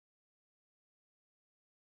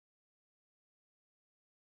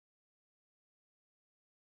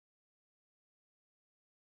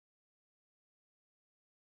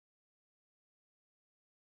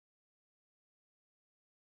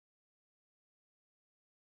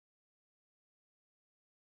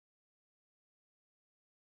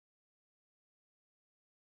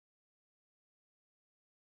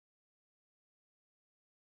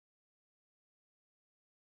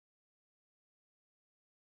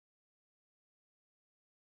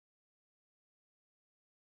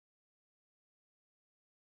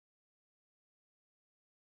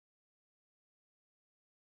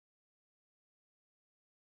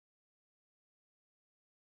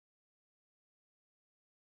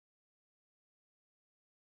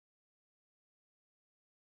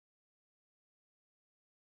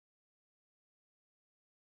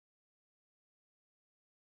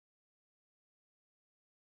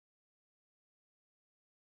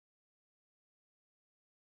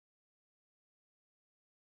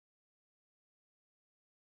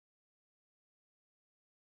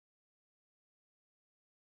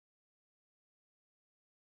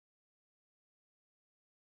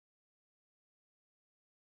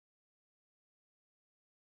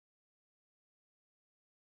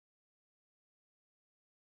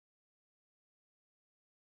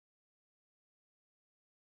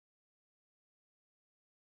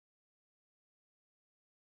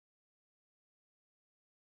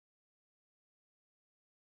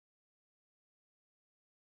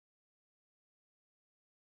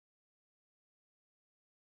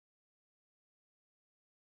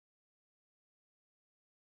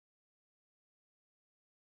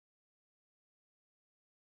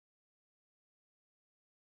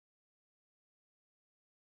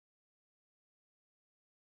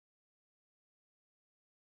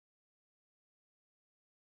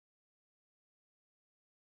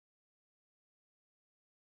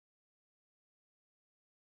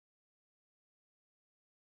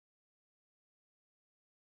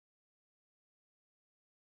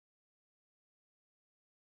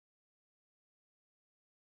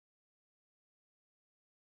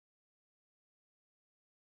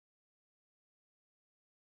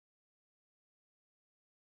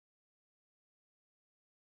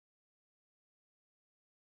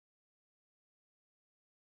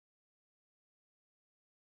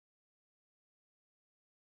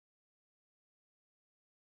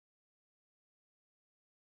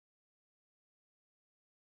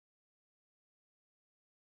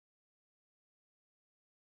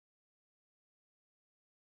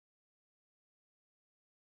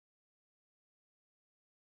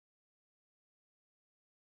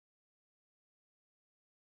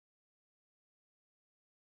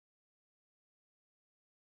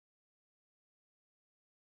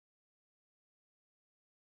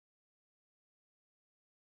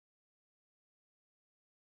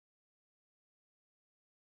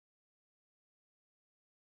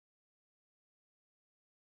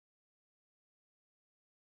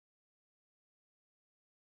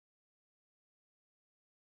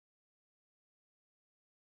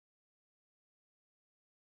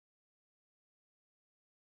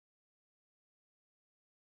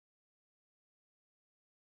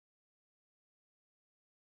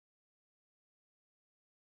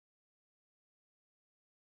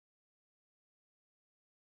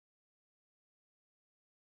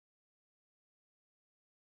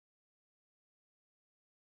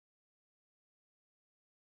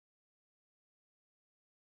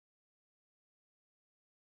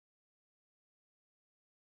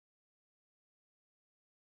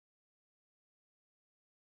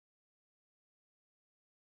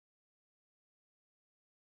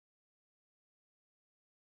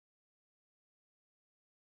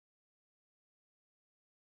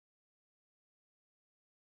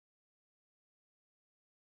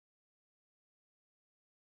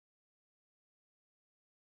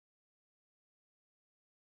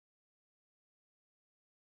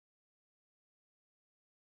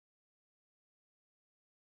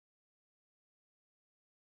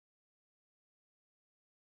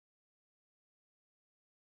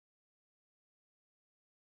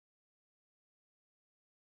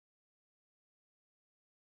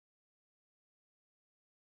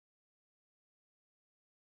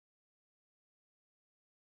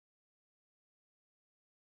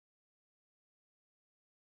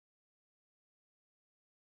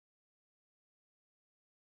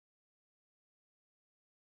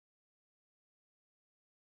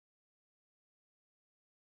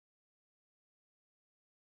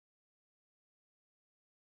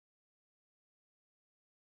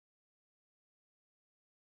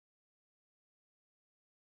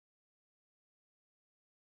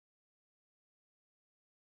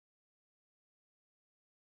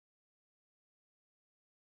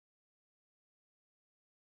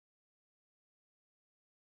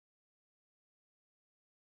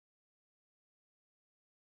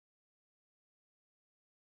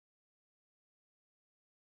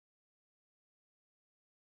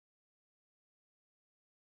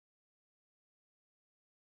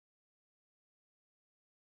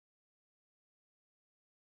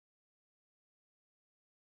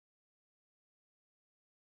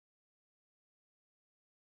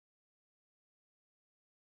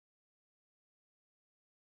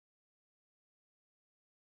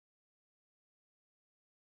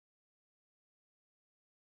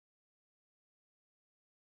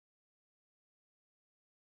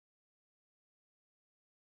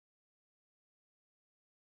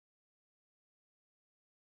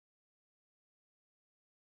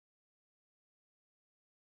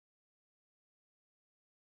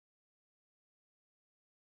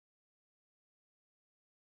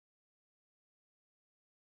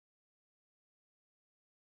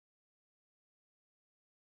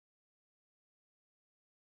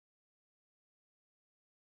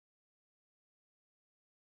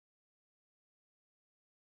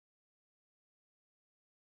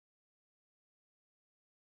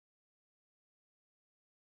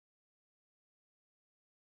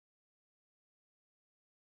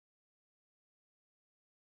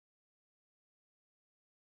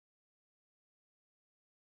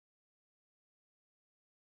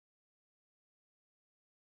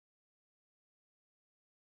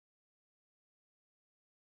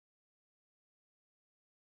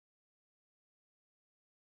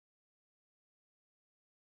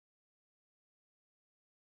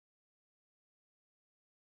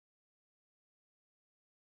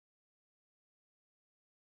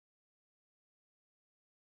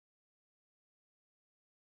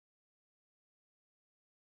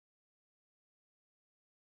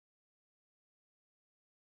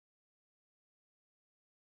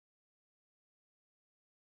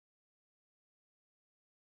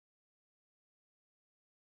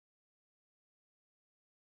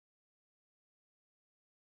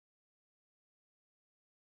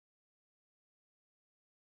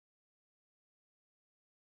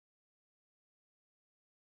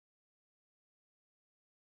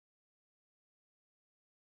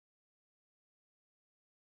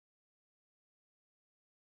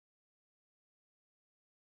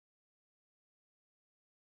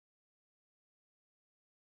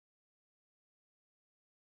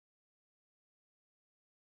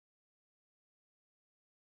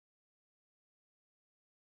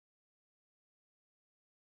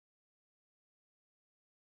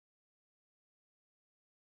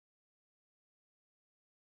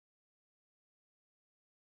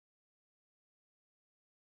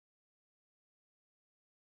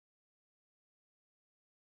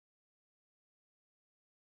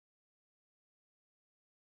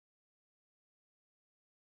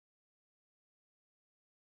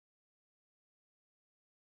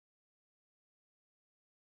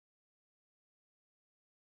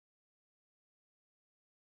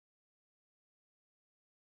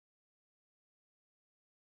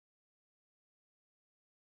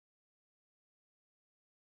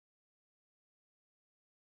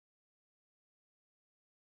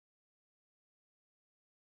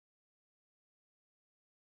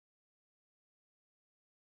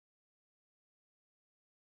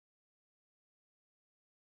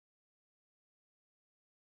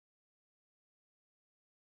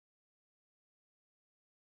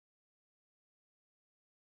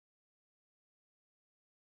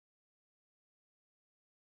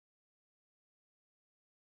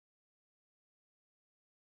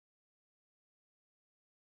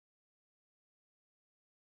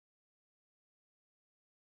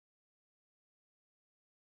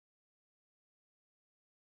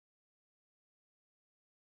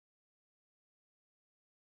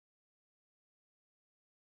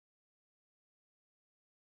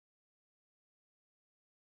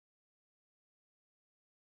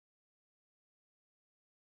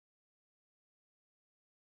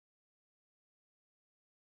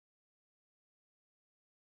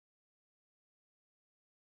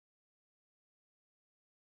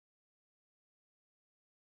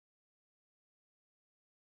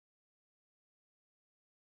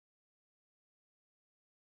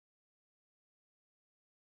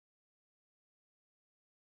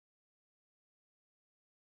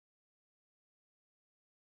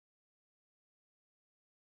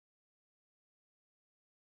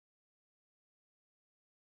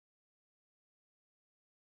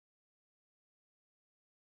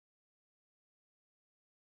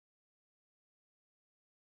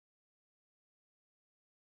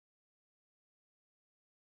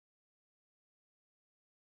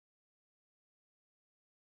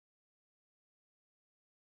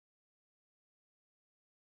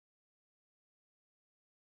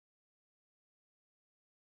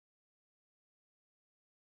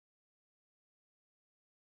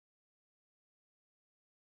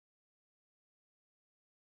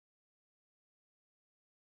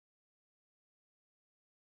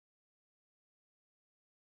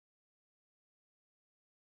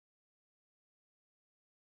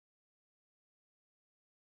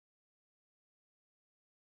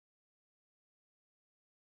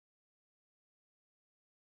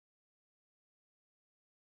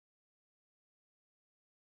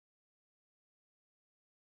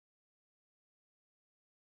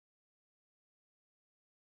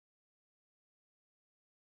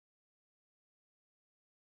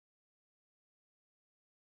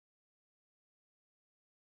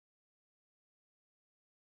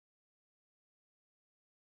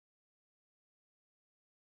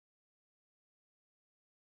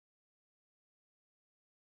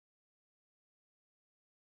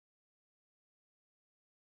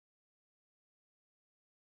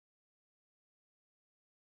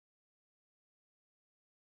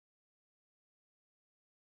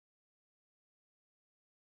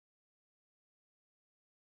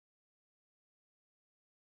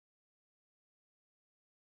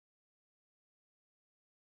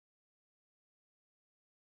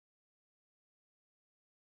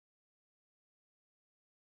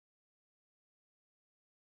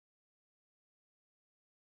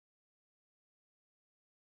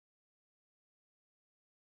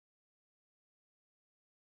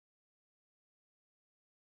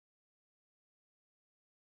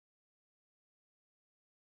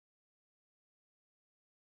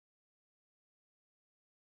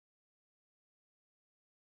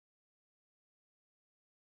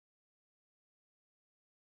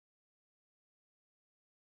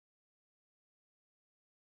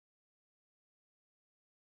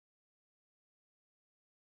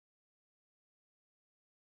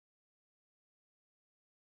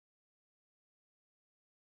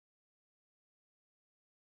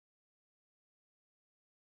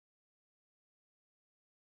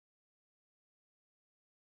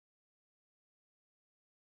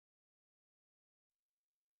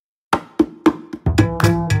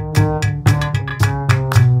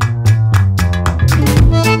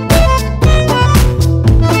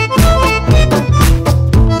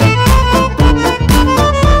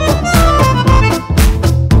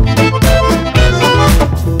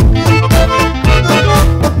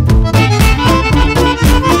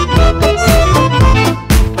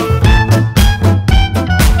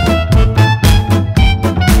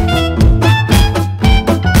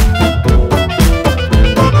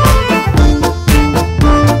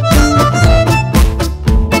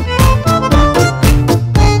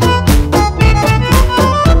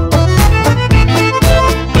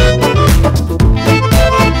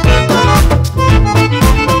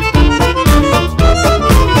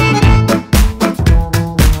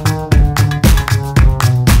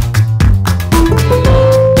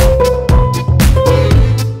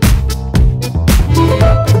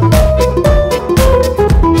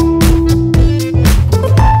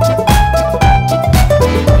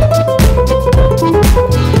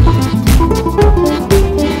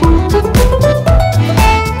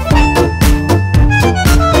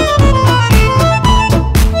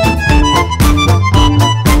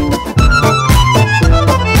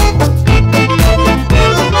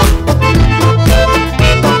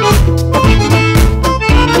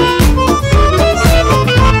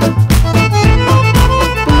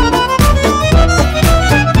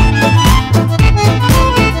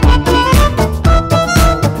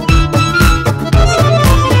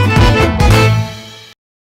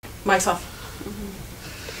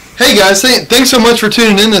Hey guys, thanks so much for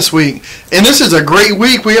tuning in this week. And this is a great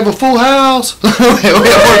week. We have a full house. We have more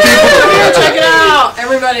people. Here, check it out,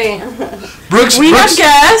 everybody. Brooks, we have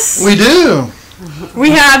guests. We do.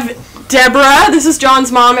 We have Deborah. This is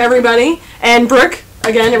John's mom, everybody. And Brooke,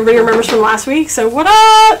 again, everybody remembers from last week. So what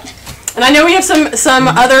up? And I know we have some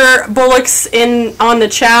other Bullocks on the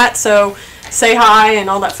chat, so say hi and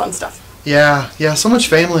all that fun stuff. Yeah, so much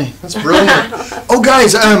family. That's brilliant. Oh,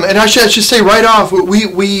 guys, and I should say right off,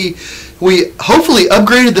 we hopefully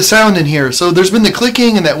upgraded the sound in here. So there's been the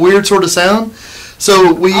clicking and that weird sort of sound.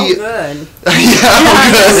 So we. Oh, good.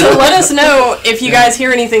 Yeah, good. So let us know if you guys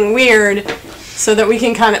hear anything weird, so that we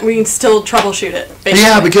can still troubleshoot it. Basically.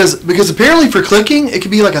 Yeah, because apparently for clicking, it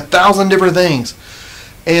could be like 1,000 different things.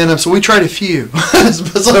 And so we tried a few.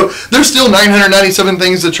 So there's still 997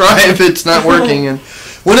 things to try if it's not working. And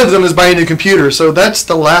one of them is buying a computer. So that's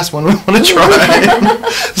the last one we want to try.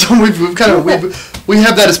 So we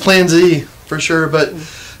have that as Plan Z for sure. But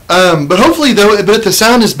hopefully though, but if the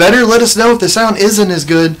sound is better, let us know. If the sound isn't as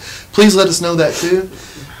good, please let us know that too.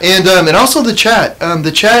 And also the chat.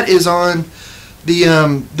 The chat is on the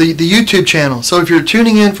YouTube channel. So if you're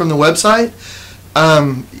tuning in from the website,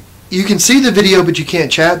 you can see the video, but you can't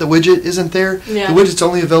chat. The widget isn't there. Yeah. The widget's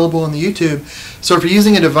only available on the YouTube. So if you're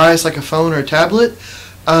using a device like a phone or a tablet,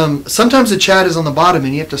 sometimes the chat is on the bottom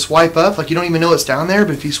and you have to swipe up. Like you don't even know it's down there,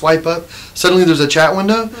 but if you swipe up, suddenly there's a chat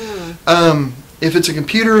window. If it's a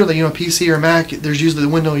computer, PC or Mac, there's usually the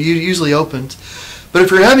window usually opens. But if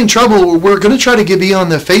you're having trouble, we're going to try to be on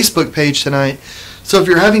the Facebook page tonight. So if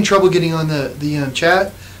you're having trouble getting on the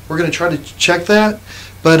chat, we're going to try to check that.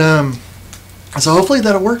 But so hopefully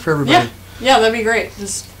that'll work for everybody. Yeah, that'd be great.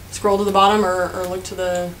 Just scroll to the bottom or look to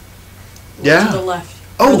the to the left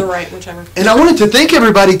or the right, whichever. And I wanted to thank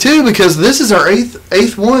everybody too, because this is our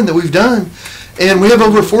eighth one that we've done, and we have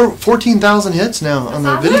over 14,000 hits now on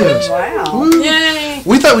the videos. Wow! Woo. Yay!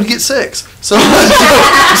 We thought we'd get 6, so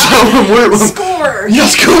we're score. Yeah,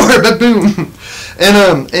 score, but boom.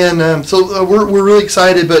 So we're really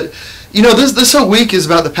excited, but. This whole week is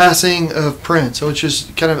about the passing of Prince, which is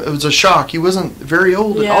it was a shock. He wasn't very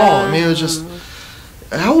old at all. I mean, it was just,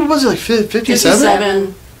 how old was he, like 57?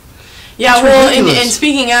 57. Yeah, That's well, ridiculous. and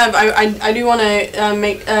speaking of, I do want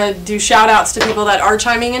to do shout-outs to people that are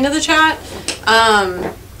chiming into the chat.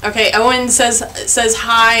 Okay, Owen says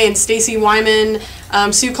hi, and Stacy Wyman.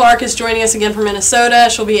 Sue Clark is joining us again from Minnesota.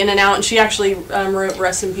 She'll be in and out, and she actually wrote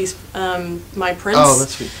 "Rest in Peace, My Prince." Oh,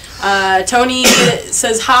 that's sweet. Tony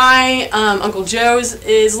says hi. Uncle Joe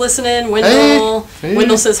is listening. Wendell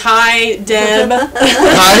says hi. Deb.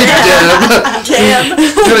 Hi, Deb.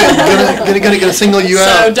 Gonna single you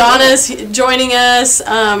out. So Donna's joining us.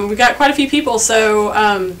 We've got quite a few people. So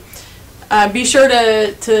be sure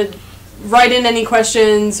to write in any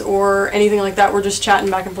questions or anything like that. We're just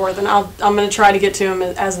chatting back and forth, and I'm gonna try to get to them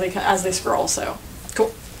as they scroll. So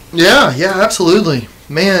cool. Yeah, absolutely,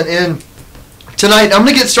 man. And tonight I'm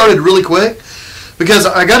gonna get started really quick because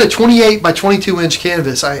I got a 28 by 22 inch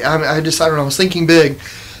canvas. I don't know. I was thinking big.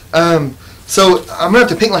 So I'm gonna have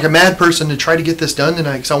to paint like a mad person to try to get this done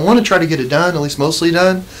tonight, because I want to try to get it done, at least mostly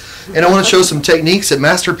done, and I want to show some techniques that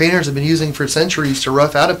master painters have been using for centuries to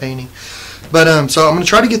rough out a painting. But so I'm gonna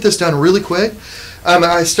try to get this done really quick.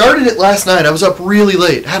 I started it last night. I was up really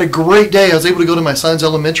late. I had a great day. I was able to go to my son's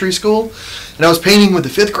elementary school, and I was painting with the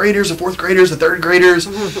 5th graders, the 4th graders, the 3rd graders.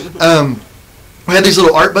 I had these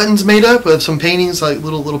little art buttons made up of some paintings, like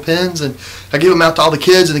little pins, and I gave them out to all the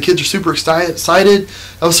kids, and the kids are super excited.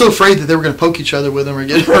 I was so afraid that they were going to poke each other with them or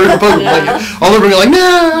get hurt or poke them. Like, all of them were like,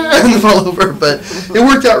 nah, and fall over. But it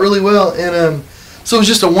worked out really well, and so it was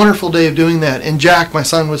just a wonderful day of doing that. And Jack, my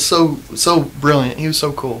son, was so brilliant. He was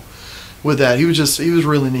so cool with that. He was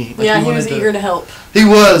really neat. Like, he was eager to help. He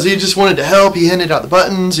was. He just wanted to help. He handed out the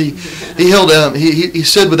buttons. He held he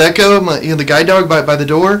stood with Echo, the guide dog, by the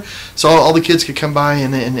door, so all the kids could come by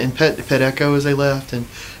and pet Echo as they left. And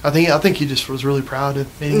I think he just was really proud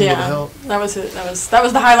of being able to help. That was it. That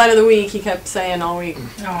was the highlight of the week. He kept saying all week,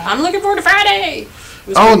 "I'm looking forward to Friday."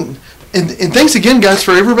 And thanks again, guys,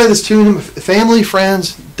 for everybody that's tuning in, family,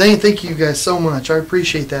 friends. Thank you guys so much. I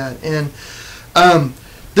appreciate that. And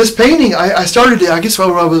this painting, I started it, I guess what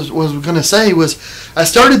I was going to say was, I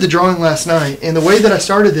started the drawing last night, and the way that I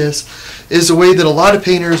started this is the way that a lot of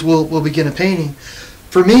painters will begin a painting.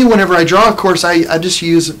 For me, whenever I draw, of course, I just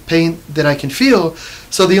use paint that I can feel,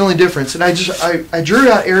 so the only difference. And I drew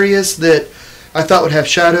out areas that I thought would have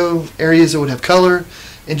shadow, areas that would have color,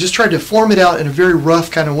 and just tried to form it out in a very rough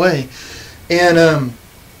kind of way. And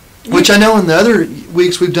which I know in the other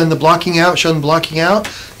weeks we've done the blocking out, shown blocking out.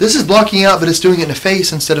 This is blocking out, but it's doing it in a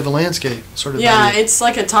face instead of a landscape, sort of. Yeah, idea. it's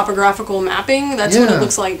like a topographical mapping. That's what it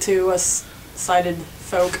looks like to us sighted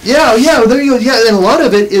folk. Yeah, there you go. Yeah, and a lot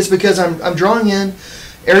of it is because I'm drawing in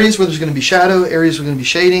areas where there's going to be shadow, areas where there's going to be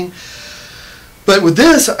shading. But with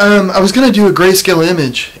this, I was going to do a grayscale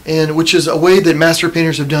image, and which is a way that master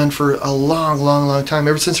painters have done for a long, long, long time,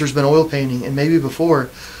 ever since there's been oil painting, and maybe before.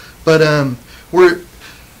 But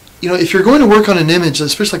if you're going to work on an image,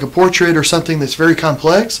 especially like a portrait or something that's very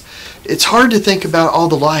complex, it's hard to think about all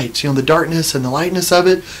the lights, the darkness and the lightness of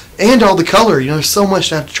it, and all the color. There's so much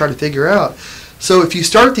to have to try to figure out. So if you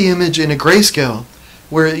start the image in a grayscale,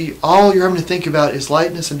 where all you're having to think about is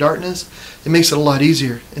lightness and darkness, it makes it a lot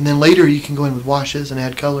easier. And then later you can go in with washes and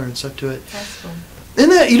add color and stuff to it. That's cool.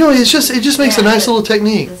 And that it just makes a nice little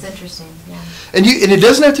technique. That's interesting. Yeah. And it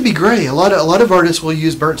doesn't have to be gray. A lot of artists will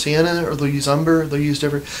use burnt sienna, or they'll use umber, they'll use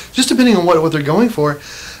different, just depending on what they're going for.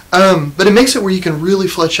 But it makes it where you can really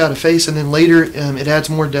flesh out a face, and then later it adds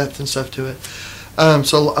more depth and stuff to it.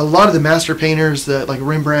 So a lot of the master painters, that like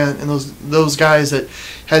Rembrandt and those guys that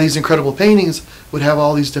had these incredible paintings, would have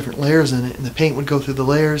all these different layers in it, and the paint would go through the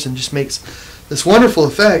layers and just makes this wonderful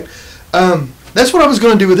effect. That's what I was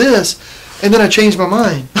going to do with this, and then I changed my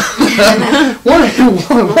mind.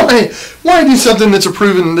 Why do something that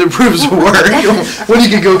proves to work when you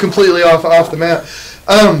can go completely off the map?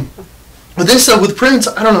 With prints,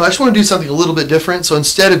 I don't know. I just want to do something a little bit different. So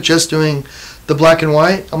instead of just doing the black and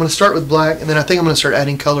white, I'm going to start with black, and then I think I'm going to start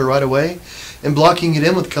adding color right away and blocking it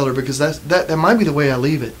in with color, because that might be the way I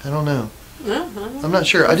leave it. I don't know. I'm not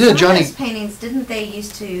sure. I did a Johnny. Those paintings, didn't they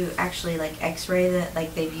used to actually like X-ray that?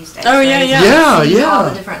 Like they've used X-rays. Oh yeah. All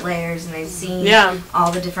the different layers, and they've seen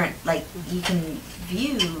all the different, like, you can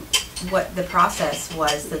view what the process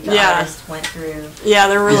was that the artist went through. Yeah,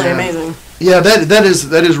 they're really amazing. Yeah, that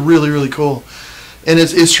is really, really cool. And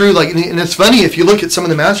it's true, like, and it's funny if you look at some of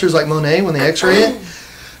the masters like Monet when they X-ray it.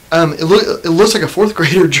 It looks like a fourth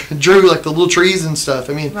grader drew like the little trees and stuff.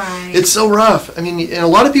 I mean, it's so rough. I mean, and a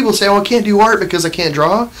lot of people say, "Oh, I can't do art because I can't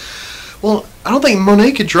draw." Well, I don't think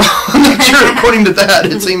Monet could draw. I'm not sure. According to that,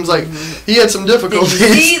 it seems like he had some difficulties.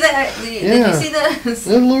 Did you see that? Did you see this?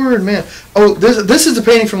 Good Lord, man! Oh, this is the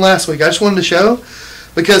painting from last week. I just wanted to show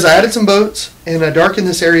because I added some boats and I darkened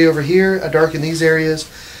this area over here. I darkened these areas,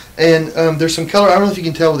 and there's some color. I don't know if you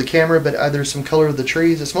can tell with the camera, but there's some color of the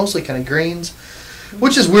trees. It's mostly kind of greens.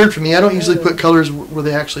 Which is weird for me. I don't usually put colors where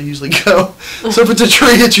they actually usually go. So if it's a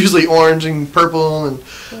tree, it's usually orange and purple and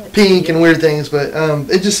pink and weird things. But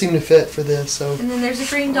it just seemed to fit for this. So. And then there's a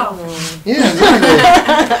green dolphin. Yeah,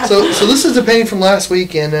 exactly. So this is the painting from last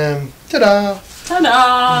week, and ta-da!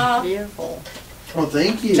 Ta-da! Beautiful. Oh,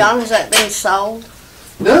 thank you. John, has that been sold?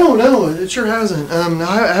 No, it sure hasn't. I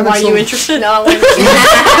haven't. Are you interested? No, it is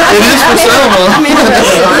for sale, Mom. I'm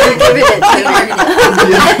interested.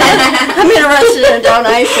 I'm interested in a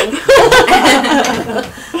donation.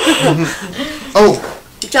 Oh.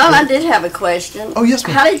 John, I did have a question. Oh, yes,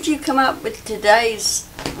 ma'am. How did you come up with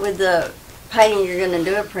the painting you're going to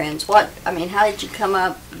do at Prince? How did you come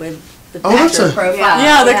up with the profile?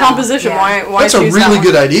 Yeah, the composition. Yeah. Why that's a really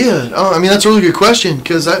good idea. Oh, that's a really good question,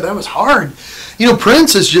 because that was hard.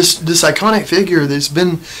 Prince is just this iconic figure that's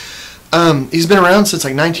been, he's been around since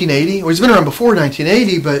like 1980, or he's been around before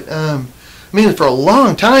 1980, but for a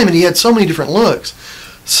long time, and he had so many different looks.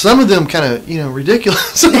 Some of them kind of, ridiculous,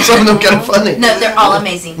 some of them kind of funny. No, they're all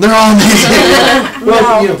amazing. They're all amazing.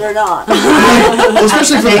 Well, no, they're not. Well,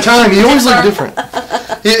 especially for the time, he always looked different.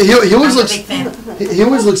 He always looks. I'm a big fan. He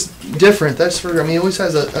always looks different. That's for. He always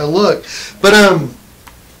has a look. But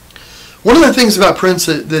one of the things about Prince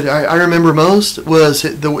that I remember most was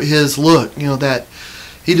his look. That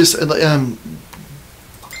he just.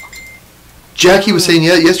 Jackie was saying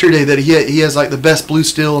yesterday that he has like the best blue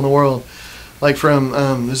steel in the world, like from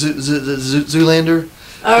Zoolander.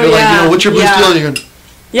 Oh yeah. What's your blue steel? You're going.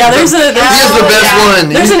 Yeah, he has the best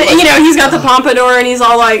one. He's got the pompadour and he's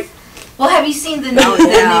all like. Well, have you seen the new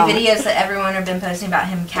videos that everyone have been posting about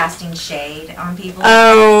him casting shade on people?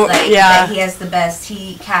 Oh, that he has the best.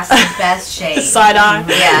 He casts the best shade. Side eye.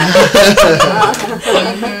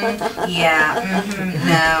 Yeah.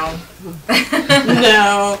 No.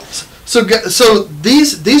 No. So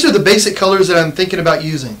these are the basic colors that I'm thinking about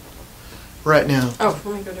using right now. Oh,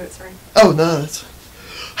 let me go do it. Sorry. Oh no, that's.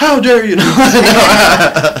 How dare you?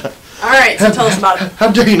 All right, so tell us about it.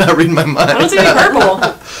 How dare you not read my mind? I don't see any purple.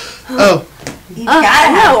 Oh. You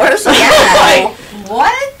gotta know. Where's the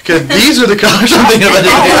What? Okay, these are the colors I'm thinking about.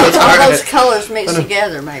 All those colors mixed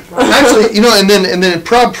together, maybe. Actually, and then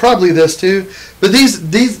probably this too. But these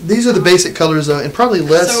are the basic colors though, and probably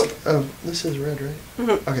less. This is red, right?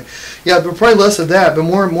 Mm-hmm. Okay, yeah, but probably less of that, but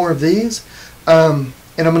more and more of these. And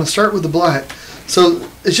I'm going to start with the black. So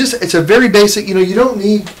it's a very basic. You don't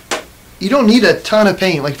need a ton of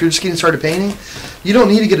paint. Like if you're just getting started painting, you don't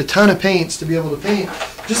need to get a ton of paints to be able to paint.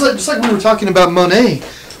 Just like we were talking about Monet.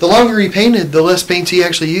 The longer he painted, the less paints he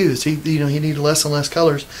actually used. He needed less and less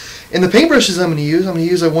colors. And the paintbrushes I'm going to use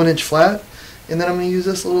a 1-inch flat, and then I'm going to use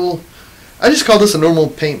this little. I just call this a normal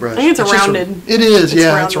paintbrush. I think it's rounded. It is,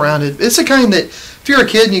 it's rounded. It's the kind that if you're a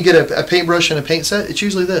kid and you get a paintbrush and a paint set, it's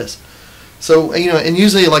usually this. So and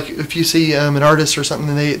usually like if you see an artist or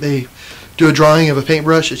something, they do a drawing of a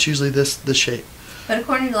paintbrush, it's usually this shape. But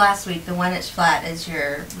according to last week, the 1-inch flat is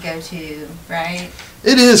your go-to, right?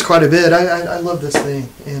 It is quite a bit. I love this thing,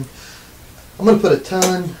 and I'm going to put a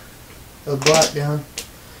ton of black down.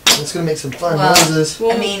 It's going to make some fun noises.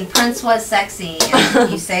 I mean, Prince was sexy, and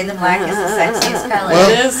you say the black is the sexiest color. Well,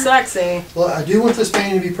 it is sexy. Well, I do want this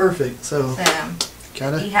painting to be perfect, so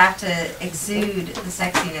you have to exude the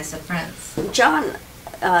sexiness of Prince.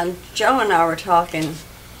 Joe and I were talking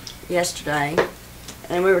yesterday,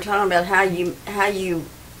 and we were talking about how you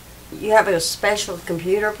have a special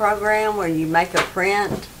computer program where you make a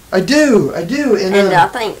print. I do, and I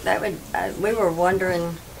think that would. We were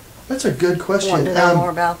wondering. That's a good question. Want to know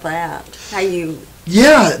more about that? How you?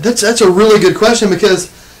 Yeah, that's a really good question because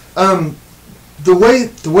the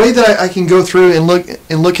way that I can go through and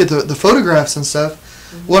look at the photographs and stuff.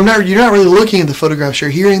 Mm-hmm. Well, you're not really looking at the photographs. You're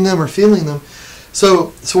hearing them or feeling them.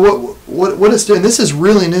 So what it's doing? This is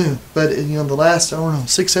really new, but the last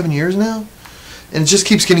 6-7 years now, and it just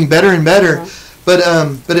keeps getting better and better.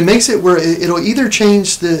 Mm-hmm. But it makes it where it'll either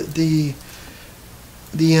change the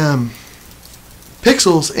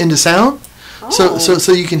pixels into sound,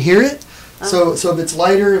 so you can hear it. So if it's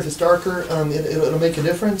lighter, if it's darker, it'll make a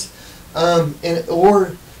difference.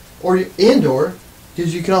 Or indoor,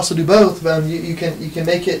 because you can also do both. You can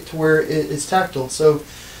make it to where it's tactile. So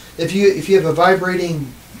if you have a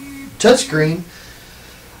vibrating touchscreen,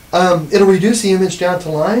 it'll reduce the image down to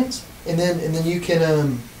lines, and then you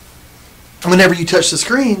can. Whenever you touch the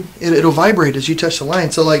screen, it'll vibrate as you touch the line.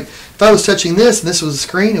 So like if I was touching this and this was a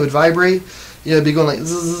screen, it would vibrate. It'd be going like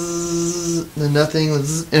zzz, then nothing.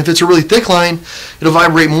 Zzz. And if it's a really thick line, it'll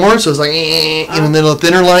vibrate more. So it's like, and then a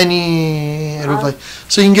thinner line, it'll like.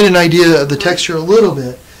 So you can get an idea of the texture a little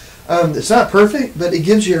bit. It's not perfect, but it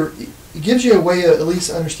gives you a way of at least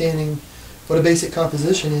understanding what a basic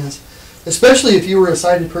composition is. Especially if you were a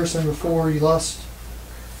sighted person before you lost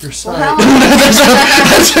your sight.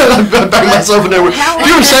 That's I'm backing myself in there. If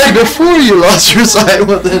you were sighted before you lost your sight,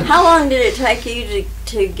 well then. How long did it take you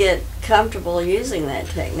to get comfortable using that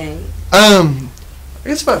technique? I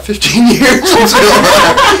guess about 15 years. Yeah,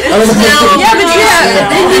 but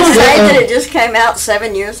didn't you say that it just came out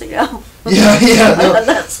 7 years ago? Yeah. No.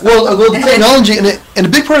 Well, the technology and a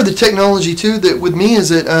big part of the technology too that with me is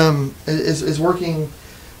that is working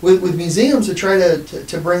with museums to try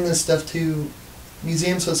to bring this stuff to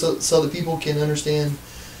museums so that people can understand.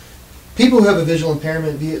 People who have a visual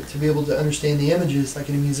impairment to be able to understand the images, like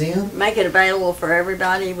in a museum. Make it available for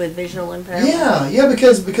everybody with visual impairment. Yeah,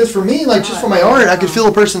 because for me, like just for my art, I could feel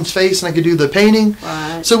a person's face and I could do the painting.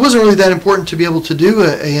 Right. So it wasn't really that important to be able to do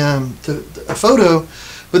a photo,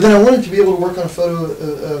 but then I wanted to be able to work on a photo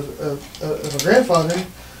of a grandfather,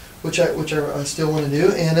 which I still want to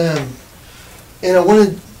do, and I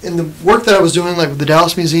wanted. In the work that I was doing, like with the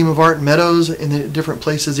Dallas Museum of Art and Meadows and the different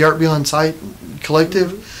places, the Art Beyond Sight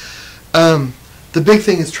Collective, the big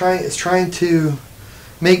thing is trying to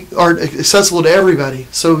make art accessible to everybody.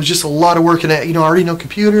 So it was just a lot of work, and I already know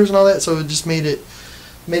computers and all that, so it just made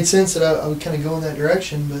sense that I would kind of go in that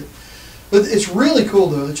direction. But it's really cool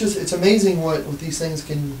though. It's amazing what these things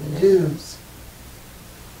can do.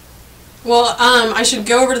 Well, I should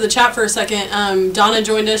go over to the chat for a second. Donna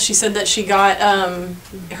joined us. She said that she got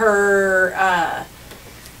her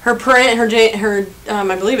print, her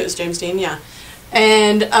I believe it was James Dean, yeah.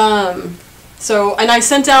 And so I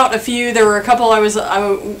sent out a few. There were a couple I was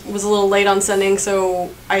a little late on sending,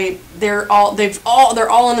 so they're all in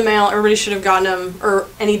the mail. Everybody should have gotten them or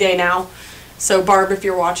any day now. So Barb, if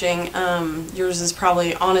you're watching, yours is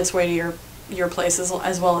probably on its way to your place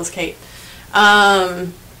as well as Kate.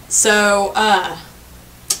 So,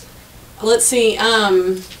 let's see, we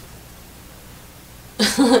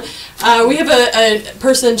have a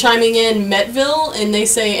person chiming in, Metville, and they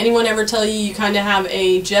say, anyone ever tell you kind of have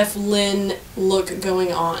a Jeff Lynne look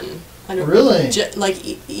going on? Really? Like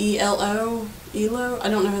ELO? ELO? I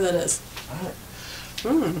don't know who that is.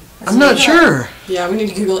 I'm not sure. Yeah, we need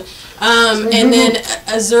to Google it. And then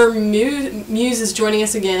Azur Muse is joining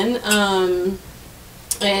us again.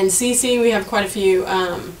 And CC, we have quite a few.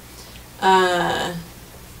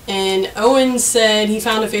 And Owen said he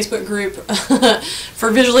found a Facebook group for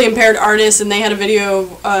visually impaired artists, and they had a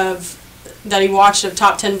video of that he watched of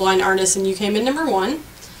top 10 blind artists, and you came in number 1.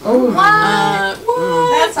 Oh, what?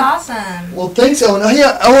 That's awesome. Well, thanks, Owen. Oh,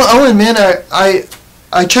 yeah, Owen, man, I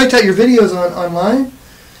checked out your videos online,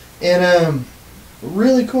 and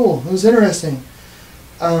really cool. It was interesting.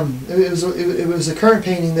 It was a current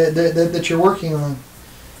painting that you're working on.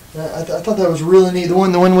 I thought that was really neat. The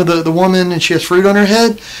one with the woman and she has fruit on her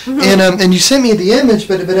head, and you sent me the image,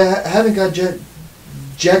 but I haven't got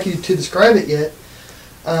Jackie to describe it yet,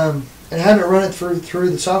 and I haven't run it through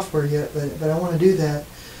the software yet. But I want to do that.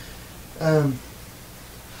 I've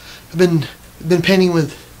been painting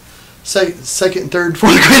with second, third,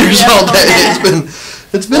 fourth graders all day.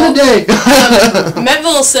 It's been a day.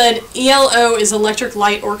 Metville said ELO is Electric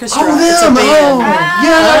Light Orchestra. Oh, it's a band.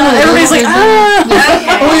 Yeah. Everybody's like, Okay.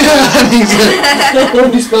 Oh, yeah. Why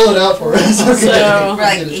don't you spell it out for us? Okay. So, we're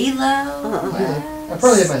like, ELO? Yeah. I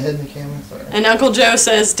probably have my head in the camera. Sorry. And Uncle Joe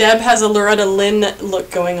says Deb has a Loretta Lynn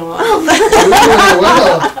look going on.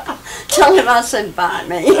 Well. Tell him I said bite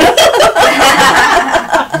me.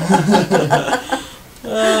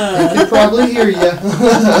 I can probably hear you.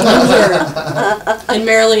 And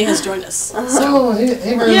Marilee has joined us. So. Oh,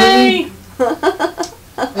 hey Marilee. Yay!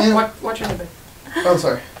 And, Watch your head. oh,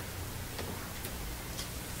 sorry.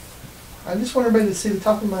 I just want everybody to see the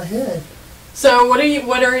top of my head. So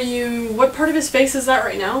what part of his face is that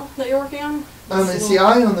right now that you're working on? It's the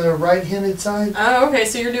eye on the right-handed side. Oh, okay.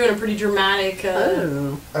 So you're doing a pretty dramatic.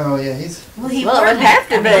 Oh yeah, he's. Well, he it would have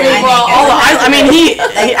to be. Well,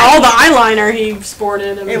 all the eyeliner he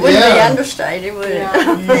sported. It wouldn't be understated, would it?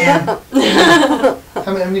 Yeah.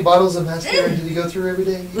 How many bottles of mascara did you go through every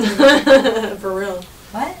day? For real.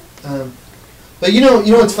 What? But you know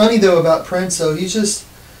what's funny though about Prince? So he's just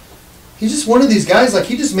one of these guys. Like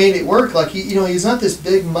he just made it work. Like he's not this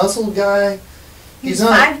big muscle guy. He's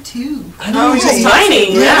 5'2". I know he's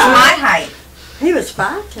tiny. He was my height. He was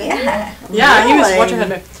 5'2". Yeah. Yeah, he was. Really? Watch your head,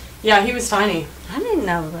 babe. Yeah, he was tiny. I didn't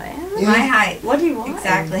know that. Yeah. My height. What do you weigh?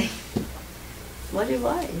 Exactly. What do you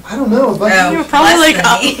weigh? I don't know, but Oh. You were probably less like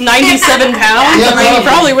than me. 97 pounds. Yeah, I mean, he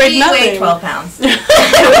probably weighed He nothing. weighed 12 pounds. yeah.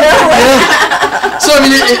 So I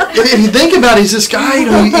mean, if you think about it, he's this guy.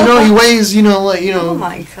 He weighs. Oh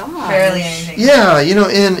my God. Barely anything. Yeah,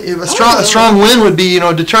 and if a strong wind would be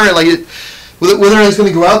deterrent. Like it, whether or not he's going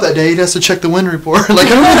to go out that day, he has to check the wind report. Like I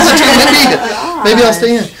don't know if it's going to be. Maybe I'll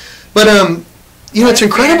stay in. But it's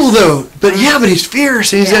incredible though. But he's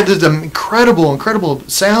fierce. He's got this incredible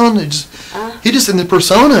sound. He just in the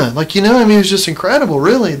persona, it's just incredible,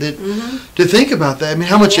 really. To think about that. I mean,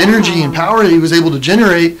 how much energy and power he was able to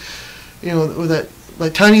generate, with that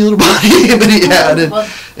like tiny little body that he had,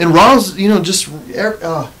 and Raw's, just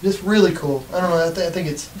really cool. I don't know. I think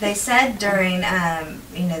it's. They said during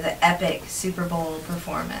the epic Super Bowl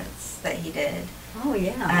performance that he did. Oh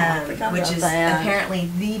yeah, which is apparently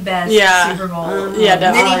the best Super Bowl. Yeah,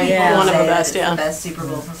 definitely. Many people One of say the best. it's Yeah, the best Super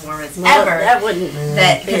Bowl performance Well, ever. That wouldn't.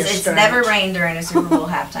 Because it's never rained during a Super Bowl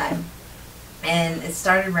halftime, and it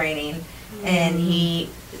started raining, and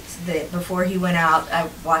before he went out, I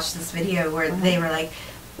watched this video where they were like,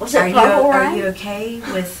 "Are you okay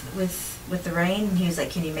with the rain?" And he was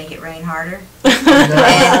like, "Can you make it rain harder?"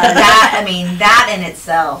 And that in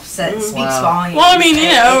itself speaks volumes. Well, I mean,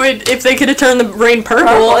 if they could have turned the rain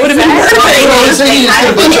purple, it would have been Exactly. perfect.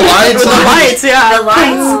 A bunch of lights. The lights, yeah. The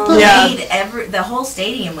lights made the whole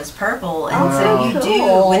stadium was purple, and so you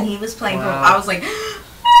do when he was playing purple. I was like.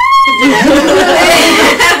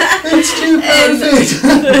 It's too perfect.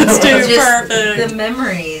 It's too perfect. The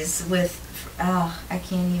memories with, I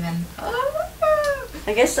can't even.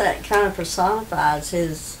 I guess that kind of personifies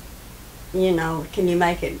his, can you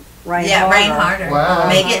make it rain harder? Yeah, rain harder. Wow.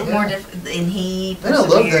 Make it more difficult. And he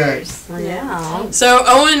perseveres. I love that. Yeah. So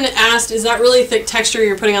Owen asked, "Is that really thick texture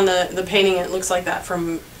you're putting on the painting? It looks like that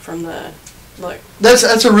from the look."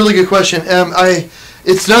 That's a really good question.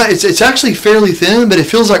 It's not. It's actually fairly thin, but it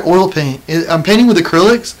feels like oil paint. I'm painting with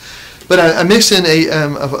acrylics, but I mix in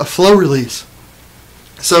a flow release.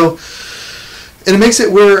 So, and it makes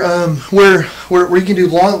it where you can do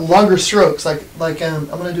longer strokes. Like I'm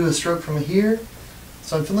gonna do a stroke from here.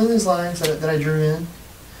 So I'm filling these lines that I drew in. And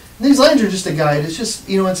these lines are just a guide. It's just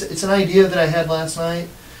it's an idea that I had last night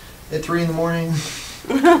at 3 a.m.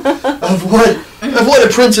 of what a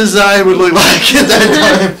prince's eye would look like at that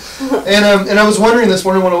time. And I was wondering this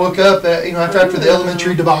morning when I woke up, after the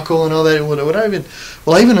elementary debacle and all that, would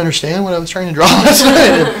I even understand what I was trying to draw last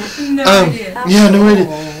night? No idea. Yeah, no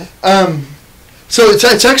idea. So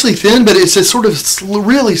it's actually thin, but it's sort of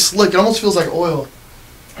really slick. It almost feels like oil.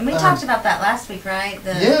 And we talked about that last week, right?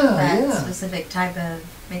 That specific type of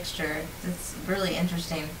mixture. It's really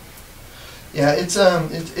interesting. Yeah,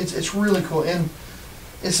 it's really cool, and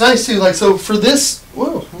it's nice too. Like, so for this,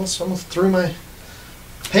 whoa, almost threw my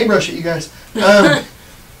paintbrush at you guys. Would have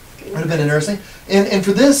been interesting. And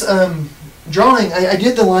for this drawing, I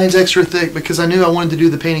did the lines extra thick because I knew I wanted to do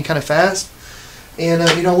the painting kind of fast, and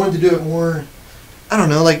I wanted to do it more. I don't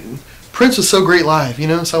know, like Prince was so great live,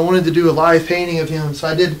 so I wanted to do a live painting of him. So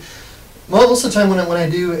I did. Most of the time when I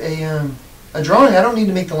do a drawing, I don't need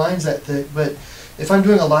to make the lines that thick, but if I'm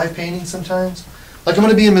doing a live painting sometimes, like I'm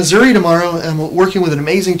going to be in Missouri tomorrow and I'm working with an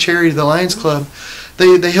amazing charity, the Lions Club.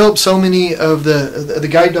 They help so many of the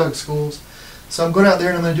guide dog schools. So I'm going out there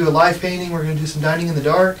and I'm going to do a live painting. We're going to do some dining in the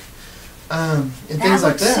dark and things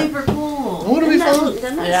like that. Super cool. Oh, it'll be fun.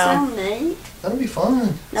 Doesn't that sound neat? That'll be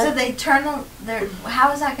fun. So they turn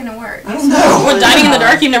how is that going to work? I don't know. What, dining in the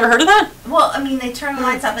dark? You've never heard of that? Well, I mean, they turn the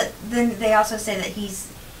lights out, but then they also say that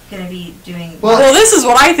he's going to be doing... Well, this is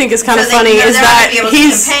what I think is kind of funny, is that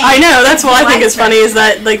he's... I know, that's what I think is funny, is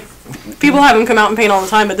that, like, people have him come out and paint all the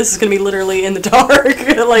time, but this is going to be literally in the dark.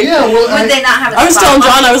 Like, yeah, well, would they not have a I was telling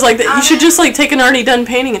John, spotlight I was like, you should on just, like, take an already done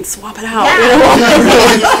painting and swap it out. Yeah.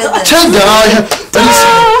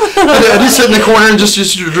 I just sit in the corner and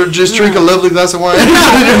just drink a lovely glass of wine.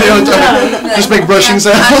 Just make brushing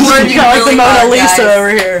sounds. I'm working Like the really Mona hard, Lisa guys. over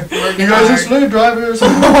here. You guys are slave drivers.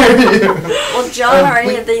 Well, John, are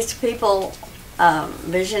any of these people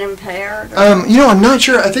vision impaired? I'm not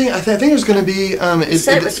sure. I think there's going to be. You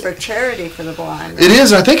said it was for charity for the blind. It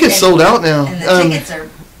is. I think it's sold out now. And the tickets are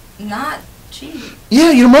not cheap.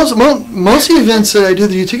 Yeah, most of the events that I do,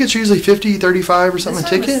 the tickets are usually $50, $35 or something a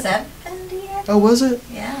This one ticket. was $70. Oh, was it?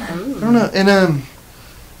 Yeah. I don't know.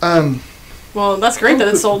 And Well, that's great that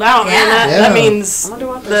it's sold out. Yeah. And that means I wonder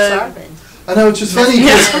what they're serving. I know it's just funny.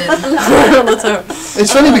 Let's hope.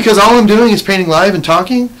 It's funny because all I'm doing is painting live and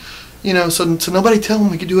talking. So nobody tell them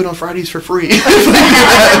we could do it on Fridays for free. but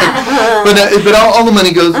all the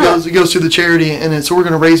money goes to the charity, and so we're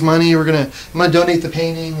going to raise money. I'm going to donate the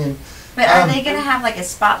painting. And But are they going to have like a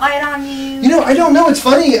spotlight on you? I don't know. It's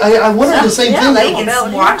funny. I wondered the same thing. They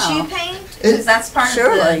can watch you paint because that's part of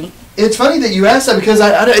Surely. It's funny that you asked that because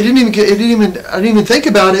I didn't even think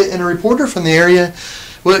about it. And a reporter from the area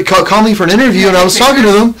called me for an interview, and I was talking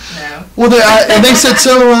to them. No. Well, they said,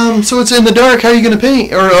 so it's in the dark. How are you going to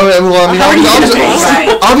paint?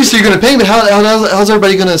 Obviously you're going to paint, but how's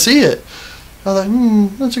everybody going to see it? I was like,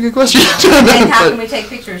 that's a good question. And how can we take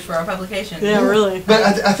pictures for our publication? Yeah, really.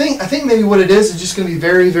 But I think maybe what it is just going to be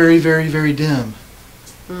very, very, very, very dim.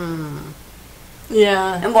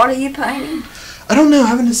 Yeah. And what are you painting? I don't know. I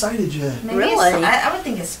haven't decided yet. Maybe Really? I would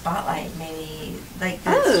think a spotlight, maybe that's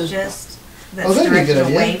that'd be a directed good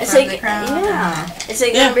idea. away Is from it, the crowd. yeah. Is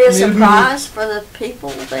it going Yeah. to be a Maybe. surprise for the people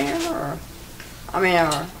there, or?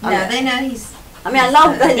 No, they know he's. I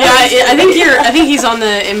know they know. Yeah, I think he's on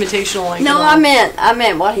the invitational link. No, I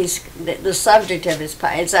meant what the subject of his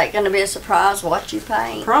paint. Is that going to be a surprise? What you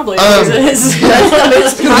paint? Probably. Because it is. It's going to be a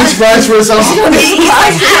surprise for us all. I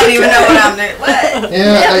don't even know what I'm doing. What?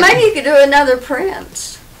 Yeah, maybe you could do another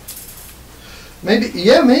Prince. Maybe.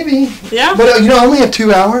 Yeah. But I only have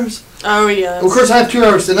 2 hours. Oh, yeah. Of course, I have 2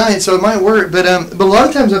 hours tonight, so it might work. But a lot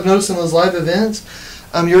of times I've noticed in those live events,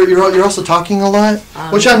 you're also talking a lot,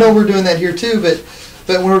 which I know we're doing that here too. But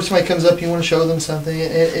whenever somebody comes up, you want to show them something.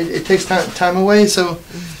 It takes time away. So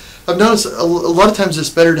I've noticed a lot of times it's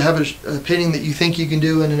better to have a painting that you think you can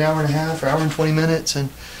do in an hour and a half or hour and 20 minutes, and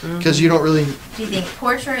because you don't really. Do you think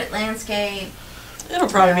portrait, landscape? It'll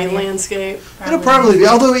probably be landscape. It'll probably be.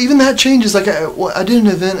 Although even that changes. Like I did an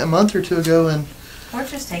event a month or two ago, and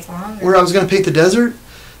Portraits take longer. where I was going to paint the desert,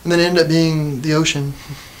 and then it ended up being the ocean.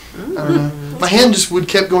 I don't know. My hand just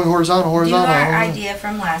kept going horizontal. Do our I idea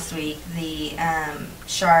from last week, the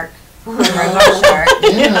shark, the robot shark.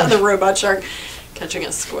 Yeah, the robot shark catching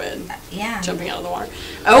a squid, Yeah. jumping out of the water.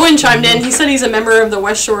 Owen chimed in. He said he's a member of the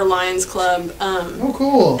West Shore Lions Club. Oh,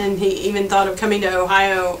 cool. And he even thought of coming to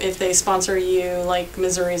Ohio if they sponsor you, like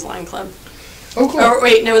Missouri's Lion Club. Oh, cool. Oh,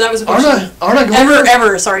 wait, no, that was a Aren't I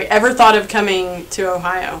going? ever thought of coming to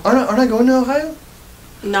Ohio? Aren't I going to Ohio?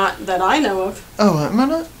 Not that I know of. Oh, am I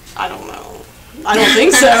not? I don't know. I don't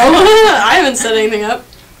think so. I haven't set anything up.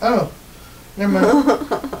 Oh, never mind.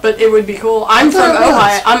 But it would be cool. I'm I from thought it was.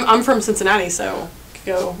 Ohio. I'm from Cincinnati, so could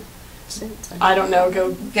go I don't know.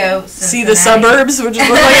 Go Go see the Cincinnati. suburbs, which look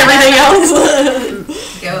like everything else.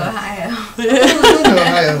 Go Ohio.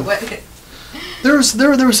 Ohio. What? There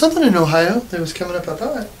was something in Ohio that was coming up, I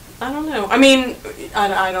thought. I don't know. I mean,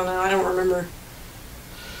 I don't know. I don't remember.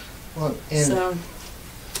 Well, and So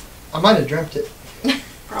I might have dreamt it.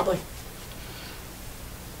 probably.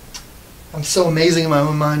 I'm so amazing in my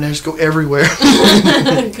own mind. I just go everywhere.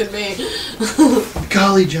 Could be.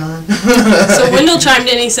 Golly, John. So Wendell chimed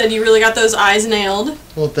in. He said, "You really got those eyes nailed."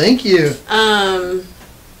 Well, thank you. Got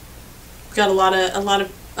a lot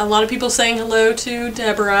of people saying hello to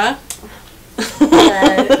Deborah.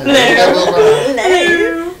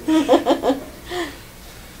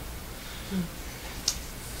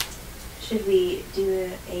 Should we do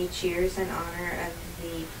a cheers in honor of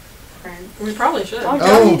the prince? We probably should. Oh, John,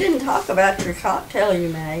 Oh. you didn't talk about your cocktail you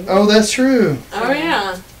made. Oh, that's true. Oh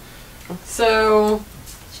yeah. So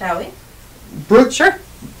Shall we? Brooke, sure.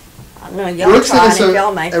 I know y'all Brooke try sent it if us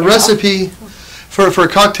y'all make a it. recipe for a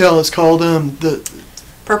cocktail. It's called the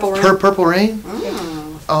Purple Rain. Purple Rain.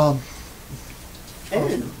 Mm. Oh,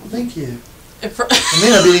 thank you. If- It may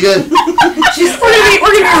not be good. we're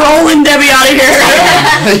gonna be rolling Debbie out of here.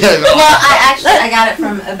 Yeah, Well, I got it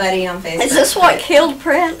from a buddy on Facebook. Is this what killed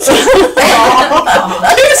Prince? Too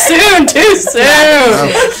soon.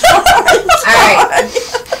 All right.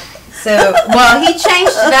 So, well, he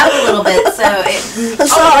changed it up a little bit, so it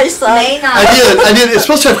Sorry, son. may not. I did. It's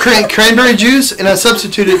supposed to have cranberry juice, and I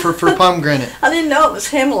substituted for pomegranate. I didn't know it was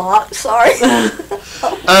hemlock. Sorry.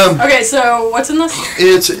 Okay, so what's in this?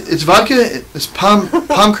 It's vodka. It's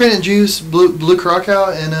pomegranate juice, blue curacao,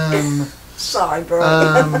 and Sorry, bro.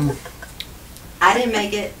 I didn't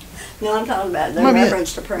make it. no, I'm talking about the Might be it.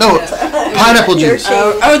 reference to Prince. No, pineapple Your juice. cheese.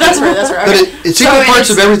 Oh, that's right. But Okay. it's So equal parts it's-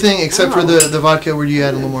 of everything except for the vodka, where you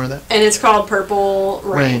add a little more of that. And it's called Purple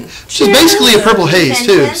Rain. Rain. Which is basically a purple haze too.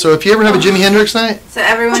 Chin-chin. So if you ever have a Jimi Hendrix night, So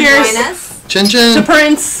everyone Cheers. join us. chin To chin.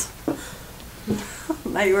 Prince.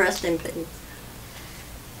 May you rest in peace.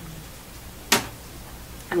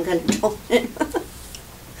 I'm going to join it.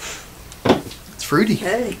 It's fruity.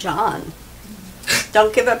 Hey, John.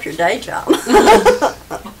 Don't give up your day job.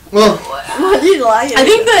 Well, What do you like? I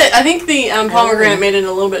think the pomegranate made it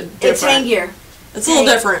a little bit different. It's tangier. It's a little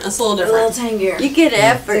different. It's a little A little different. tangier. You get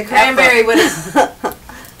effort. The cranberry would have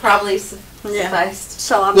probably Yeah. sufficed.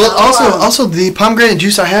 So I'm well, not alone. also the pomegranate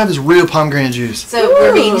juice I have is real pomegranate juice. So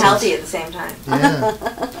we're being Ooh. healthy at the same time, Yeah,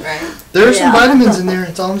 right? there are some Yeah. vitamins in there.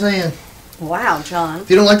 That's all I'm saying. Wow, John. If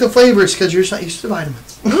you don't like the flavor, it's because you're just not used to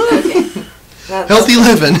vitamins. That's- Healthy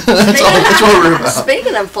living. That's what we're about.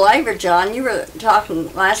 Speaking of flavor, John, you were talking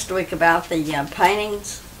last week about the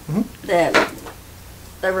paintings Mhm. that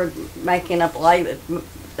they were making up label.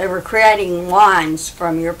 They were creating wines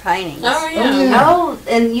from your paintings. Oh yeah. Oh, yeah. Oh,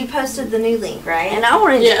 and you posted the new link, right? And I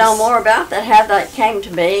wanted Yes. to know more about that, how that came to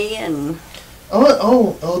be, and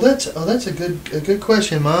That's a good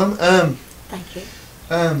question, Mom. thank you.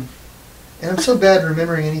 And I'm so bad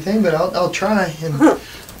remembering anything, but I'll try. And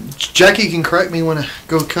Jackie can correct me when I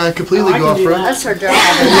go kind of completely Oh, I go can off do road. That's her job.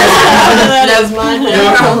 That is mine.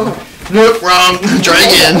 Nope, wrong. Try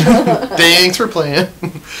again. Thanks for playing.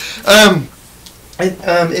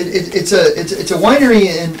 It's a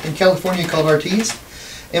winery in California called Artis,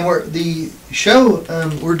 and we're doing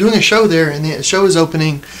a show there, and the show is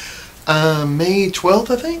opening May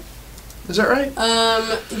 12th, I think. Is that right?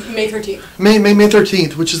 May 13th. May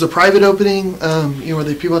 13th, which is a private opening. Where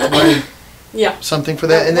the people have to buy Yeah. something for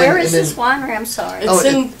that. And Where then, is and this winery? I'm sorry. It's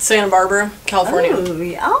in Santa Barbara, California.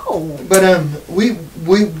 Oh, But we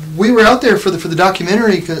were out there for the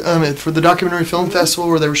documentary for the documentary film festival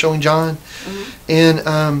where they were showing John, and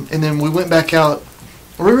then we went back out.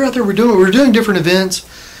 We were out there. We were doing different events,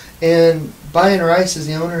 and Brian Rice is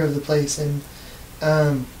the owner of the place, and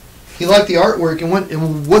he liked the artwork. And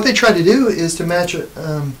what they tried to do is to match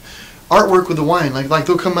artwork with the wine. Like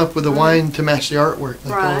they'll come up with a wine to match the artwork.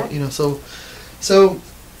 Like Right.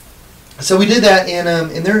 So we did that,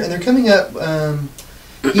 and they're coming up.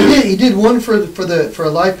 He did one for a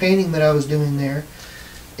live painting that I was doing there,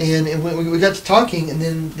 and we got to talking, and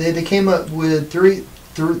then they came up with three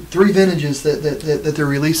vintages that they're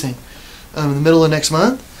releasing in the middle of next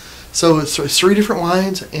month. So it's 3 different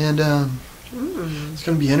wines, and it's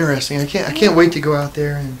going to be interesting. I can't wait to go out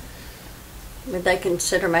there and. would they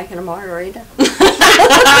consider making a margarita?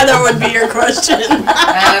 That would be your question.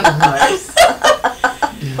 Of course.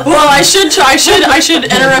 Well, I should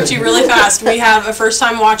interrupt you really fast. We have a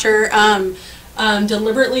first-time watcher,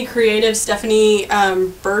 deliberately creative Stephanie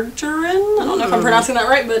Bergeron. I don't know if I'm pronouncing that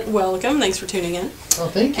right, but welcome. Thanks for tuning in. Oh,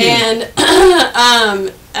 thank you. And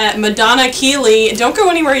at Madonna Keeley. Don't go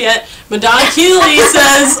anywhere yet. Madonna Keeley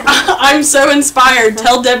says, I'm so inspired.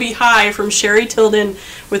 Tell Debbie hi from Sherry Tilden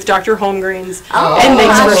with Dr. Holmgreen's. Oh, and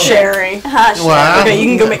thanks for hi, sharing. Hi, Sherry. Wow. Okay, you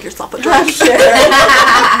can go make yourself a drink.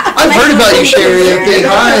 I've heard about you, Sherry. Okay,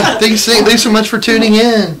 hi. Thanks so much for tuning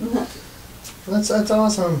in. That's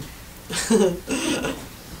awesome.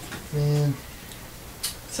 Man.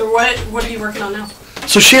 So what are you working on now?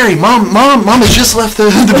 So Sherry, mom has just left the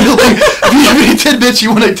building. If you have any tidbits you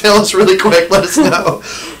want to tell us really quick, let us know.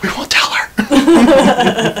 We won't tell her.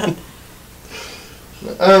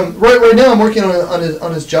 Right now I'm working on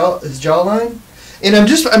his jawline, and I'm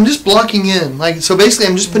just blocking in. Like, so basically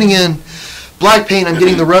I'm just putting in black paint. I'm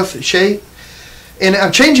getting the rough shape, and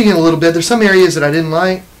I'm changing it a little bit. There's some areas that I didn't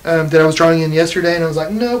like that I was drawing in yesterday, and I was like,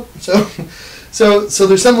 nope. So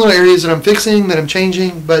there's some little areas that I'm fixing, that I'm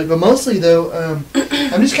changing, but mostly though,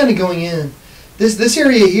 I'm just kind of going in. This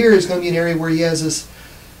area here is going to be an area where he has this.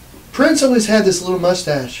 Prince always had this little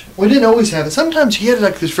mustache. We didn't always have it. Sometimes he had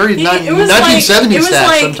like this very 1970s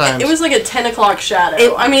stash. Sometimes it was like a 10 o'clock shadow.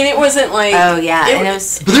 It wasn't like. Oh yeah, and it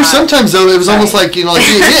was. But there's sometimes though it was almost like, you know, like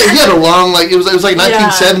he had a long, like it was like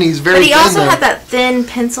 1970s very. But he thin also though. had that thin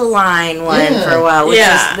pencil line one for a while. Which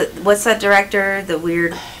is what's that director? The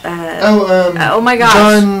weird. Oh my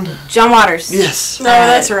gosh. John Waters. Yes. No,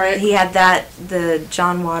 that's right. He had the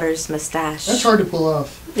John Waters mustache. That's hard to pull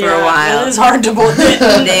off. For a while. It is hard to pull it.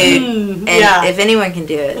 Dude. And if anyone can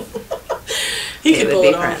do it, it would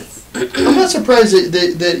be Prince. I'm not surprised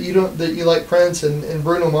that you like Prince and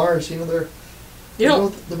Bruno Mars. You know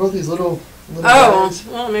they're both these little guys.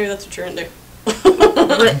 Well, maybe that's what you're into.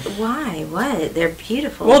 But why? What? They're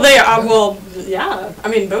beautiful. Well, they are. Well, yeah. I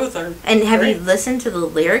mean, both are. And have great. you listened to the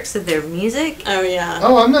lyrics of their music? Oh yeah.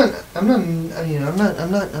 Oh, I'm not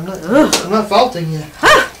faulting you.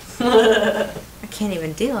 I can't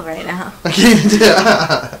even deal right now. I can't do it.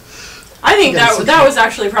 I think that was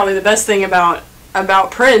actually probably the best thing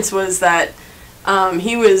about Prince was that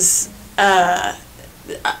he was. I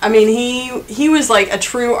mean, he was like a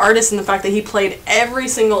true artist in the fact that he played every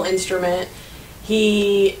single instrument.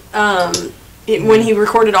 He when he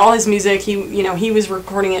recorded all his music, he was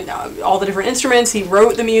recording it all the different instruments. He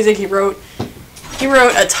wrote the music. He wrote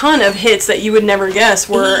a ton of hits that you would never guess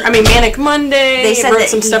were. Manic Monday. They said wrote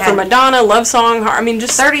some stuff for Madonna, Love Song. I mean,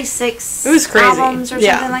 just 36. It was crazy. Albums or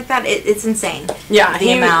something like that. It's insane. Yeah,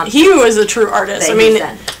 he was a true artist.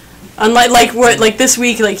 Unlike like this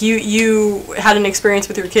week, like you had an experience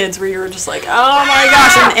with your kids where you were just like, oh my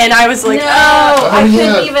gosh, and I was like, I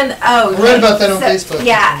couldn't even. I read about that on Facebook.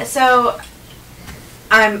 Yeah, so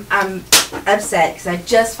I'm upset because I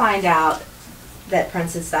just find out that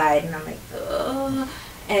Prince has died, and I'm like, ugh.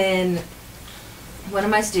 And one of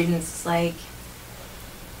my students is like,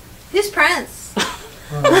 who's Prince?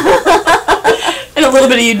 And a little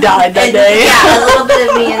bit of you died that day. Yeah, a little bit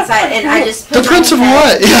of me inside, and I just the Prince of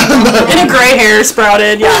what? And a gray hair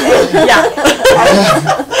sprouted. Yeah.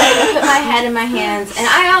 I put my head in my hands, and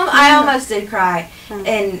I almost did cry.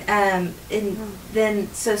 And then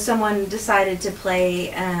so someone decided to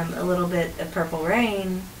play a little bit of Purple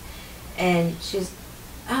Rain, and she's,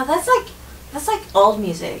 oh, that's like old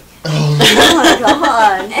music. Oh my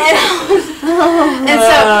god! And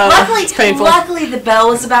so luckily the bell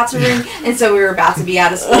was about to ring, and so we were about to be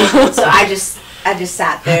out of school. So I just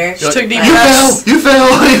sat there. She took deep breaths. You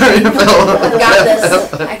fell. I got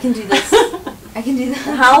this. I can do this. I can do that.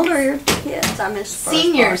 How old are your kids? I missed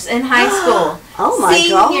seniors in high school. Oh my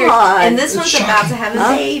god! And this one's about to have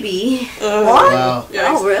a baby. What? Wow.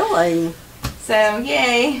 Oh really? So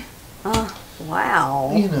yay.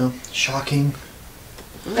 Wow. You know, shocking.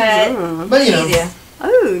 But you know.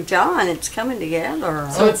 Oh, John, it's coming together.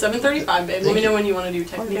 So it's 7:35, babe. Let me know when you want to do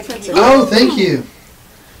technique. Oh, thank you.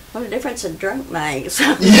 What a difference a drink makes.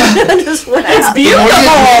 Yeah. Just went It's out. beautiful.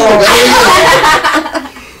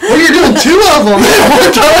 Well, you're doing two of them at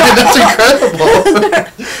one time. That's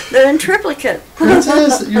incredible. They're in triplicate.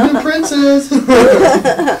 Princess, you're doing princess.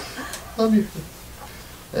 Love you.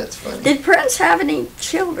 That's funny. Did Prince have any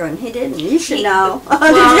children? He didn't. You should know. Well,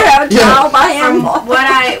 Did you have a child by him? What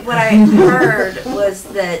I heard was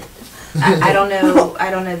that I don't know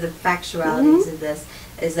the factualities of this,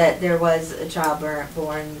 is that there was a child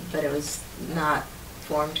born, but it was not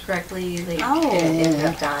formed correctly. It ended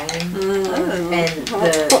up dying. And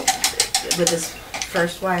with his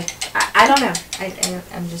first wife, I don't know.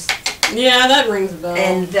 I'm just. Yeah, that rings a bell.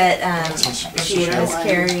 And that she had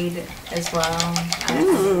miscarried as well.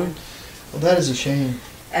 Well, that is a shame.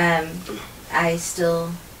 I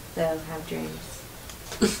still, though, have dreams.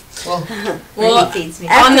 Well, He feeds me.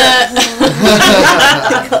 on the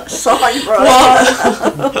Sorry, bro.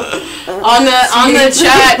 on the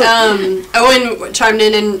chat, Owen chimed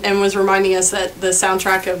in and was reminding us that the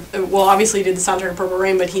soundtrack of, well, obviously he did the soundtrack of Purple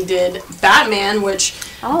Rain, but he did Batman, which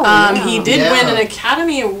he did win an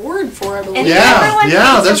Academy Award for, I believe. And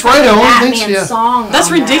that's right, Owen. Batman song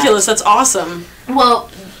that's on ridiculous. That's awesome. Well,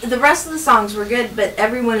 the rest of the songs were good, but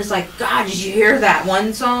everyone is like, God, did you hear that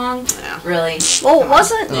one song? Yeah. Really? Well,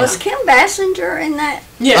 was Kim Basinger in that?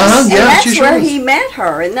 Yes. And that's where he met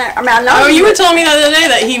her. In that, I mean, I know. Oh, you were telling me the other day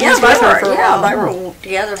that he was with her for a while. they were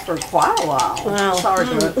together for quite a while. Wow. Sorry,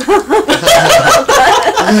 but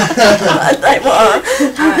they were.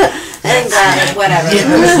 And whatever.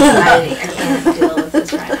 I can't deal with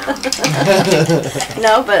this right now.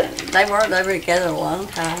 No, but they were together a long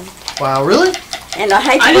time. Wow, really? And I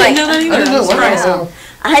hate to I didn't know that either. I didn't know. Wow.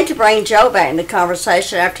 I hate to bring Joe back in the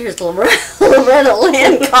conversation after his Loretta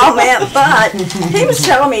Lynn comment, but he was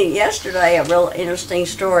telling me yesterday a real interesting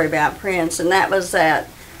story about Prince, and that was that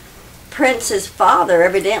Prince's father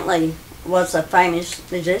evidently was a famous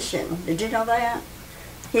musician. Did you know that?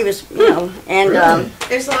 He was, and Really?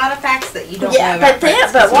 There's a lot of facts that you don't know about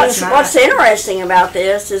Prince, but he's what's not. interesting about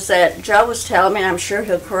this is that Joe was telling me, and I'm sure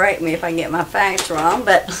he'll correct me if I get my facts wrong,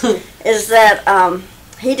 but is that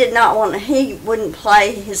he wouldn't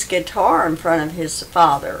play his guitar in front of his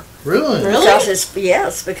father. Really?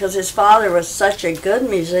 Because his father was such a good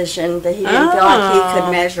musician that he didn't feel like he could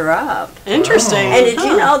measure up. Interesting. And did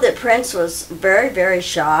you know that Prince was very, very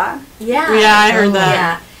shy? Yeah. Yeah, I heard that.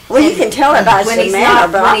 Yeah. Well, you can tell it by his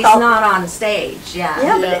manner, but when I he's thought, not on stage,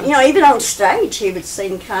 yeah, but even on stage, he would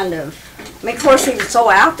seem kind of. I mean, of course, he was so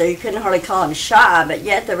out there, you couldn't hardly call him shy, but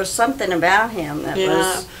yet there was something about him that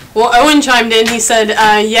was. Well, Owen chimed in. He said,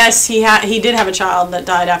 yes, he did have a child that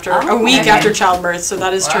died after a week after childbirth, so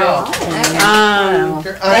that is true. Wow. Wow.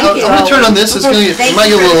 I'm going to turn on this. It might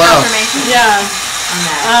get a little loud. Yeah.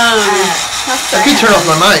 I could turn off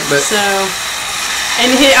my mic, but. So. And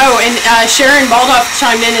Sharon Baldoff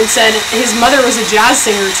chimed in and said his mother was a jazz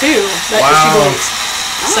singer too. That she believes.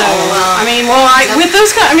 So with those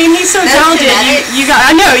kind, he's so talented. You got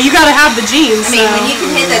to have the genes. I mean, when you can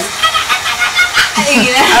hit this.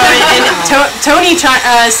 Tony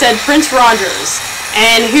said Prince Rogers,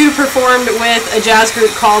 and who performed with a jazz group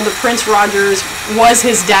called the Prince Rogers was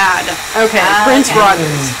his dad. Okay, Prince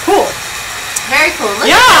Rogers. Cool. Very cool.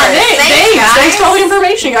 Thanks for all the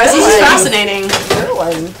information, guys. This is fascinating.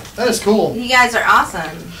 That is cool. You guys are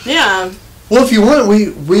awesome. Yeah. Well, if you want,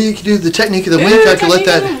 we could do the technique of the week. I could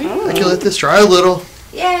let this dry a little.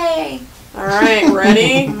 Yay! All right,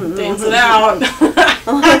 ready? Dance it out. I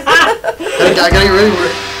gotta get ready for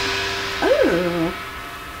it. Ooh.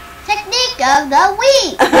 Technique of the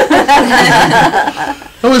week.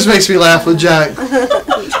 Always makes me laugh with Jack.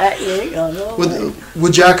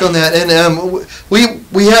 With Jack on that, and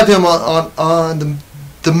we have him on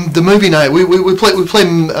the movie night. We play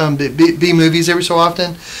B movies every so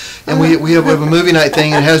often, and we have a movie night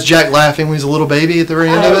thing, and it has Jack laughing when he's a little baby at the very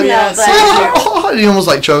end of it. Yeah, he almost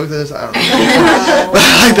like choked this. I don't know. But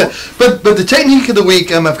I like that. But the technique of the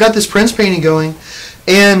week, I've got this Prince painting going,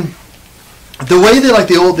 and the way that like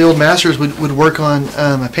the old masters would work on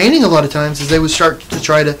a painting a lot of times is they would start to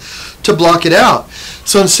try to block it out.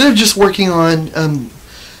 So instead of just working on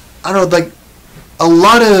like a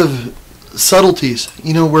lot of subtleties,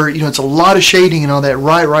 where it's a lot of shading and all that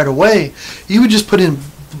right away, you would just put in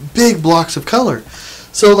big blocks of color.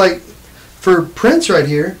 So like for Prince right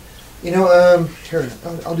here, here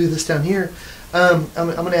I'll do this down here. I'm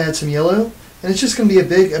going to add some yellow, and it's just going to be a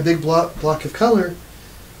big block of color.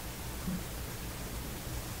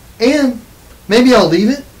 And maybe I'll leave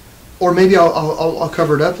it, or maybe I'll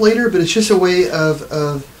cover it up later. But it's just a way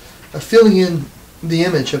of filling in the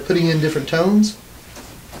image, of putting in different tones,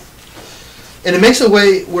 and it makes a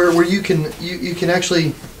way where you can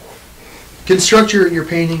actually construct your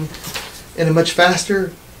painting in a much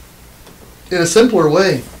faster, in a simpler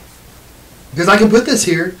way. Because I can put this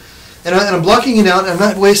here, and I'm blocking it out, and I'm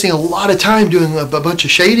not wasting a lot of time doing a bunch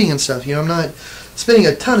of shading and stuff. I'm not spending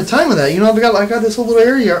a ton of time on that. I got this whole little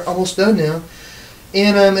area almost done now,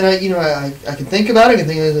 and I can think about it. I can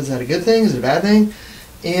think, is that a good thing? Is it a bad thing?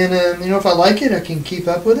 And if I like it, I can keep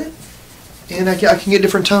up with it, and I can get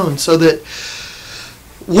different tones. So that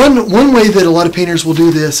one way that a lot of painters will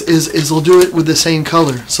do this is they'll do it with the same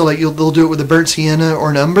color. So like they'll do it with a burnt sienna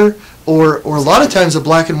or an umber, or a lot of times a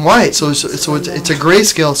black and white. So it's a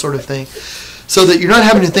grayscale sort of thing. So that you're not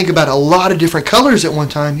having to think about a lot of different colors at one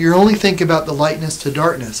time. You're only thinking about the lightness to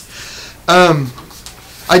darkness.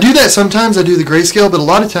 I do that sometimes. I do the grayscale, but a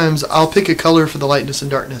lot of times I'll pick a color for the lightness and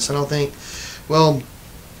darkness, and I'll think, well,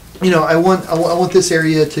 I want this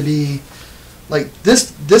area to be like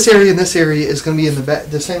this area and this area is going to be in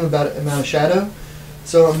the same amount of shadow,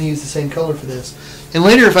 so I'm going to use the same color for this. And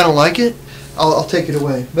later, if I don't like it, I'll take it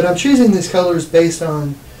away. But I'm choosing these colors based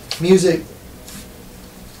on music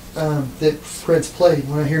that Prince played.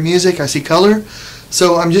 When I hear music, I see color.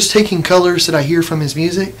 So I'm just taking colors that I hear from his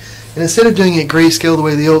music, and instead of doing it grayscale the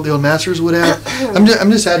way the old masters would have, I'm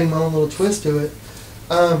just adding my own little twist to it.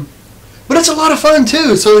 But it's a lot of fun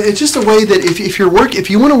too. So it's just a way that if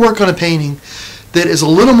you want to work on a painting that is a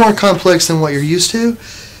little more complex than what you're used to,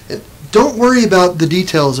 don't worry about the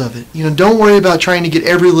details of it. Don't worry about trying to get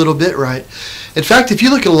every little bit right. In fact, if you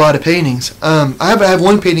look at a lot of paintings, I have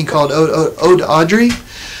one painting called Ode to Audrey,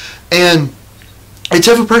 and it's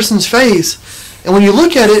of a person's face. And when you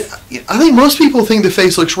look at it, I think most people think the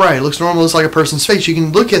face looks right. It looks normal. It's like a person's face. You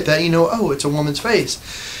can look at that, oh, it's a woman's face.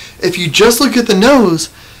 If you just look at the nose,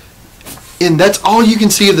 and that's all you can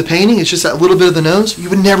see of the painting, it's just that little bit of the nose, you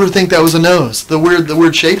would never think that was a nose, the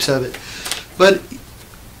weird shapes of it. But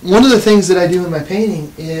one of the things that I do in my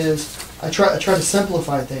painting is I try to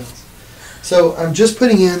simplify things. So I'm just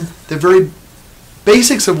putting in the very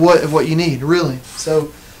basics of what you need, really.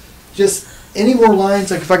 So just any more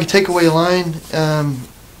lines, like if I could take away a line,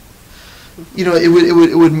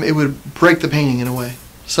 it would break the painting in a way.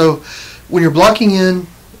 So when you're blocking in,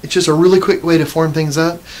 it's just a really quick way to form things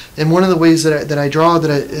up. And one of the ways that I draw,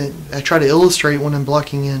 that I try to illustrate when I'm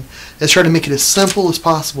blocking in, is try to make it as simple as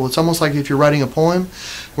possible. It's almost like if you're writing a poem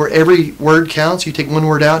where every word counts. You take one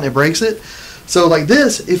word out and it breaks it. So like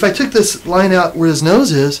this, if I took this line out where his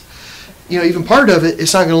nose is, even part of it,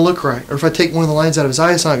 it's not going to look right. Or if I take one of the lines out of his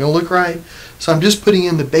eye, it's not going to look right. So I'm just putting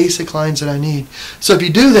in the basic lines that I need. So if you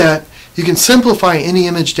do that, you can simplify any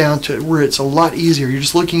image down to where it's a lot easier. You're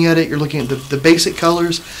just looking at it, you're looking at the basic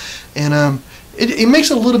colors, and it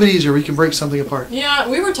makes it a little bit easier. We can break something apart. Yeah,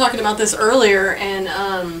 we were talking about this earlier, and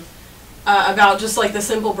about just like the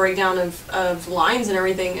simple breakdown of lines and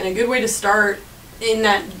everything. And a good way to start in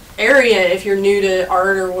that area, if you're new to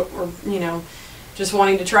art or just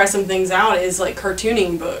wanting to try some things out, is like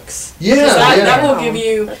cartooning books. Yeah, that will give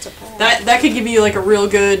you that could give you like a real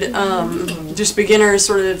good just beginner's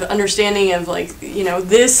sort of understanding of like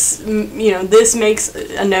this makes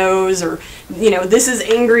a nose, or this is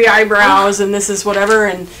angry eyebrows, and this is whatever,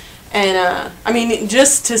 and I mean,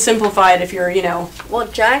 just to simplify it, if you're Well,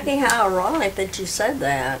 Jackie, how ironic that you said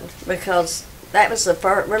that, because that was the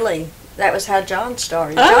first That was how John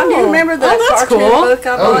started. John, do you remember the cartoon book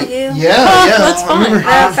I bought you? Yeah, that's fun. In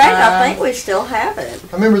fact, I think we still have it.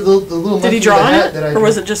 I remember the little. Did he draw in it, or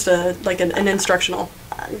was it just an instructional?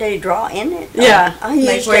 Did he draw in it? Yeah, he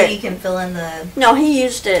Like used where it. you can fill in the. No, he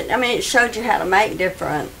used it. I mean, it showed you how to make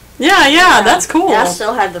different. Yeah, that's cool. I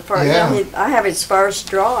still have the first. Yeah. I have his first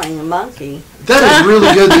drawing, a monkey. That is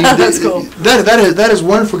really good. That's cool. That is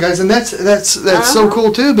wonderful, guys, and that's so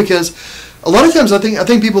cool too, because a lot of times I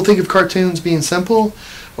think people think of cartoons being simple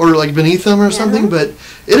or like beneath them or something, but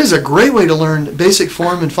it is a great way to learn basic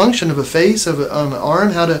form and function of a face, of an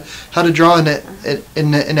arm, how to draw an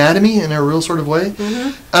anatomy in a real sort of way,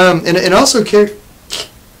 and also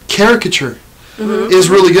caricature is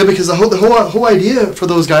really good, because the whole idea for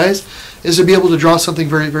those guys is to be able to draw something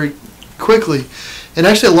very, very quickly. And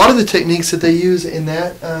actually, a lot of the techniques that they use in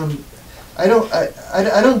that, I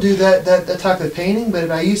don't do that type of painting, but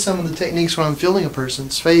I use some of the techniques when I'm filling a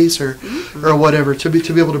person's face or whatever to be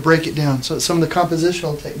able to break it down. So some of the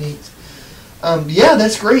compositional techniques. Yeah,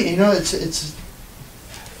 that's great. It's.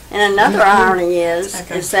 And another irony is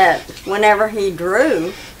that whenever he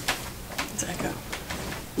drew,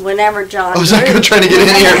 whenever John was Echo trying to get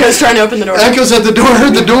in here? Echo's trying to open the door. Echo's at the door.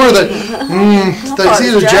 Heard the door. That's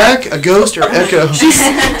either Jack, a ghost, or Echo. Her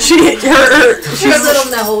little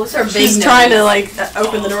nose, her big she's nose. trying to like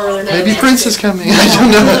open the door with her nose. Maybe Prince is coming. I don't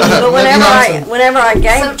know. But whenever I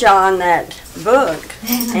gave John that book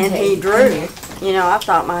and he drew, I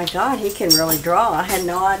thought, my God, he can really draw. I had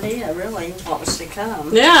no idea really what was to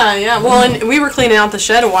come. Yeah. Well, and we were cleaning out the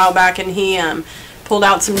shed a while back, and he pulled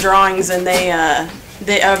out some drawings, and they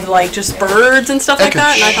of like just birds and stuff like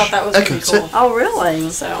that, and I thought that was pretty cool. Oh, really?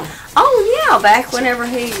 So. Oh, yeah, back whenever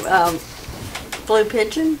he flew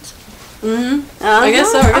pigeons. I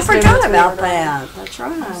guess so. I forgot about that. That's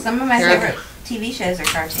right. Some of my favorite TV shows are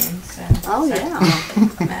cartoons. So, yeah.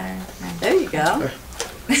 Matter. There you go.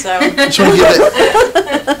 So. Just want to get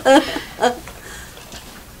it.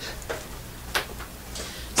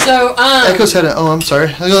 So, Echo's had I'm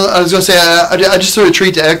sorry. I was going to say, I just threw a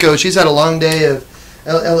treat to Echo. She's had a long day of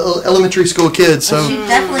elementary school kids, so she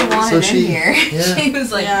definitely wanted in here. Yeah. She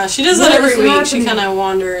was like, yeah, she does that every week. She kind of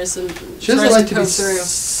wanders and she doesn't like to be through.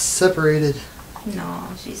 separated. No,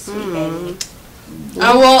 she's sweet baby.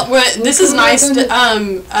 Oh well, this is nice.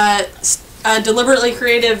 Deliberately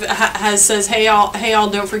Creative says, hey y'all,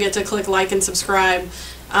 don't forget to click like and subscribe.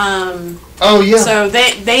 Oh yeah. So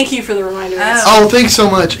thank you for the reminder. Oh, thanks so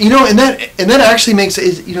much. You know, and that actually makes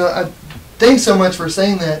it. You know, thanks so much for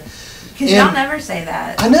saying that. Because y'all never say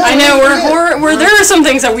that. I know. We're there are some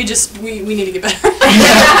things that we need to get better.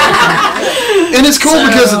 And it's cool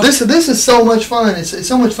because this is so much fun. It's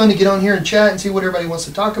so much fun to get on here and chat and see what everybody wants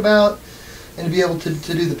to talk about, and to be able to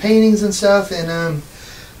do the paintings and stuff. And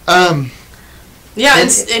yeah,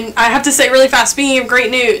 and I have to say really fast. Speaking of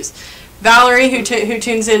great news, Valerie, who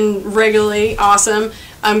tunes in regularly, awesome.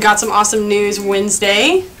 Got some awesome news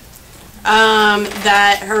Wednesday.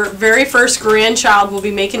 That her very first grandchild will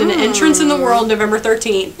be making an entrance in the world November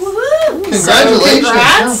 13th. Woohoo! Congratulations!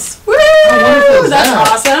 Congrats! Woo! That's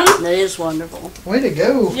awesome. That is wonderful. Way to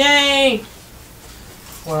go! Yay!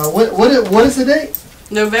 Wow. What is the date?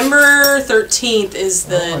 November 13th is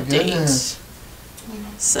the Oh my date. goodness.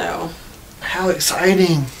 So. How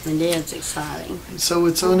exciting! It is exciting. So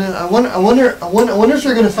it's on. I wonder if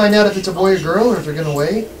they're going to find out if it's a boy or girl, or if they're going to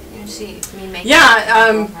wait.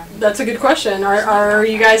 Yeah, that's a good question. Are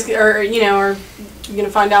you guys are you gonna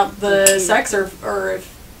find out the sex, or if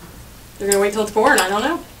they're gonna wait till it's born? I don't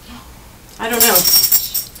know.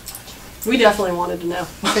 We definitely wanted to know.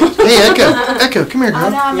 Hey, Echo, come here, girl. Oh,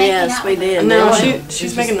 no, I'm making Yes, out we with did. No,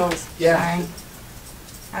 she's making noise. Yeah. Sorry.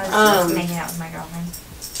 I was just making out with my girlfriend.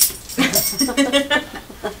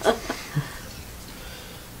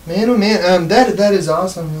 Man, oh man, that is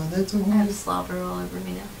awesome. That's I have slobber all over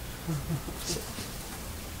me now.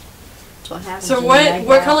 That's what happens. So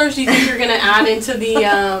what colors do you think you're gonna add into the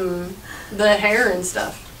hair and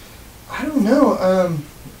stuff? I don't know.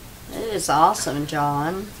 It is awesome,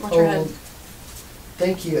 John. Watch your head.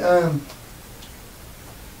 Thank you.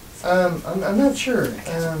 I'm not sure.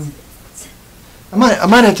 I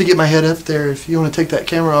might have to get my head up there if you want to take that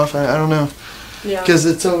camera off. I don't know. Yeah. Because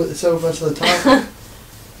it's so much of the top.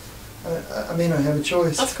 I may not have a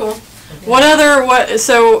choice. That's cool.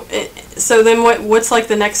 So then what's like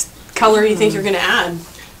the next color you think you're gonna add?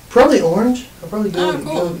 Probably orange. I'll probably go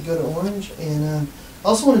cool. go to orange, and I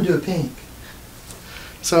also want to do a pink.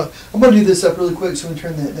 So I'm going to do this up really quick so we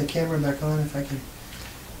can turn the camera back on if I can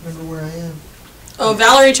remember where I am. Oh,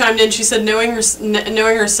 Valerie chimed in. She said, knowing her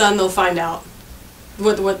son, they'll find out.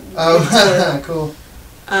 What? Oh, cool.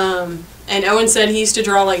 And Owen said he used to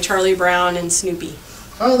draw like Charlie Brown and Snoopy.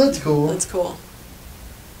 Oh, that's cool. That's cool.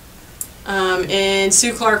 And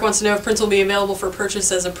Sue Clark wants to know if prints will be available for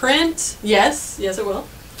purchase as a print. Yes, it will.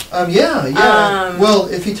 Yeah. Well,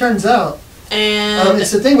 if he turns out. And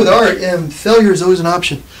it's the thing with art, failure is always an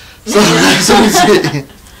option. So,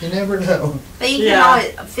 you never know. But you can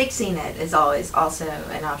always, fixing it is always also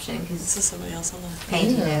an option, because this is somebody else on the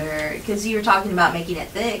painting it, because you were talking about making it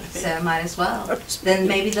thick, so might as well. Then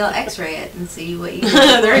maybe they'll X-ray it and see what you.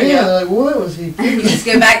 There you go. Like what was he? You just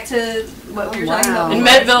go back to what we were talking about. And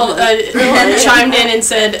Metville chimed in and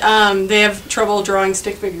said they have trouble drawing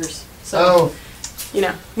stick figures. So,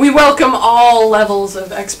 we welcome all levels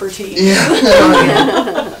of expertise. Yeah.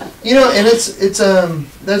 And it's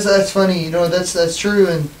that's funny. That's true.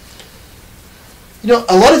 And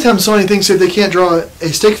a lot of times somebody thinks if they can't draw a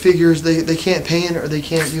stick figures, they can't paint or they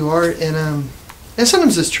can't do art. And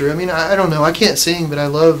sometimes it's true. I mean, I don't know. I can't sing, but I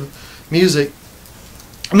love music.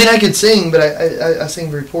 I mean, I can sing, but I sing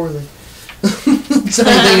very poorly.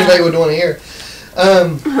 Something anybody would want to hear.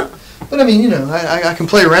 But I mean, I can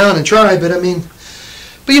play around and try. But I mean,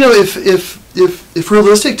 if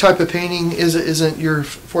realistic type of painting isn't your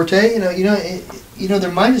forte,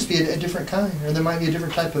 there might just be a different kind, or there might be a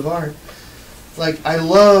different type of art. Like, I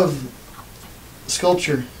love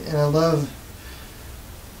sculpture, and I love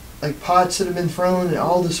like pots that have been thrown and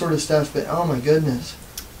all this sort of stuff. But oh my goodness.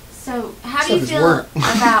 So how do you feel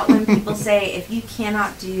about when people say if you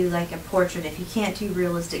cannot do like a portrait, if you can't do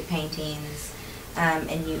realistic paintings,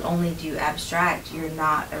 and you only do abstract, you're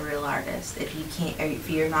not a real artist if you can't, or if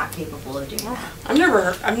you're not capable of doing that? I've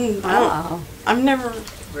never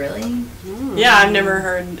Really? Yeah, I've never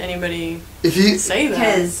heard anybody say that.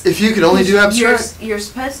 Because if you could only do abstract, you're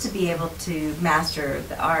supposed to be able to master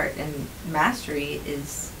the art, and mastery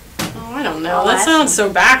is. Oh, I don't know. That sounds so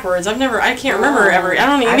backwards. I can't remember ever. I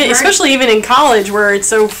don't even, especially even in college where it's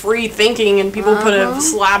so free thinking and people put a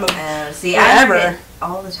slab of see, whatever. I heard it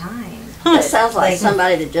all the time. That sounds like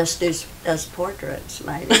somebody that just does portraits,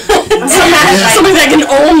 maybe. Something that can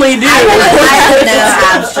only do. I have no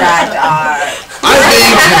abstract art.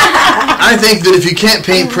 I think that if you can't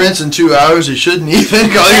paint prints in 2 hours, you shouldn't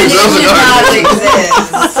even call yourself an artist.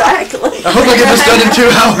 Exactly. I hope I get this done in 2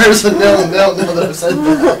 hours, and no, that I've said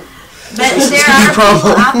that. But This is there a big are problem.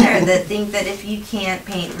 people out there that think that if you can't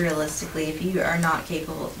paint realistically, if you are not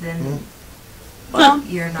capable, then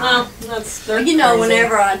you're Well, not. that's You know, Crazy.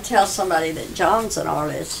 whenever I tell somebody that John's an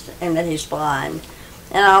artist and that he's blind,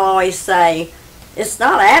 and I'll always say, it's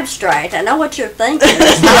not abstract. I know what you're thinking.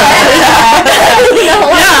 It's not abstract. You know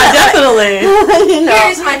what yeah, I'm saying? definitely. You know,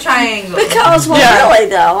 Here's my triangle. because, well, Yeah. really,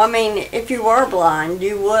 though, I mean, if you were blind,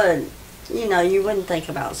 you would, you know, you wouldn't think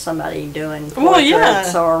about somebody doing Well,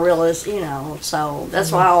 portraits yeah. or realist, you know, so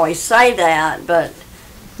that's why I always say that, but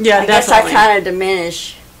Yeah, I guess definitely. I kind of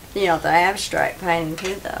diminish, you know, the abstract painting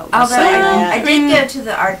too, though. by Although saying I that. did go to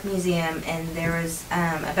the art museum and there was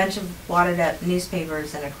a bunch of wadded up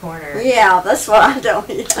newspapers in a corner. Yeah, that's what I don't.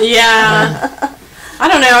 Yeah. I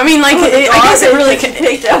don't know. I mean, like, I guess it really could.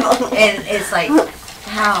 picked up on. And it's like,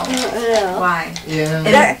 how? Yeah. Why? Yeah.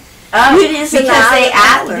 There- Oh, It is an because they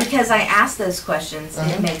eye color. because I asked those questions, Uh-huh.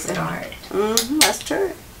 it makes it art, That's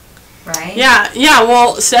true. right? Yeah.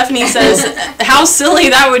 Well, Stephanie says how silly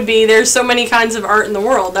that would be. There's so many kinds of art in the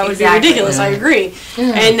world. That would Exactly. be ridiculous. I Yeah. agree. Yeah.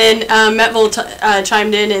 And then Metville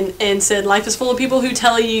chimed in and said, life is full of people who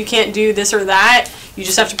tell you can't do this or that. You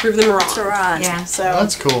just have to prove them wrong. That's right. Yeah, So,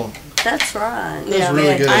 That's cool. That's right. That's yeah,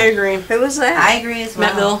 really good. I agree. Who was that? I agree as well.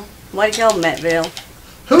 Metville. Way to go, Metville.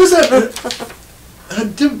 Who was that?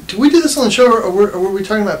 Did we do this on the show, or were we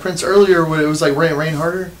talking about Prince earlier when it was like rain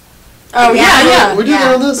harder? Oh, yeah. We did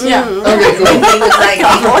that on this? Yeah. Okay, cool. He was like,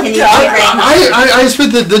 can you get rain? I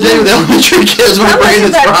spent the day with elementary kids when How it much rained of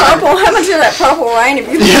is that dry. purple? How much of that purple rain have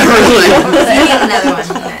you? Yeah, really. We need another one.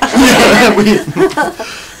 Yeah,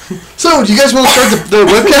 so, do you guys want to start the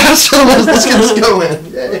webcast? Let's get this going.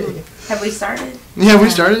 Yay. Have we started? Yeah, we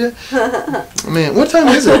started it. Man, what time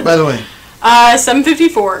is it, by the way?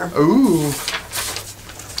 7:54. Ooh.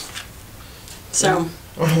 So,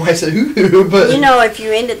 I don't know why I said ooh, but You know, if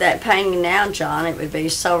you ended that painting now, John, it would be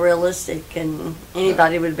so realistic, and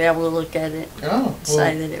anybody would be able to look at it oh, and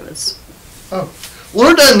say that it was. well,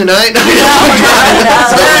 we're done tonight.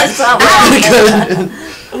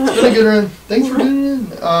 It's been a good run. Thanks for tuning in.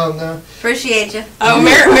 No. Appreciate you.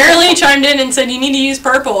 Marilee chimed in and said you need to use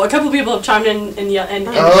purple. A couple people have chimed in and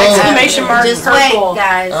Oh. exclamation mark Just purple. wait,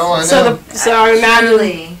 guys. Oh, I know. So I imagine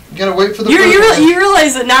Surely. You gotta wait for the you purple. you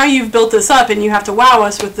realize that now you've built this up and you have to wow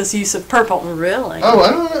us with this use of purple. Really? Oh,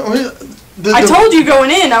 I don't know. I told you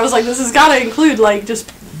going in, I was like, this has got to include like just.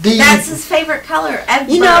 That's his favorite color ever.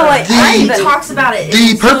 You know what? He The- talks about it. the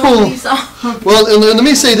in so purple- many songs. Well, and let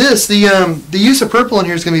me say this: the use of purple in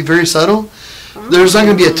here is going to be very subtle. There's not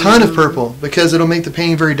going to be a ton of purple because it'll make the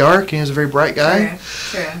painting very dark, and he's a very bright guy.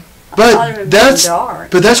 True. I thought it But would be that's dark.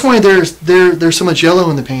 but that's why there's so much yellow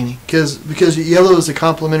in the painting because yellow is a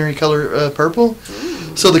complementary color of purple.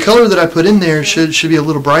 So the color that I put in there should be a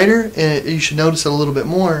little brighter, and you should notice it a little bit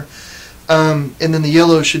more. And then the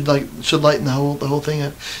yellow should lighten the whole thing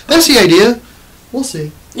up. That's the idea. We'll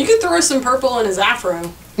see. You could throw some purple in his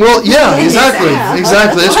afro. Well, yeah, exactly. That's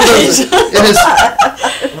what I was, it is.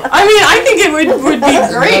 I mean, I think it would be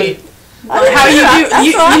great. How you do? That's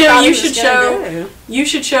You what I know, thought you he should was gonna show. do. You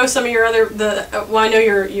should show some of your other well, I know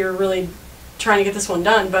you're really trying to get this one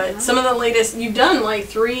done, but some of the latest you've done like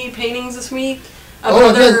 3 paintings this week of Oh,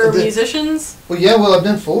 other the- musicians. Well, yeah. Well, I've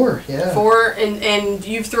done 4. Yeah. 4 and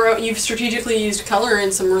you've strategically used color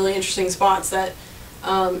in some really interesting spots that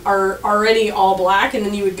are already all black, and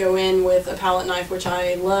then you would go in with a palette knife, which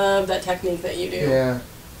I love that technique that you do.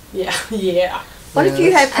 Yeah. Yeah. What if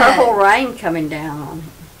you had purple rain coming down?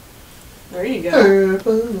 There you go.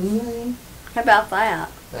 Purple rain. How about that?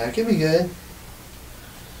 That could be good.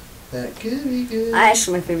 That could be good. I asked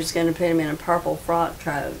him if he was going to put him in a purple frock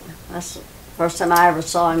coat. That's the first time I ever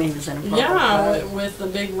saw him. He was in a purple Yeah, coat. with the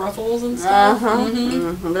big ruffles and stuff.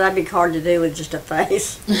 But that'd be hard to do with just a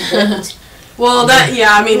face. Well,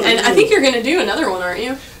 I mean, and I think you're going to do another one, aren't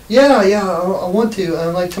you? Yeah, I want to.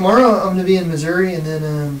 Like tomorrow, I'm gonna be in Missouri, and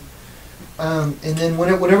then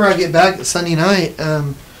whenever I get back Sunday night,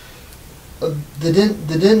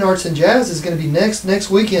 the Denton Arts and Jazz is gonna be next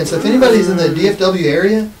weekend. So if anybody's in the DFW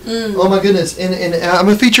area, oh my goodness, and I'm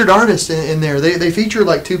a featured artist in there. They feature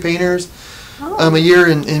like 2 painters a year,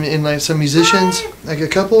 and like some musicians, like a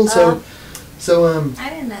couple. So I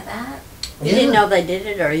didn't know that. You didn't know they did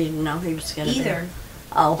it, or you didn't know he was going to Either.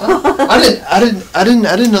 Oh. I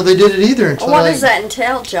didn't know they did it either until What does that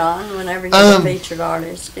entail, John? Whenever you're a featured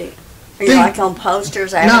artist, are you like on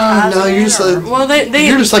posters, advertising? No, you're just or- like, Well,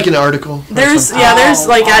 you're just like an article. or there's something. there's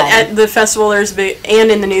like Oh. at the festival there's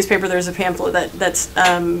and in the newspaper there's a pamphlet that's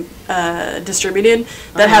distributed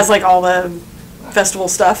that has like all the festival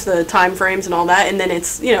stuff, the time frames and all that, and then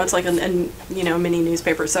it's it's like a mini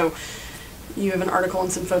newspaper. So you have an article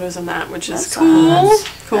and some photos on that, which is That's cool. nice.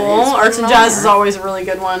 Cool. That is Arts and an Jazz honor. is always a really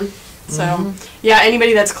good one. So, yeah,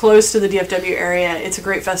 anybody that's close to the DFW area, it's a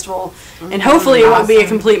great festival. And hopefully it won't be a Awesome.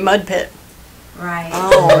 complete mud pit. Right.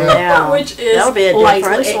 Oh, yeah. Which is That'll be a likely.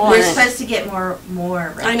 difference, won't We're it? supposed to get more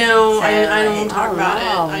rain. I know. So I don't want to talk Oh, about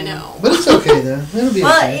no. it. I know. But it's okay though. It'll be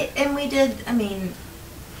Well, okay. and we did. I mean,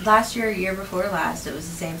 last year before last, it was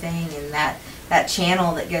the same thing, and that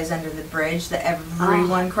channel that goes under the bridge that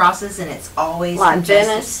everyone crosses, and it's always Like congested.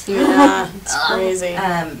 Venice. Yeah, it's crazy.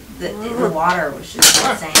 The water was just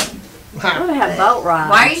insane. We're gonna have boat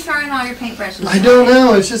rides. Why are you throwing all your paintbrushes? I don't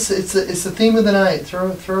know. It's just it's the theme of the night. Throw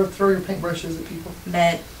your paintbrushes at people.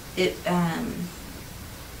 But it. I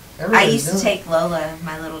Everybody's used to doing it. take Lola,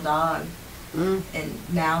 my little dog, Mm. and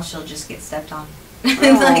now she'll just get stepped on. Like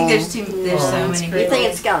there's so that's many You people.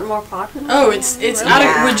 think it's gotten more popular? Oh, it's out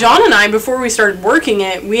Yeah. of, with John and I, before we started working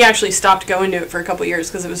it, we actually stopped going to it for a couple years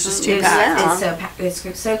because it was just too It's, packed.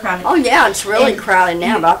 it's so crowded. Oh yeah, it's really And- crowded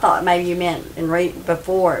now. But I thought maybe you meant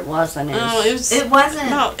before it wasn't. Oh, it was It wasn't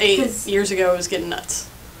about 8 'cause- years ago. It was getting nuts,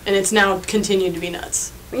 and it's now continued to be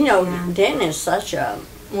nuts. You know, Yeah. Denton is such a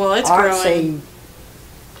Well, it's growing. artsy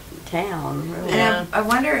town. Really. And Yeah. I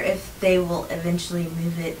wonder if they will eventually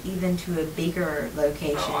move it even to a bigger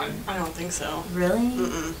location. I don't think so. Really?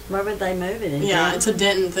 Mm-mm. Where would they move it in? Yeah, Denton? it's a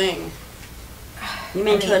Denton thing. You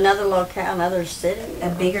mean I to mean, another locale, another city? A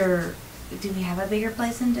bigger. Do we have a bigger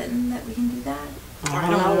place in Denton that we can do that? I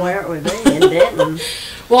don't know where it would be in Denton.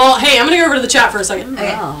 Well, hey, I'm gonna go over to the chat for a second.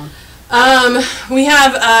 Okay. Oh. We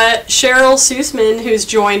have Cheryl Sussman who's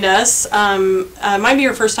joined us. Might be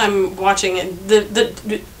your first time watching it.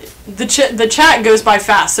 The chat goes by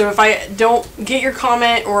fast, so if I don't get your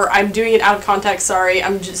comment or I'm doing it out of context, sorry.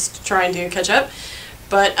 I'm just trying to catch up.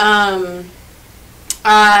 But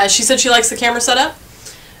she said she likes the camera setup.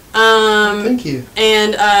 Thank you.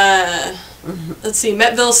 And let's see,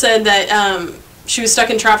 Metville said that she was stuck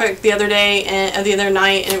in traffic the other day and the other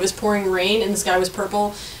night, and it was pouring rain, and the sky was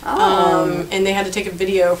purple. Oh. And they had to take a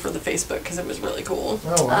video for the Facebook because it was really cool.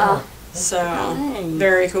 Oh wow. So Nice.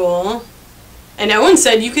 very cool. And Owen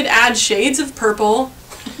said you could add shades of purple.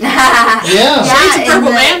 Yeah. Shades of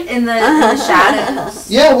purple, man. in the shadows.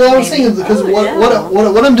 Yeah, well, I was Maybe. thinking because Oh, what, yeah.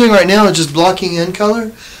 what I'm doing right now is just blocking in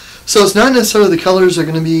color, so it's not necessarily the colors are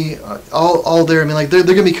going to be all there. I mean, like they're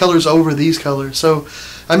going to be colors over these colors. So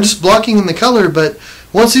I'm just blocking in the color, but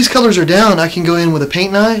once these colors are down, I can go in with a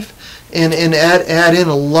paint knife and add in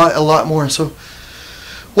a lot more. So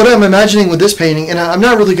what I'm imagining with this painting, and I'm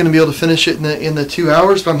not really going to be able to finish it in the 2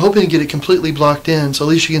 hours, but I'm hoping to get it completely blocked in, so at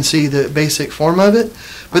least you can see the basic form of it.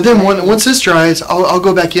 But then once this dries, I'll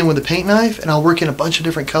go back in with a paint knife and I'll work in a bunch of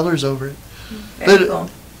different colors over it. Very But- cool.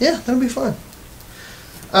 Yeah, that'll be fun.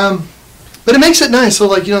 But it makes it nice. So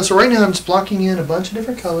like, so right now I'm just blocking in a bunch of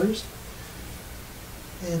different colors.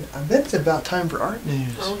 And I bet it's about time for art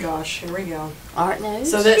news. Oh gosh, here we go. Art news?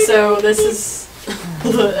 So this is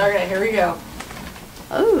okay. Here we go.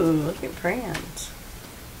 Oh, look at Prince.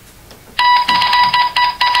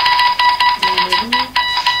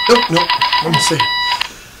 Nope. Let me see.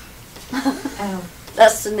 Oh,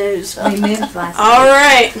 That's the news. we moved last All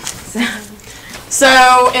right. week.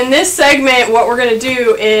 So in this segment, what we're gonna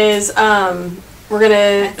do is we're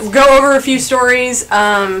gonna go over a few stories.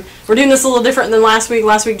 We're doing this a little different than last week.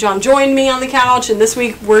 Last week, John joined me on the couch, and this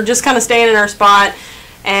week we're just kind of staying in our spot,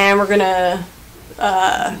 and we're gonna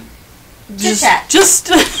Chit-chat. just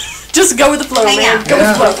go with the flow, Hang man. out. Go with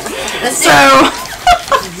the flow. Let's do it.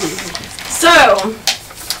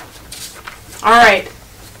 All right.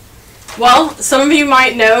 Well, some of you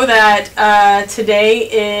might know that today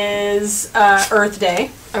is Earth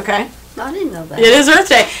Day. Okay. I didn't know that. It is Earth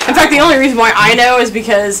Day. In fact, the only reason why I know is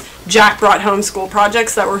because Jack brought home school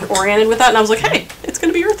projects that were oriented with that, and I was like, hey, it's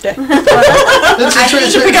going to be Earth Day.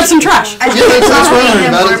 It's Pick up some trash. I Yeah, think that's we'll what I probably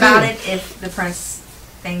heard know about more it, about too. it if the Prince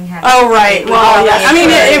thing had. Oh, right. Well, yeah. I mean,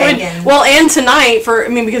 it would. Again. Well, and tonight,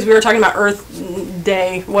 because we were talking about Earth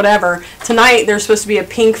Day, whatever, tonight there's supposed to be a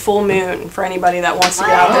pink full moon for anybody that wants to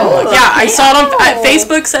get out there and look. Wow. Yeah, I saw it on Oh.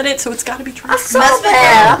 Facebook, said it, so it's got to be true. I saw Must be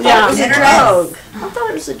that. I Yeah. thought it was a Internet. joke. I thought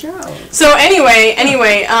it was a joke. So anyway,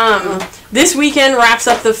 this weekend wraps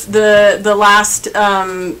up the last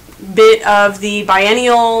bit of the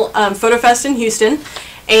biennial Photo Fest in Houston,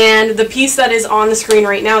 and the piece that is on the screen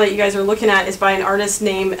right now that you guys are looking at is by an artist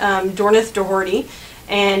named Dornith Doherty,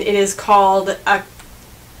 and it is called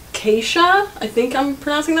Acacia. I think I'm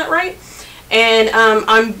pronouncing that right. And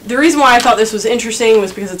the reason why I thought this was interesting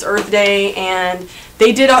was because it's Earth Day, and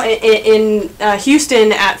they did in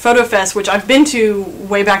Houston at Photo Fest, which I've been to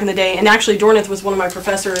way back in the day. And actually, Dornith was one of my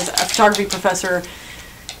professors, a photography professor,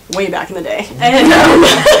 way back in the day, and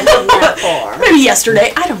maybe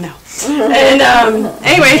yesterday, I don't know. And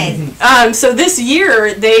anyway, so this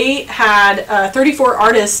year they had 34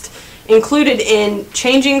 artists included in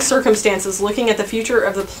Changing Circumstances, Looking at the Future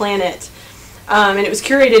of the Planet. And it was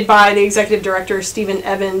curated by the executive director, Stephen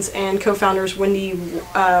Evans, and co-founders Wendy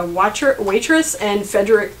Waitress and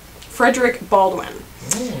Frederick Baldwin.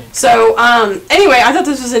 So anyway, I thought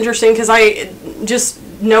this was interesting because I, just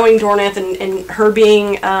knowing Dornath and her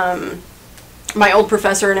being my old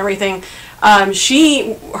professor and everything,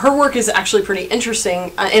 her work is actually pretty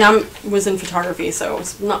interesting. And I was in photography, so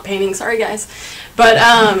it's not painting. Sorry, guys. But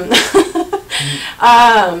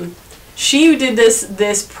she did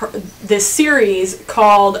this series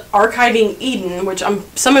called Archiving Eden, which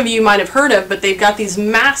some of you might have heard of, but they've got these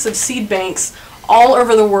massive seed banks all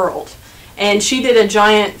over the world. And she did a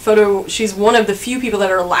giant photo. She's one of the few people that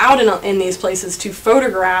are allowed in these places to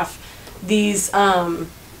photograph these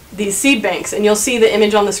seed banks. And you'll see the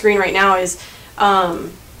image on the screen right now is a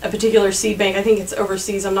particular seed bank. I think it's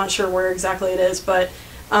overseas. I'm not sure where exactly it is, but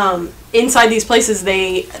inside these places,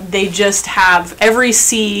 they just have every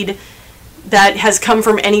seed that has come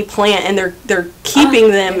from any plant, and they're keeping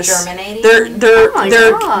them. Germinating. They're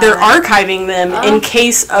archiving them in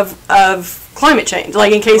case of climate change,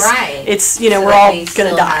 like in case it's so we're all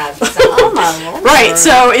gonna die. Oh my Lord. Right.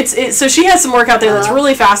 So so she has some work out there that's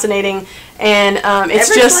really fascinating, and it's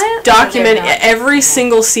Every just plant? documenting every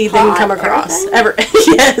single seed that you come across. Everything?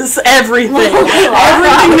 Yes, everything.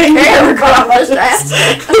 Everything that you come across.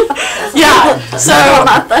 Yeah.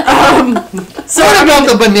 So what about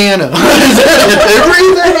the banana? Is that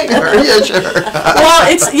everything? Are you sure? Well,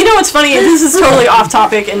 it's funny. This is totally off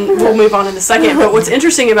topic, and we'll move on in a second. But what's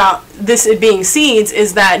interesting about this it being seeds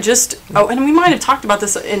is that and we might have talked about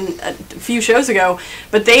this in a few shows ago,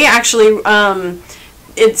 but they actually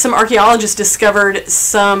some archaeologists discovered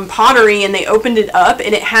some pottery, and they opened it up,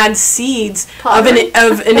 and it had seeds of an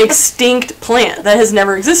extinct plant that has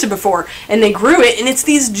never existed before, and they grew it, and it's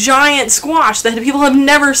these giant squash that people have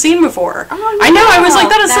never seen before. Oh, I know. I was like,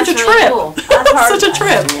 that is That's such a really trip. cool. Such a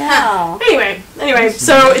trip. Yeah. Anyway,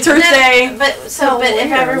 so it's Earth Day. But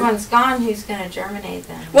if everyone's gone, who's gonna germinate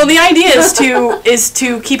them? Well, the idea is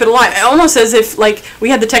to keep it alive, almost as if like we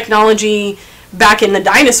had the technology back in the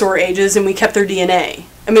dinosaur ages and we kept their DNA.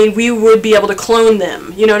 I mean, we would be able to clone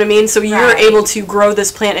them. You know what I mean? So you're able to grow this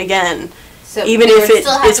plant again, So even there if would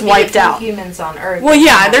still have it's to be a wiped few out. Humans on Earth. Well,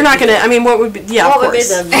 yeah, they're not gonna. I mean, what would be? Yeah, What of would be course.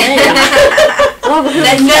 the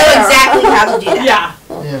that know exactly how to do that.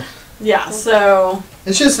 Yeah. Yeah. So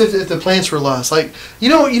It's just if the plants were lost, like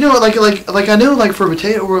like I know, like for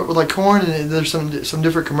potato or like corn, and there's some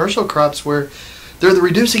different commercial crops where they're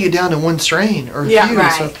reducing it down to one strain or a few.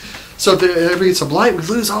 Right. So if it ever gets a blight, we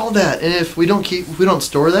lose all that, and if we don't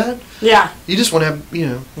store that, yeah, you just want to have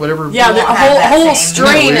whatever. yeah, the won't have that whole same-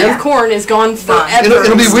 strain Isn't that of corn is gone forever.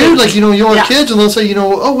 It'll be weird, like you want Yeah. kids, and they'll say,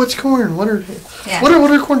 oh, what's corn? What are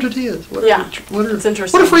corn tortillas? What are It's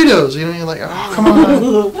interesting. What are Fritos? You're like, oh, come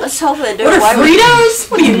on. Let's hope they do What away are with Fritos?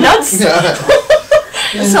 What are you nuts?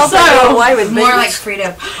 Let's hope they do away with More these. like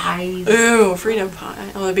Frito pies. Ooh, Frito pie.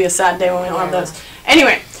 Oh, it'd be a sad day when we don't have those.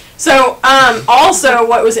 Anyway, so also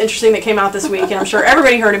what was interesting that came out this week, and I'm sure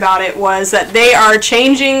everybody heard about it, was that they are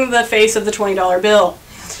changing the face of the $20 bill.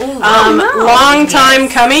 Long time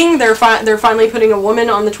coming. They're finally putting a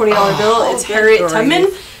woman on the $20 bill. It's Harriet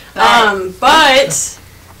Tubman. But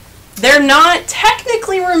they're not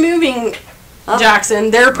technically removing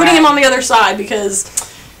Jackson. They're putting him on the other side because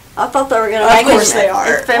I thought they were going to Of make course it they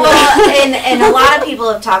are. Well, and a lot of people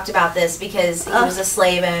have talked about this because he was a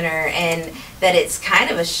slave owner, and that it's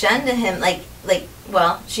kind of a shun to him.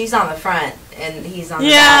 Well, she's on the front and he's on the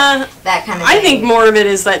back. That kind of thing. I think more of it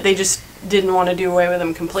is that they just didn't want to do away with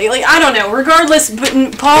him completely. I don't know. Regardless, but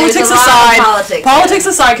politics aside,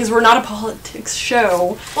 because we're not a politics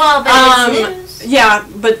show. Well, but it's news. Yeah,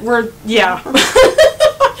 but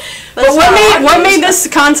But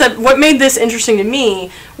what made this interesting to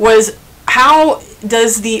me was how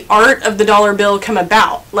does the art of the dollar bill come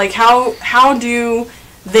about? Like how do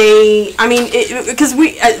they? I mean, because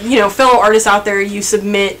we fellow artists out there, you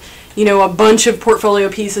submit a bunch of portfolio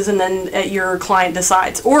pieces and then your client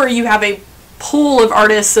decides, or you have a pool of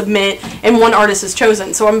artists submit and one artist is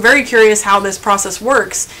chosen. So I'm very curious how this process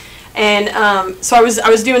works, and so I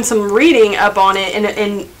was doing some reading up on it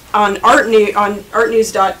and on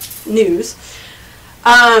artnews.news.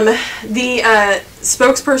 The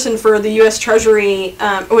spokesperson for the U.S. Treasury,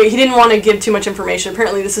 he didn't want to give too much information.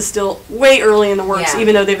 Apparently this is still way early in the works,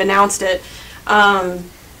 even though they've announced it.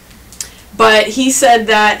 But he said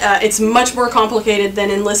that it's much more complicated than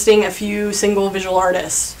enlisting a few single visual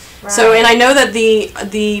artists. So, and I know that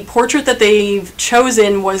the portrait that they've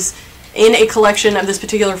chosen was in a collection of this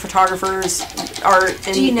particular photographer's art.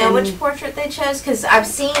 Do you know which portrait they chose? Because I've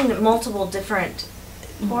seen multiple different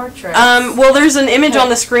portraits. Well, there's an image on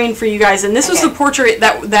the screen for you guys, and this was the portrait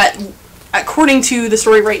that according to the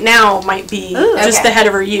story right now, might be just the head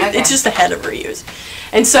of her youth. Okay. It's just the head of her youth.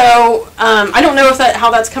 And so, I don't know if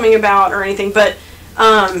how that's coming about or anything, but,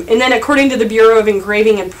 and then according to the Bureau of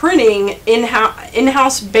Engraving and Printing,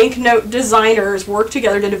 in-house banknote designers work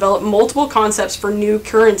together to develop multiple concepts for new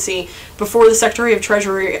currency before the Secretary of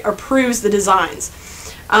Treasury approves the designs.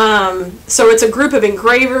 So it's a group of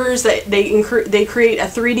engravers that they create a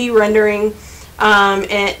 3D rendering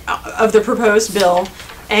of the proposed bill.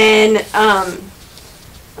 And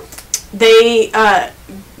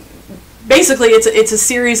basically it's a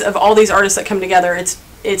series of all these artists that come together.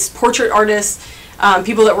 It's portrait artists,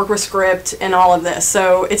 people that work with script, and all of this.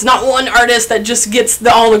 So it's not one artist that just gets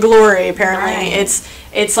all the glory. Apparently, right.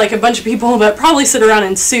 It's like a bunch of people that probably sit around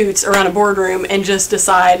in suits around a boardroom and just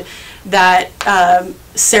decide that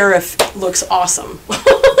Serif looks awesome.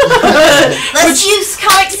 Let's use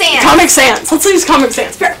Comic Sans. Comic Sans. Let's use Comic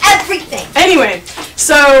Sans for everything. Anyway,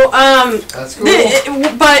 so that's cool.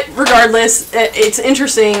 But regardless, it's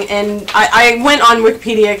interesting, and I went on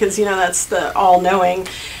Wikipedia because that's the all-knowing.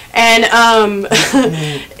 And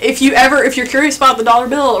if you're curious about the dollar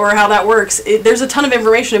bill or how that works, there's a ton of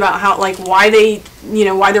information about how why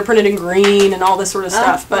they're printed in green and all this sort of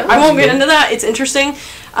stuff. But I won't get into that. It's interesting.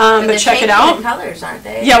 But check it out. Colors, aren't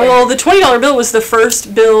they? Yeah, well, the $20 bill was the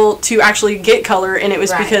first bill to actually get color, and it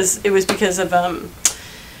was because of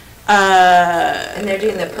and they're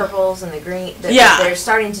doing the purples and the green. They're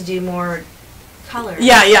starting to do more colors.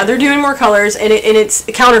 Yeah, they're doing more colors, and it's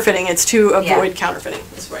counterfeiting. It's to avoid counterfeiting.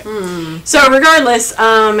 That's right. So regardless,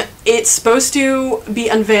 it's supposed to be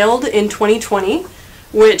unveiled in 2020.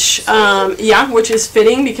 Which is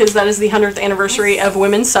fitting because that is the 100th anniversary of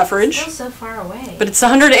women's suffrage. It's still so far away. But it's the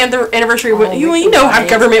 100th anniversary. You know how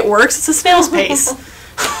government works. It's a snail's pace.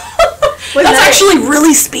 That's actually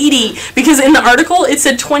really speedy because in the article it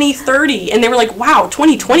said 2030, and they were like, "Wow,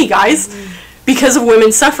 2020, guys," because of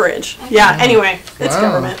women's suffrage. Okay. Yeah. Anyway, it's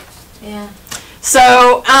government. Yeah.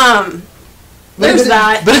 So there's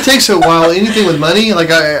that. But it takes a while. Anything with money,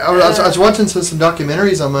 like I was watching some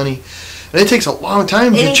documentaries on money. And it takes a long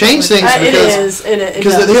time to change things because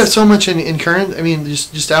they have so much in current. I mean,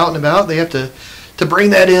 just out and about, they have to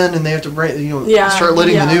bring that in, and they have to start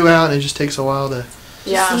letting the new out, and it just takes a while to.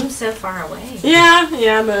 Yeah. It seems so far away. Yeah,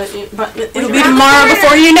 but it'll be tomorrow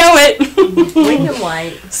before you know it. We can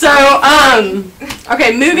wait. So,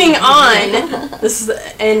 okay, moving on. This is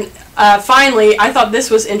finally, I thought this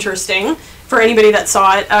was interesting for anybody that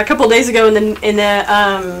saw it. A couple of days ago in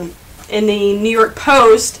the New York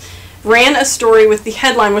Post. Ran a story with the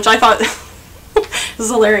headline, which I thought this is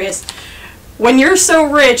hilarious. When you're so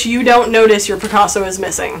rich, you don't notice your Picasso is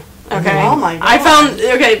missing. Okay. Oh my God. I found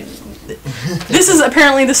this is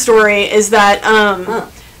apparently the story is that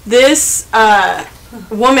this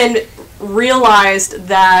woman realized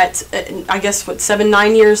that I guess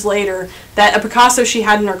 9 years later that a Picasso she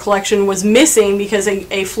had in her collection was missing because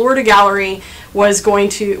a Florida gallery was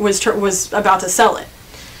about to sell it,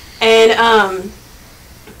 and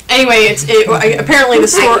anyway, apparently the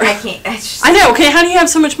story. I know. Okay, how do you have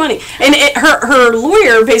so much money? And her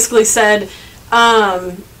lawyer basically said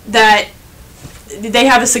that they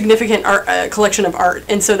have a significant collection of art,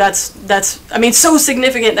 and so that's so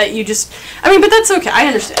significant that you just. But that's okay. I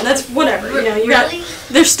understand. That's whatever.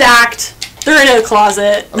 They're stacked. They're in a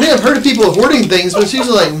closet. I've heard of people hoarding things, but it's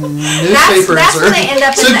usually like newspapers that's when they end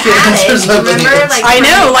up in the attic. Or something. Remember, I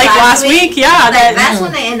know, like last week, that's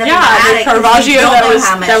when they end up in the attic. Caravaggio,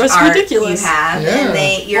 that was ridiculous. You have,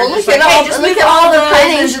 and you're look at all the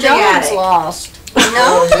paintings Jones lost.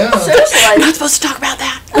 No, seriously. We're not supposed to talk about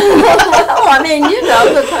that.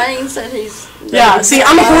 The paintings that he's. Yeah, see,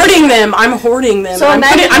 I'm hoarding them. So I'm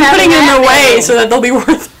putting them away so that they'll be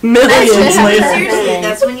worth millions later. Seriously,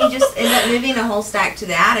 that's when you just end up moving a whole stack to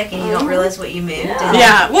the attic and you don't realize what you moved.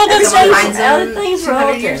 Yeah, well, that's true. Finds them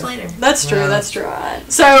 200 years later. That's true. That's true.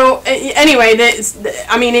 So anyway,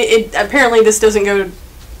 apparently this doesn't go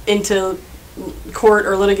into court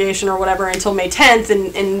or litigation or whatever until May 10th,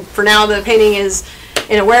 and for now the painting is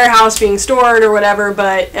in a warehouse being stored or whatever.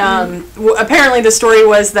 But apparently the story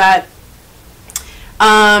was that.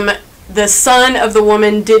 The son of the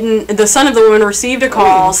woman received a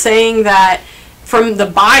call saying that from the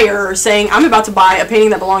buyer saying, I'm about to buy a painting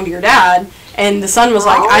that belonged to your dad, and the son was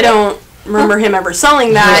like, I don't remember him ever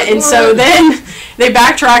selling that, and so then they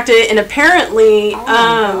backtracked it, and apparently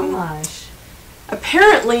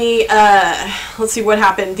apparently, let's see what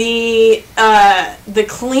happened. The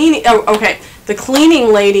cleaning. Oh, okay. The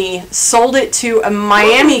cleaning lady sold it to a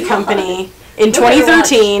Miami company in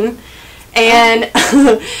 2013. And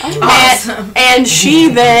Awesome. and she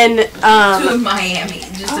then To Miami.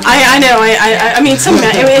 Just I know I mean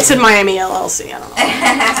it's in Miami LLC, I don't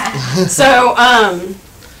know. So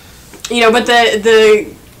but the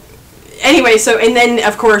anyway, so and then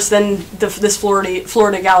of course then this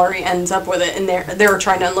Florida gallery ends up with it, and they're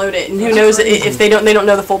trying to unload it, and who knows if they don't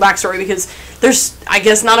know the full backstory, because there's, I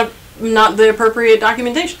guess, not the appropriate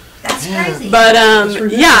documentation. That's crazy. But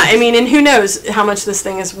yeah, I mean, and who knows how much this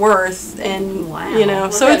thing is worth, and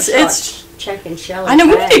so it's checking Shelley. I know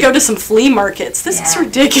we need to go to some flea markets. This is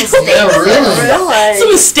ridiculous. Yeah, really. Really?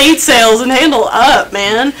 Some estate sales and handle up,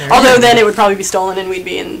 man. Although then it would probably be stolen and we'd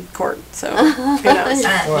be in court. So who knows?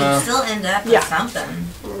 Wow. We'd still end up with something.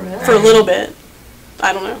 For a little bit.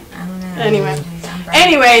 I don't know. I don't know.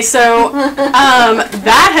 Anyway, so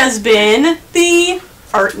that has been the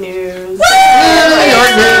art news. Yay,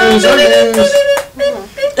 art news.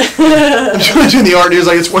 I'm trying to do the art news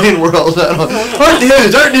like it's Wayne World. I don't know. Art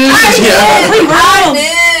news. Yeah.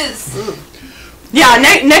 News. Yeah,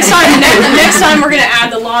 next time we're gonna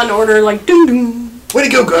add the Law and Order, like doom doom. Way to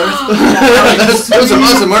go, Garth. That was some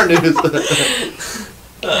awesome art news.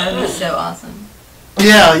 That was so awesome.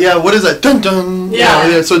 Yeah. What is that? Dun dun.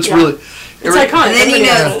 Yeah. So it's really. It's iconic. And then you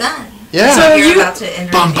know it's done. Yeah. So You're you. about to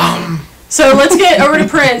enter. Bum bum. So let's get over to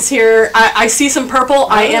Prince here. I see some purple.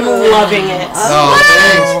 I am loving it. Oh,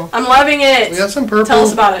 thanks. I'm loving it. We got some purple. Tell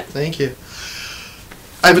us about it. Thank you.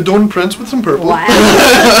 I've adorned Prince with some purple. Wow.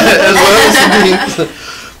 As well as some pinks.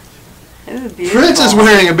 Prince is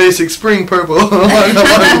wearing a basic spring purple. With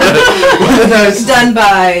a nice. Done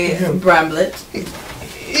by Bramblitt.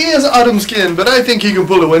 He has autumn skin, but I think he can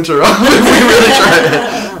pull a winter off if we really try it.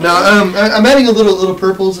 No, I'm adding a little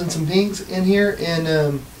purples and some pinks in here,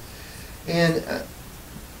 and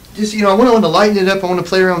just I want to lighten it up. I want to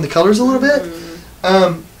play around with the colors a little bit.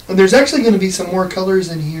 And there's actually going to be some more colors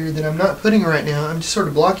in here that I'm not putting right now. I'm just sort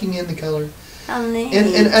of blocking in the color. How neat.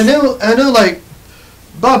 And I know like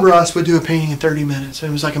Bob Ross would do a painting in 30 minutes. It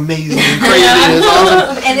was like amazing and crazy and it was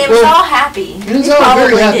awesome. And it was all happy. It was all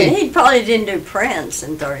very happy. He probably didn't do Prince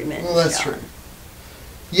in 30 minutes. Well, that's true.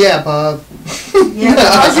 Yeah, Bob. Yeah,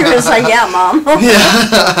 I was going to say, yeah, Mom.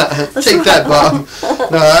 Yeah, take that, Bob.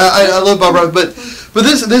 No, I love Bob Ross, but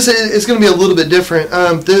this is going to be a little bit different.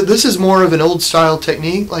 This is more of an old style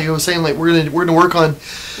technique. Like I was saying, like we're gonna work on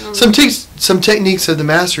some techniques of the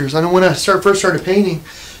masters. I know when I first started painting,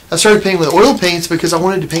 I started painting with oil paints because I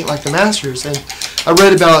wanted to paint like the masters, and I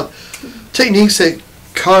read about techniques that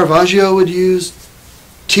Caravaggio would use,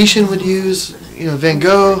 Titian would use, Van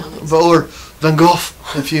Gogh or Van Gogh,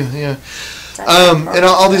 if and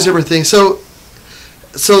all these different things. So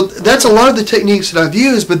that's a lot of the techniques that I've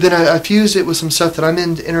used, but then I fused it with some stuff that I'm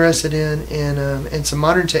interested in, and some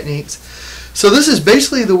modern techniques. So this is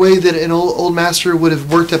basically the way that an old master would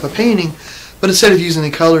have worked up a painting, but instead of using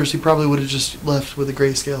the colors, he probably would have just left with the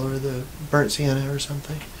grayscale or the burnt sienna or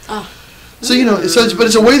something. Oh. So but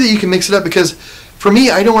it's a way that you can mix it up, because for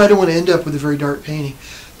me, I don't want to end up with a very dark painting.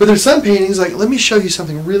 But there's some paintings, like, let me show you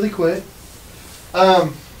something really quick.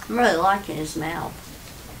 I'm really liking his mouth.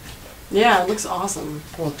 Yeah, it looks awesome.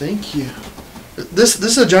 Well, thank you. This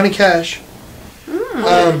is a Johnny Cash.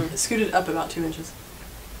 Scooted up about 2 inches.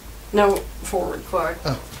 No, forward.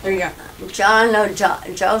 Oh. There you go. John, no,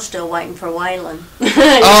 Joe's still waiting for Waylon.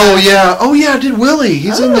 Oh yeah, I did Willie.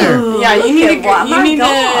 He's in there. Yeah, you need to go. You need to.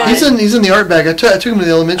 He's in the art bag. I took him to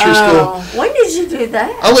the elementary school. When did you do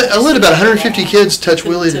that? I let about 150 kids touch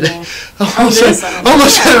Willie today. I Oh,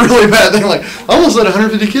 almost had a really bad thing. Like, I almost let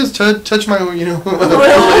 150 kids touch my, Willie.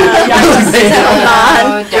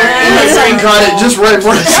 Caught it just right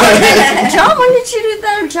before I said it. John, when did you do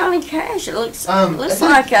that with Johnny Cash? It looks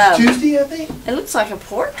like a Tuesday, I think. It looks like a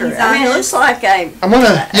portrait. I mean, it looks like a. I'm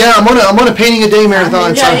on a painting a day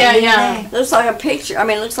marathon. Yeah. Looks like a picture. I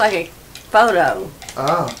mean, it looks like a photo.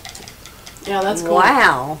 Ah. Yeah, that's cool.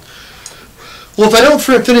 Wow. Well, if I don't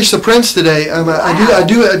finish the Prince today, I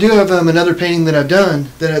do have another painting that I've done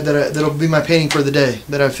that'll be my painting for the day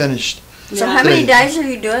that I've finished. So how many days are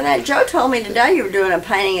you doing that? Joe told me today you were doing a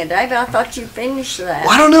painting a day, but I thought you finished that.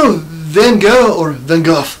 Well, I don't know. Van Gogh or Van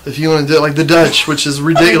Gogh, if you want to do it like the Dutch, which is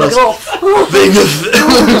ridiculous. Van Gogh.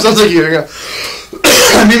 Sounds like you're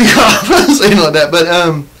maybe saying like that, but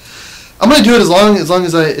I'm gonna do it as long as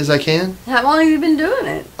I can. How long have you been doing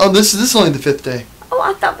it? Oh, this is only the 5th day. Oh,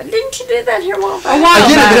 I thought, but didn't you do that here a while back? A while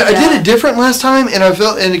back. I did it different last time, and I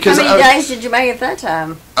felt and because How many days did you make it that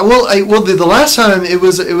time? the last time it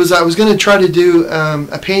was I was going to try to do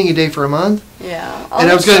a painting a day for a month. Yeah. And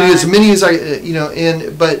I was going to do as many as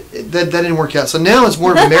but that didn't work out. So now it's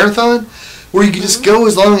more of a marathon where you can just go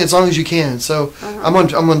as long as you can. So I'm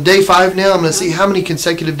on day 5 now. I'm going to see how many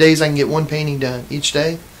consecutive days I can get one painting done each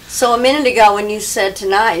day. So a minute ago when you said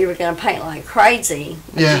tonight you were going to paint like crazy,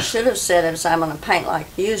 you should have said I'm going to paint like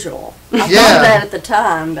usual. I thought that at the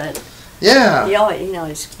time, but he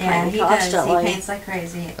always, he's painting constantly. He paints like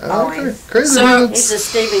crazy. Always. Crazy. So he's the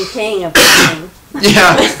Stephen King of painting.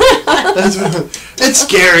 Yeah, it's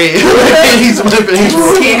scary.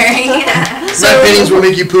 My paintings will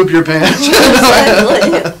make you poop your pants.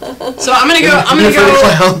 So I'm gonna go.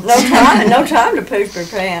 No time to poop your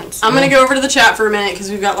pants. I'm gonna go over to the chat for a minute because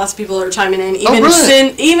we've got lots of people that are chiming in, even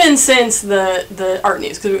since the art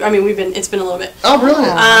news. Because it's been a little bit. Oh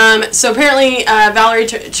really? So apparently Valerie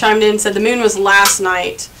chimed in and said the moon was last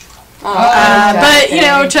night. But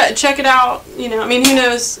check it out. Who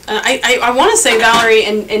knows? I want to say Valerie,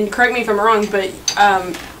 and correct me if I'm wrong, but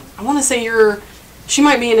I want to say she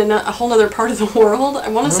might be in a whole other part of the world. I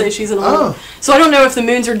want to say she's in a whole. So I don't know if the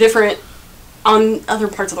moons are different on other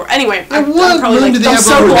parts of the world. Anyway, I'm probably like I'm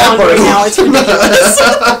so blonde right now. It's ridiculous.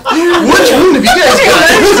 Which moon have you guys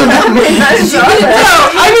got?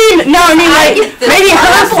 Maybe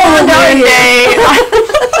her full moon day.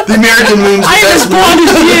 The American moon's the best moon. I'm as blonde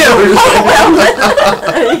as you.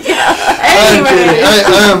 Anyway.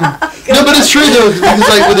 No, but it's true though, because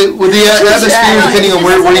like with the atmosphere, depending on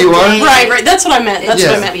where you are. Right. That's what I meant. That's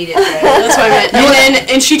what I meant.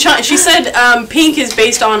 And she said pink is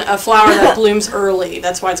based on a flower that blooms early.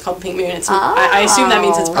 That's why it's called pink moon. I assume that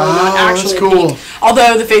means it's probably not actually pink.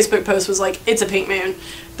 Although the Facebook post was like, it's a pink moon.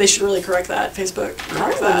 They should really correct that. Facebook,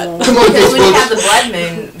 correct that. Come on, because when you have the blood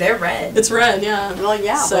moon, they're red. It's red, yeah. Well,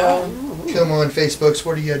 yeah. So, come on, Facebooks,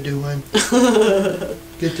 what are you doing?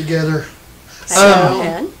 Get together.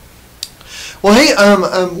 Well, hey,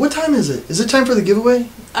 what time is it? Is it time for the giveaway? We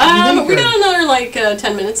got another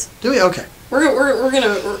 10 minutes. Do we? Okay.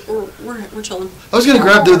 We're chilling. I was gonna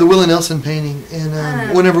grab the Willie Nelson painting, and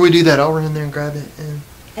whenever we do that, I'll run in there and grab it.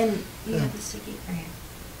 And you have the sticky grant.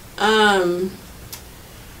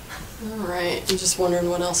 All right. I'm just wondering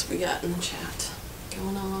what else we got in the chat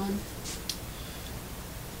going on.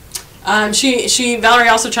 Valerie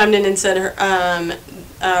also chimed in and said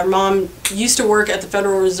her mom used to work at the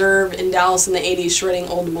Federal Reserve in Dallas in the 80s shredding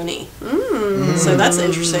old money. So that's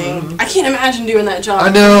interesting. I can't imagine doing that job. I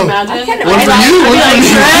know. Can you imagine? One for you, one for me.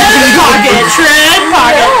 Tread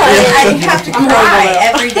pocket. You have to cry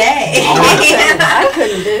every day. I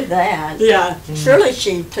couldn't do that. Yeah. Surely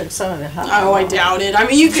she took some of it home. Oh, I doubt it.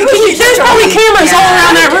 There's probably cameras all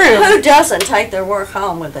around that room. Who doesn't take their work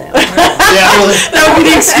home with them? That would be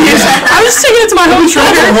the excuse. I was just taking it to my home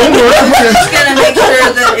shredder. I'm just going to make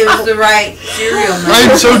sure that it was the right serial number. I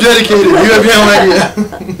am so dedicated. You have no idea.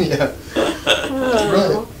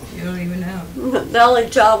 Right. You don't even know. The only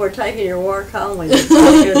job we're taking your work home with is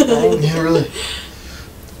not a good thing. Yeah, really.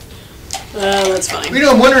 That's funny.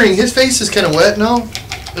 I'm wondering, his face is kind of wet and all,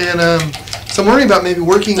 and so I'm wondering about maybe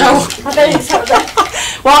working. I bet he's heard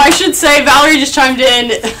that. Well, I should say Valerie just chimed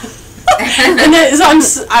in. And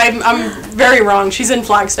I'm very wrong. She's in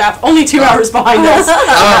Flagstaff, only 2 hours behind us.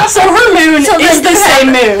 So her moon is the same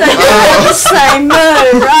moon. The same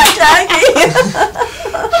moon, right, Jackie?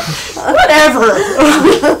 Whatever.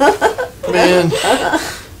 Man,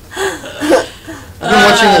 I've been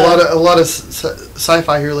watching a lot of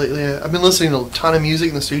sci-fi here lately. I've been listening to a ton of music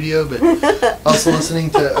in the studio, but also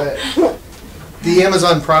listening to the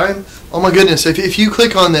Amazon Prime. Oh my goodness! If you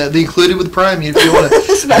click on the included with Prime, if you want to.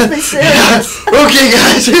 This must be serious. Okay,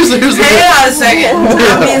 guys. Here's the. Hang on a second.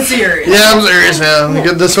 I'm being serious. Yeah, I'm serious now.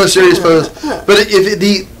 That's my serious pose. But if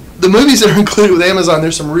the movies that are included with Amazon,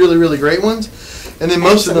 there's some really really great ones, and then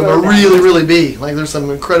most of them are really really B. Like there's some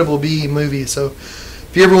incredible B movies. So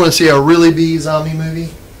if you ever want to see a really B zombie movie.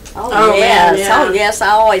 Oh yes, man, yeah. Oh yes. I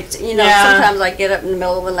always, sometimes I get up in the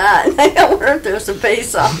middle of the night and I wonder if there's a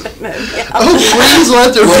piece on the movie. Oh, please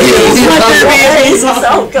let there be a piece on.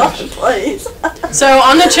 Oh God, please. So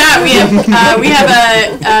on the chat we have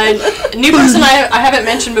a new person I haven't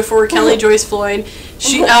mentioned before, Kelly Joyce Floyd.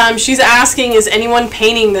 She's asking, is anyone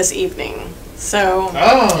painting this evening? So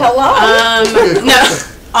hello. No,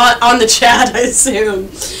 on the chat I assume.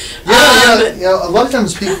 Yeah, a lot of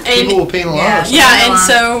times people will paint a lot. Yeah, and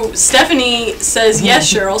so Stephanie says yes,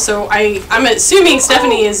 Cheryl. So I'm assuming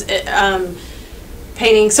Stephanie is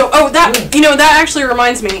painting. So that actually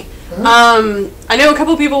reminds me. I know a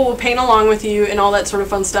couple people will paint along with you and all that sort of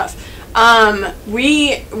fun stuff.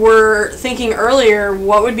 We were thinking earlier,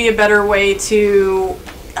 what would be a better way to,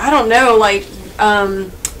 I don't know, like,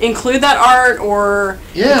 include that art or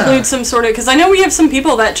include some sort of, because I know we have some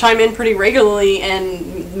people that chime in pretty regularly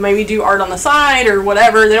and maybe do art on the side or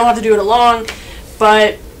whatever. They don't have to do it along,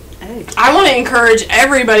 but I want to encourage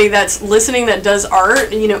everybody that's listening that does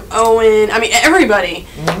art, you know, Owen, I mean, everybody,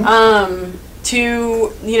 to,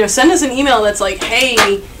 you know, send us an email that's like,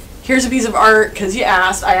 hey, here's a piece of art, because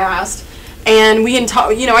I asked, and we can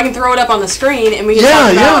talk, you know, I can throw it up on the screen, and we can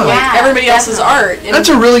talk about like, everybody else's art. And that's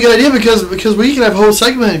a really good idea, because we can have a whole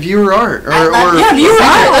segment of viewer art. Or viewer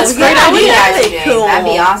art, that's a great idea. That'd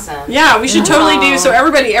be awesome. Yeah, we should totally do, so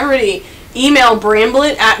everybody, email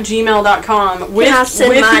bramblitt@gmail.com with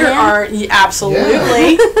your art. Yeah,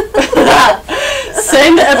 absolutely.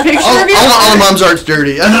 Send a picture of your art. All of Mom's art's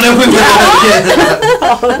dirty. I don't know if we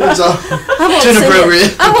It's all too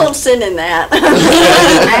inappropriate. I won't send in that. I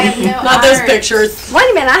have no Not those pictures. Wait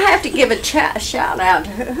a minute, I have to give a shout out.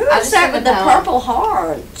 Who is that with the purple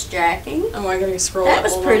hearts, Jackie? Oh, I gotta scroll That up.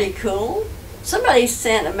 was pretty cool. Somebody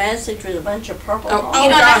sent a message with a bunch of purple hearts. You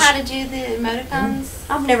don't know how to do the emoticons?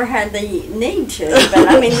 I've never had the need to, but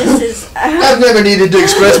I mean, this is... I've never needed to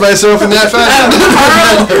express myself in that fashion.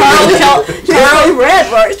 Carl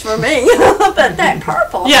red works for me, but that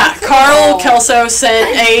purple. Yeah, Carl Kelso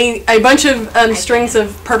sent a bunch of strings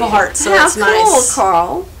of purple hearts, so How that's cool, nice.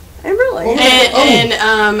 Carl. It really is. And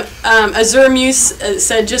Azure Muse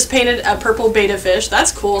said just painted a purple beta fish.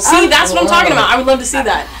 That's cool. See, that's what I'm talking about. I would love to see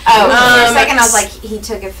that. Oh, for a second I was like, he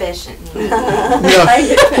took a fish and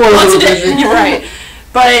You're right.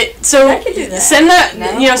 But so send that,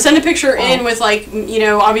 you know, send a picture in with like, you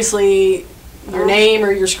know, obviously your name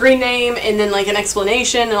or your screen name, and then like an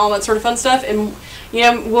explanation and all that sort of fun stuff. And you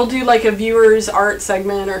know, we'll do like a viewers art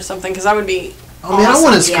segment or something, because that would be. Oh man, I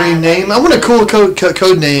want a screen name. I want a cool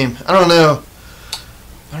code name. I don't know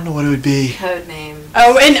what it would be. Code name.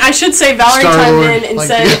 Oh, and I should say Valerie chimed in and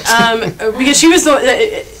said because she was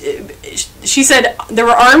she said there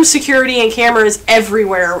were armed security and cameras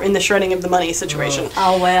everywhere in the shredding of the money situation.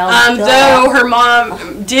 Oh well. Though her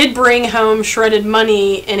mom did bring home shredded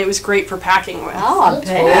money, and it was great for packing with. Oh, I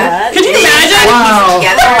bet. Could you imagine? Wow.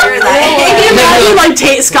 Can you imagine like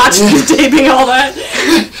scotch taping all that?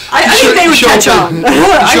 I think they would catch on.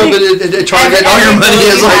 Show up at Target, all your money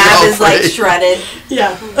is like shredded.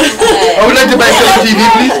 Yeah. I would like to back up the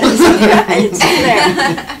TV, please. It's in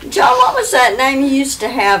there. John, what was that name you used to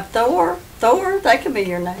have? Thor? Thor? That could be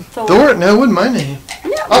your name. Thor? No, it wasn't my name.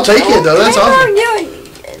 Yeah, I'll take it, though. That's awesome. Yeah.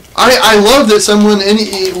 I love that someone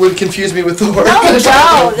would confuse me with Thor. No,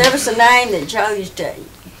 Joe. There was a name that Joe used to...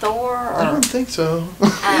 Thor? I don't think so.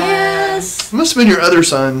 Yes. It must have been your other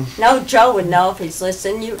son. No, Joe would know if he's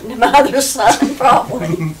listening. My other son, probably.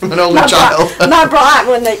 An only child. My bride,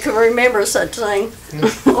 when they could remember such thing. I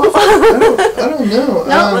don't know.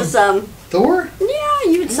 No, it was, Thor?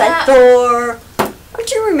 Yeah, you would say Thor. Don't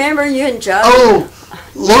you remember you and Joe? Oh,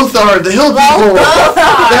 Lothar, the Hill People.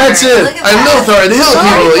 That's it. I'm Lothar, the Hill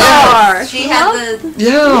People. Yeah. She had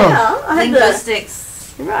the linguistics.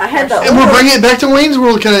 I had the. And we'll bring it back to Wayne's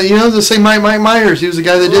World, kind of, you know, the same Mike Myers. He was the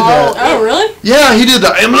guy that did that. Oh, really? Yeah, he did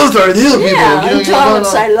that. I'm Lothar, the Hill People. Yeah, and John would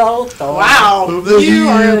say Lothar. Wow, you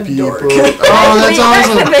are a dork. Oh, that's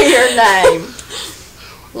awesome. That could be your name.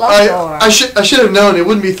 I should have known it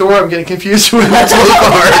wouldn't be Thor. I'm getting confused with Lothar.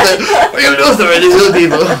 I'm Lothar, the Hill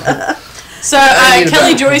People. So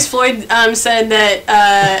Kelly Joyce Floyd said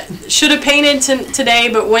that should have painted today,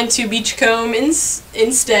 but went to Beachcomb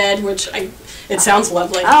instead, which it sounds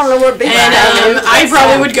lovely. I don't know where Beachcomb and I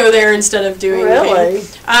probably would go there instead of doing really.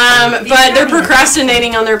 But they're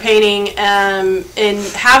procrastinating on their painting, and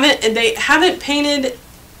haven't painted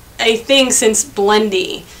a thing since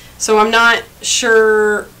Blendy. So I'm not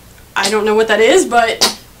sure. I don't know what that is,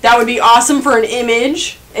 but that would be awesome for an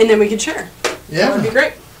image, and then we could share. Yeah, that would be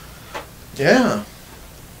great. Yeah,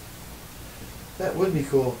 that would be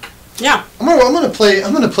cool. Yeah, I'm gonna play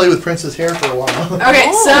with Prince's hair for a while.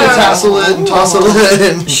 Okay, so tassel it and tossle it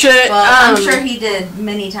and. I'm sure he did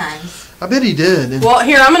many times. I bet he did. Well,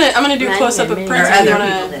 here I'm gonna do a close up of Prince. Or other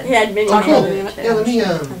people did. He had many. Oh, cool.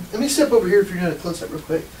 Yeah, let me step over here if you're doing a close up real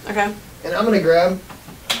quick. Okay. And I'm gonna grab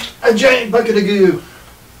a giant bucket of goo.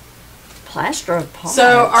 Plaster of Paris.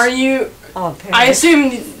 So are you? Oh, I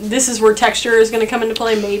assume this is where texture is going to come into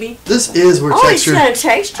play, maybe. This is where texture. Oh, it's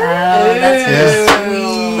not a texture. Oh, that's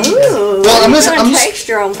Yeah. sweet. Ooh, Well, I'm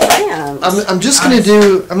texture on plants. I'm just gonna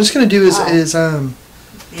do is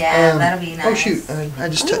Yeah, that'll be nice. Oh shoot! I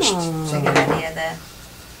just touched. That's a good idea there.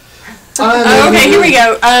 Okay, here we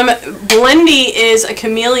go. Blendy is a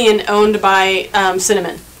chameleon owned by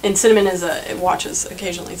Cinnamon. and Cinnamon watches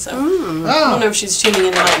occasionally, so I don't Oh, know if she's tuning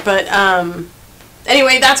in tonight. But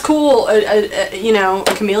anyway, that's cool. You know,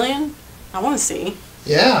 a chameleon. I want to see.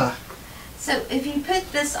 yeah. So if you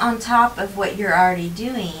put this on top of what you're already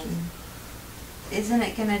doing, isn't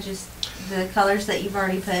it gonna just, the colors that you've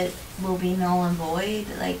already put will be null and void?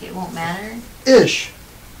 Like it won't matter? Ish.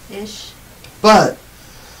 But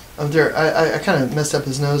there, I kind of messed up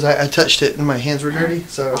his nose. I touched it and my hands were dirty,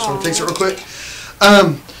 so I just want to fix it real quick.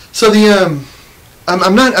 So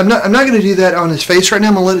I'm not going to do that on his face right now.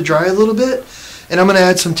 I'm going to let it dry a little bit, and I'm going to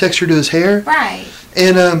add some texture to his hair. Right.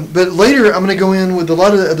 And but later I'm going to go in with a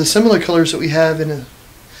lot of the similar colors that we have in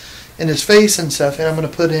his face and stuff, and I'm going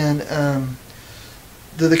to put in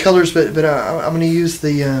the colors, but I'm going to use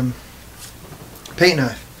the paint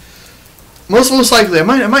knife. Most likely, I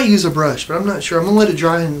might use a brush, but I'm not sure. I'm gonna let it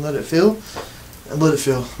dry and let it feel. I'm gonna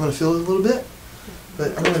feel it a little bit,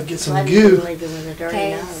 but I'm gonna get some goo.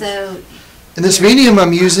 Okay, so And this medium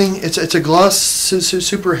I'm using, it's a gloss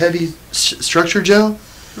super heavy structure gel,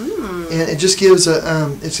 and it just gives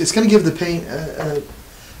it's gonna give the paint a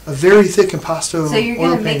very thick impasto. so you're oil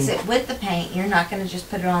gonna mix painting. it with the paint. You're not gonna just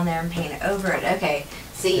put it on there and paint it over it. Okay.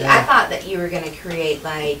 See, Yeah. I thought that you were gonna create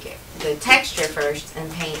like the texture first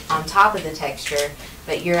and paint on top of the texture,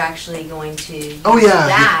 but you're actually going to Oh, use yeah.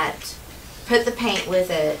 that, put the paint with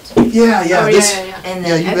it, Yeah, yeah. Oh, This, yeah. and Yeah,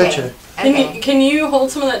 then you okay. betcha. Okay. Can you hold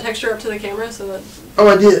some of that texture up to the camera so that Oh,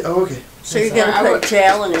 I did. Oh, okay. So you're gonna put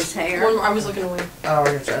gel in his hair? I was looking away. Oh,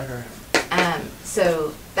 I got that.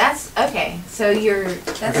 So that's okay. So that's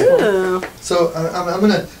Okay. cool. Ooh. So I'm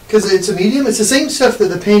gonna, because it's a medium. It's the same stuff that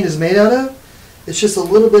the paint is made out of. It's just a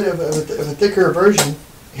little bit of a thicker version.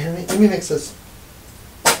 Here, let me mix this.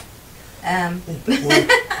 Um, I need to put more-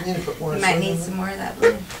 I need to put more you might soda need in some more of that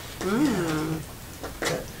blue.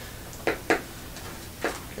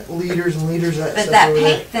 Got liters and liters of that But stuff that over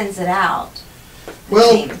paint thins it out. It Well,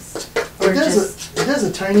 seems. there. Or It does just- it does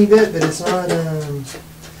a tiny bit, but it's not.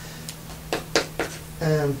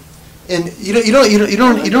 And you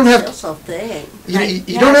don't have Still so thick. you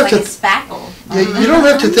Yeah, don't have it's to. like a spackle. Yeah, you don't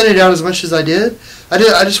have to thin it out as much as I did. I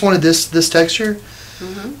just wanted this texture,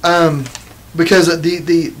 because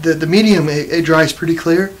the medium it dries pretty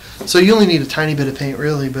clear, so you only need a tiny bit of paint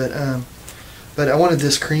really. But I wanted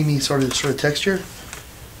this creamy sort of texture.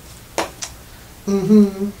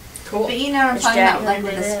 Cool. But you know what I'm Is talking Jack about, like gonna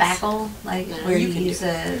with do a this? spackle, like No, where you you can use do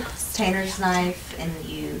a painter's knife and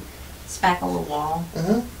you spackle a wall.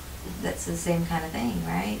 Uh-huh. That's the same kind of thing,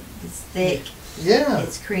 right? It's thick, Yeah,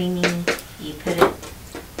 it's creamy. You put it.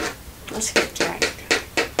 Let's get Jack.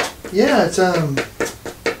 yeah.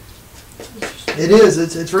 It is.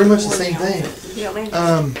 It's very much the same thing. You want me to?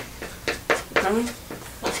 Come?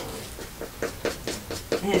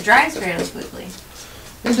 And it dries fairly quickly.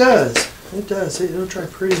 It does. It does. It'll dry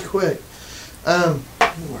pretty quick.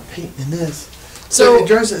 More paint in this. So So it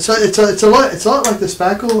dries. So it's a lot like the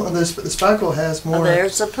spackle. And the spackle has more. Oh,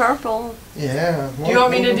 there's the purple. Yeah. do you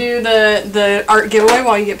want me to do the art giveaway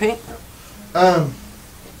while you get paint?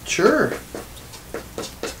 Sure.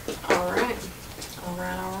 All right.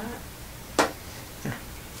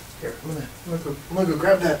 Here, I'm gonna go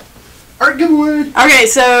grab that art giveaway. Okay,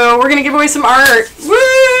 so we're gonna give away some art.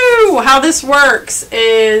 Woo! How this works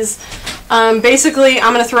is basically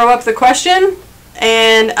I'm gonna throw up the question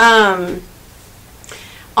and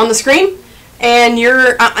on the screen, and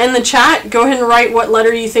you're in the chat. Go ahead and write what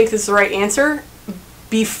letter you think is the right answer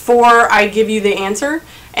before I give you the answer,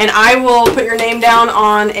 and I will put your name down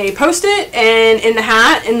on a post-it and in the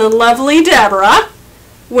hat, and the lovely Deborah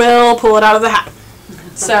will pull it out of the hat.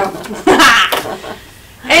 So,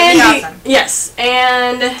 and Awesome. yes,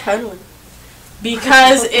 and Totally.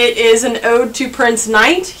 because it is an ode to Prince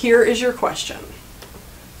Knight, here is your question.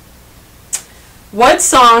 What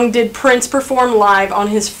song did Prince perform live on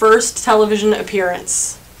his first television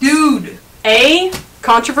appearance? Dude! A.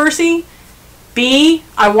 Controversy. B.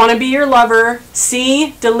 I Want to Be Your Lover.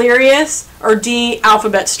 C. Delirious. Or D.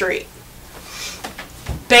 Alphabet Street.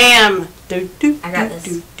 Bam! Do, do, I got do,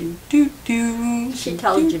 this. do, do, do, She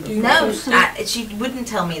told you before. No, she wouldn't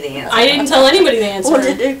tell me the answer. I didn't tell anybody the answer. Well,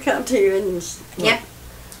 did it come to you in this? Yep.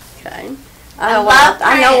 Okay. I Oh, love well,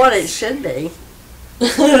 I know what it Prince. should be.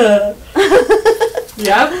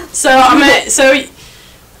 Yep. So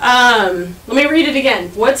let me read it again.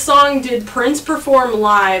 What song did Prince perform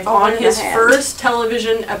live Oh, on in the his hat. first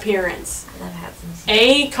television appearance? I love hats and stuff.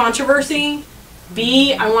 A. Controversy.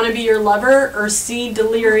 B. I Want to Be Your Lover. Or C.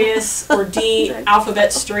 Delirious. Or D.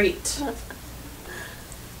 Alphabet Street.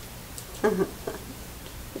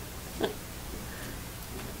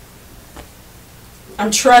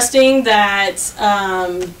 I'm trusting that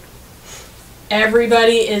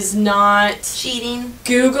everybody is not Cheating.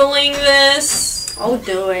 Googling this. Oh,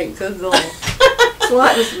 do it. Google. That's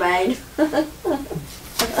what was made.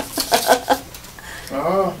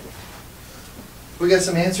 Oh. We got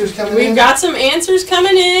some answers coming in? We've got some answers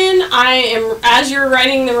coming in. I am, as you're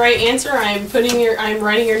writing the right answer, I'm writing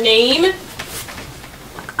your name.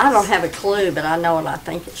 I don't have a clue, but I know what I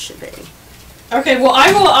think it should be. Okay, well,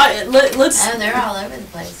 let's. Oh, they're all over the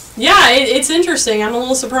place. Yeah, it's interesting. I'm a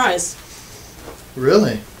little surprised.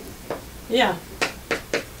 Really? Yeah.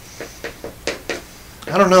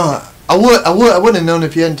 I don't know. I wouldn't have known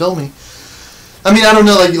if you hadn't told me. I mean, I don't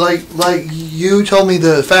know. Like you told me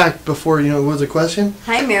the fact before. It was a question.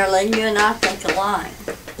 Hey, Marilyn, you and I think alike.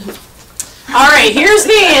 All right, here's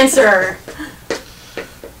the answer.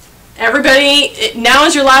 Everybody, now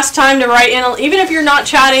is your last time to write in. Even if you're not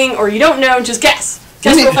chatting or you don't know, just guess.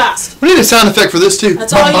 Guess real fast. We need a sound effect for this too.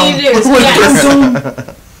 That's all you need to do is guess.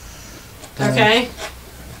 Okay.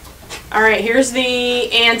 All right, here's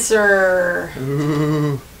the answer.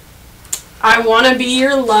 Ooh. I want to be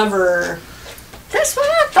your lover. That's what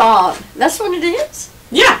I thought. That's what it is?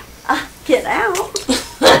 Yeah. Get out.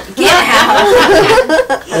 Get out.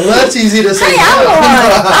 Well, that's easy to say. Hey,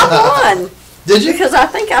 I won. Did you? Because I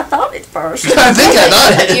think I thought it first. I think I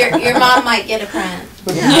thought it. Your mom might get a print.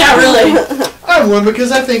 Yeah, really. I won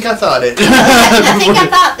because I think I thought it. I think I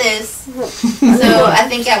thought this, so I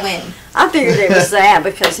think I win. I figured it was that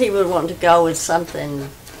because he would want to go with something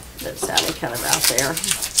that sounded kind of out there.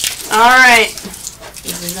 All right.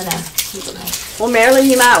 This is enough. Well, Marilyn,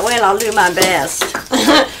 you might win. I'll do my best.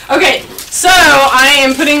 Okay, so I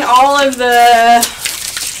am putting all of the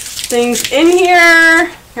things in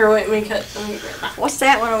here. Here, wait, let me cut. What's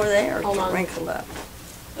that one over there? Hold on. Wrinkled up.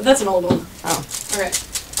 That's an old one. Oh. Okay.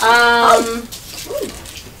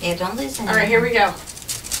 Yeah, don't listen. All right, here we go.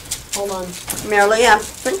 Hold on. Marilyn, I'm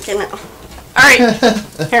thinking. All right.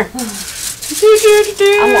 Here.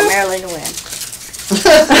 I want Marilyn to win.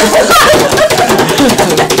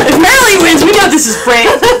 If Marilyn wins, we know this is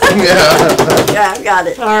Frank. Yeah. Yeah, I got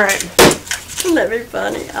it. All right. Wouldn't that be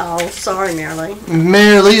funny? Oh, sorry, Marilyn.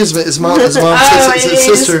 Mary Lee is mom's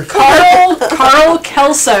sister. Carl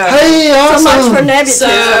Kelso. Hey, awesome. So much for nepotism.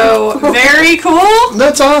 So very cool.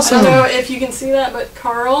 That's I awesome. don't know if you can see that, but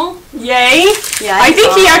Carl, yay! Yeah, I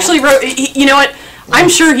think he Carl. actually wrote. You know what? I'm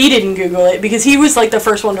sure he didn't Google it because he was like the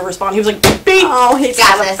first one to respond. He was like, "Beep." Oh, he's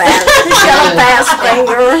Got got a this. fast. He's got a fast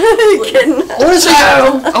finger. He couldn't.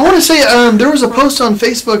 I want to say there was a post on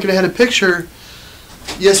Facebook and it had a picture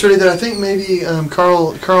yesterday that I think maybe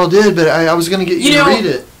Carl did, but I was going to get you to read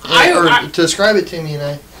it or to describe it to me,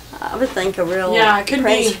 and I would think a real it could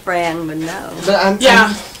Prince be. friend would know. But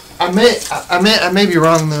I may be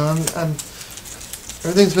wrong though.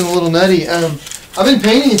 Everything's been a little nutty. I've been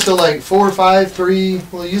painting until like 4, 5, 3.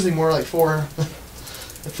 Well, usually more like 4.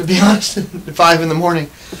 To be honest, at 5 in the morning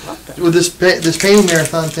with this painting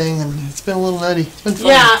marathon thing, and it's been a little nutty. It's been fun.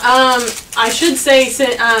 Yeah. I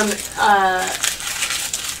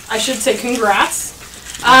should say congrats.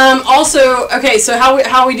 Also, okay. So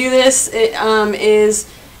how we do this is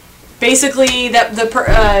basically that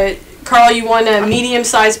Carl, you want a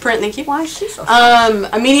medium-sized print. Thank you. Why is she so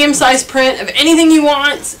A medium-sized print of anything you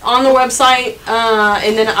want on the website,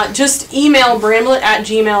 and then just email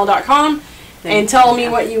bramblitt@gmail.com and tell me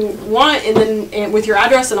what you want, and then with your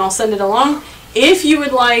address, and I'll send it along. If you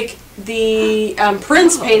would like the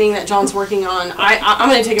Prince painting that John's working on, I'm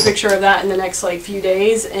going to take a picture of that in the next few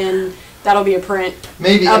days, and that'll be a print.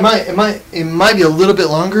 Maybe it might be a little bit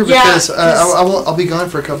longer because I'll be gone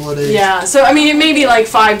for a couple of days. Yeah, so I mean it may be like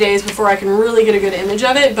 5 days before I can really get a good image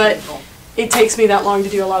of it, but it takes me that long to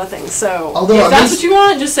do a lot of things. So if that's what you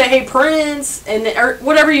want, just say hey Prince or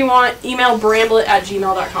whatever you want. Email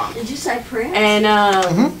bramblitt@gmail.com. Did you say Prince? And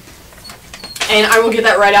and I will get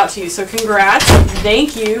that right out to you. So congrats,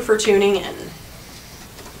 thank you for tuning in.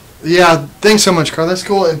 Yeah, thanks so much, Carl. That's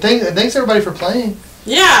cool, and thanks everybody for playing.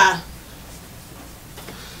 Yeah.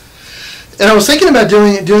 And I was thinking about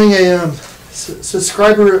doing a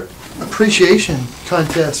subscriber appreciation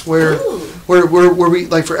contest where we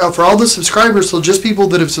for all the subscribers, so just people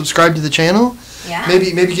that have subscribed to the channel. Yeah.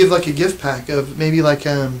 Maybe give like a gift pack of maybe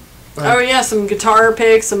Oh yeah, some guitar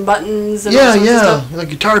picks, some buttons. And all sorts of stuff. like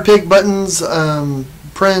guitar pick, buttons,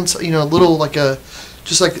 prints. Little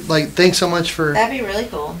just like thanks so much for. That'd be really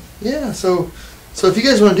cool. Yeah, so if you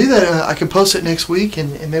guys want to do that, I can post it next week,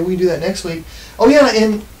 and maybe we can do that next week. Oh yeah,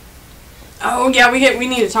 and. Oh yeah, we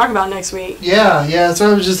need to talk about next week. Yeah, that's what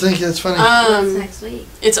I was just thinking. It's funny. What's next week?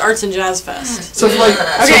 It's Arts and Jazz Fest. So for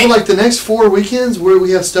the next 4 weekends, where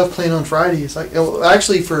we have stuff playing on Fridays,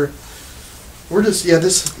 actually for we're just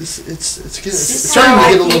it's Just starting to so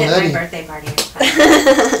get a little at my nutty. birthday party. It's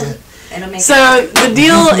fine. It'll make So the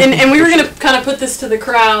deal, and we were going to kind of put this to the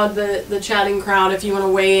crowd, the chatting crowd, if you want to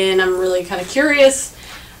weigh in. I'm really kind of curious.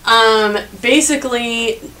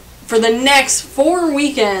 Basically, for the next 4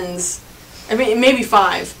 weekends, I mean, maybe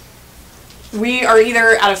 5, we are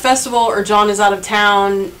either at a festival or John is out of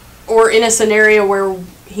town or in a scenario where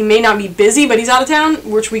he may not be busy, but he's out of town,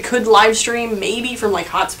 which we could live stream maybe from like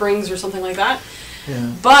Hot Springs or something like that.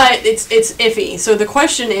 Yeah. But it's iffy. So the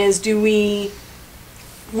question is, do we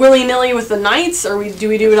willy-nilly with the nights, or do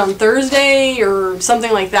we do it on Thursday or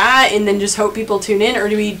something like that and then just hope people tune in, or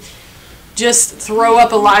do we just throw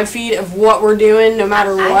up a live feed of what we're doing no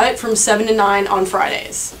matter what from 7 to 9 on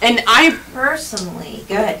Fridays? And I personally,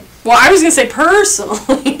 go ahead. Well, I was going to say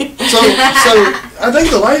personally. So I think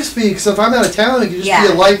the live feed, because if I'm out of town, it could just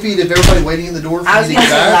be a live feed of everybody waiting in the door for I was me going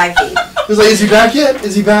to to get say back. live feed. It was like, is he back yet?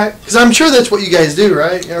 Is he back? Because I'm sure that's what you guys do,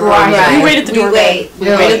 right? Right. We wait at the door. We wait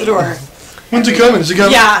at the door. When's he coming? Is he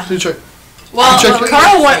coming? Yeah. Did you check? Well,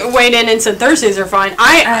 Carl weighed in and said Thursdays are fine.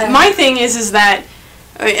 My thing is that,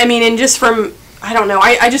 I mean, and just from, I don't know,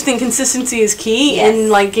 I just think consistency is key in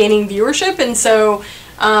like gaining viewership, and so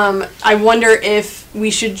I wonder if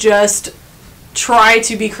we should just try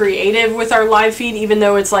to be creative with our live feed, even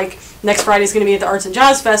though it's like next Friday's going to be at the Arts and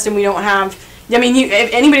Jazz Fest, and we don't have. I mean,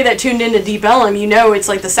 if anybody that tuned into Deep Ellum, you know it's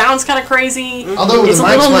like the sound's kind of crazy. Although it's the a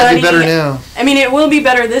mics little might nutty. be better now. I mean, it will be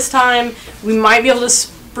better this time. We might be able to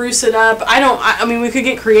spruce it up. I mean, we could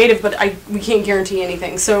get creative, but we can't guarantee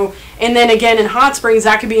anything. So, and then again, in Hot Springs,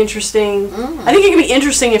 that could be interesting. I think it could be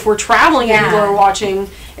interesting if we're traveling and people are watching.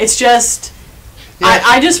 It's just,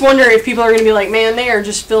 I just wonder if people are going to be like, man, they are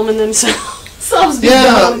just filming themselves. On trips.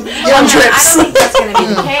 I don't think that's going to be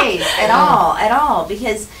the case at all,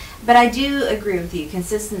 but I do agree with you.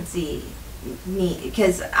 Consistency,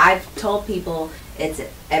 because I've told people it's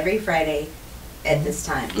every Friday at this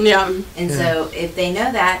time. Yeah. And so if they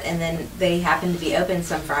know that, and then they happen to be open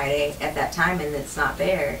some Friday at that time, and it's not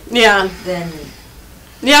there. Yeah. Then.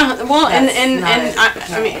 Yeah. Well, and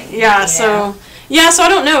I mean, yeah. So I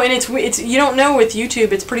don't know, and it's you don't know with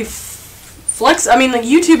YouTube. It's pretty. I mean, like,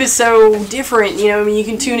 YouTube is so different, you know. I mean, you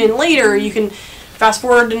can tune in later, you can fast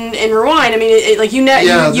forward and rewind. I mean, like, you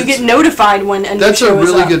get notified when a new show is up. That's a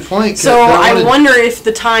really good point. So I wonder if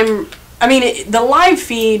the time, I mean, the live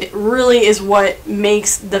feed really is what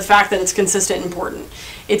makes the fact that it's consistent important.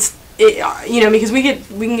 You know, because we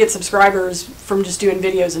can get subscribers from just doing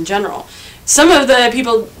videos in general. Some of the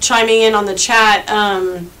people chiming in on the chat,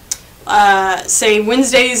 say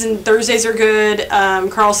Wednesdays and Thursdays are good.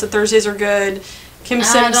 Carl said Thursdays are good. Kim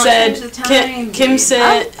Sim said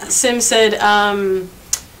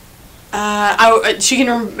she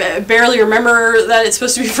can barely remember that it's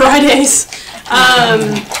supposed to be Fridays.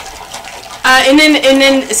 And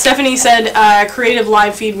then Stephanie said creative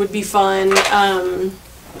live feed would be fun.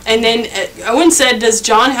 And then Owen said, does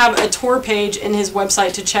John have a tour page in his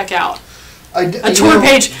website to check out? A tour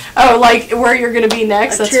page. Oh, like where you're going to be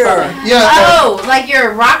next? That's fun. Yeah. Like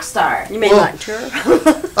you're a rock star. You mean like tour? You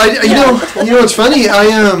know what's funny? You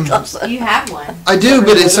have one. I do,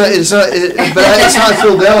 but it's not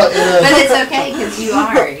filled out. But it's okay because you're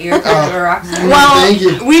a rock star. Well, thank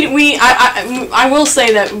you. I will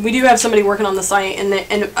say that we do have somebody working on the site, and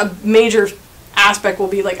a major aspect will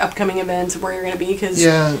be like upcoming events where you're going to be, because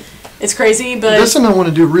it's crazy. But that's something I want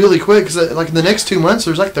to do really quick, because like in the next 2 months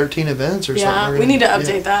there's like 13 events or something. Yeah, we need to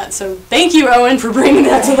update that. So thank you, Owen, for bringing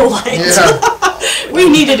that to the light. Yeah. We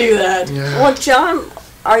need to do that. Yeah. Well, John,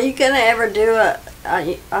 are you going to ever do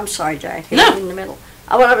I'm sorry, Jackie. No. In the middle.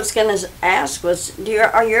 What I was going to ask was,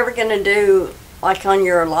 are you ever going to do, like on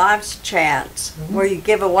your live chats, where you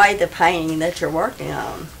give away the painting that you're working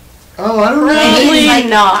on? Oh, I don't know. Probably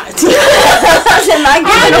not. I'm just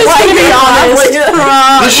going to be honest.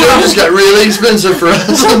 This show just got really expensive for us.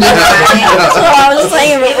 That's what I was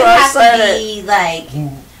thinking It before would I have said to it. be like.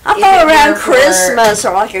 I thought around Christmas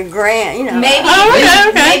or like a grant, you know. Maybe,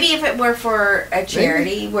 okay. maybe if it were for a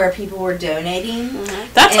charity where people were donating,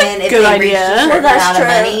 That's and a if good they reached a idea. certain That's amount of true.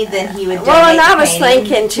 money, then he would donate Well, and I the was painting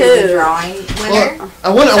thinking, to the too. drawing winner. I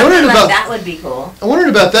wondered Something about like that would be cool. I wondered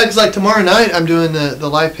about that, because like tomorrow night I'm doing the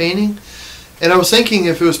live painting, and I was thinking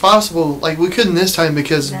if it was possible, like we couldn't this time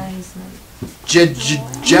because No, he's not.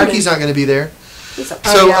 Jackie's not going to be there.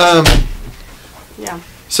 Yeah.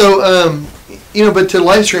 You know, but to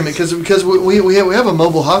live stream it, because we have a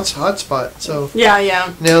mobile hotspot. So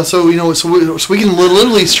Yeah. now, so you know, so we can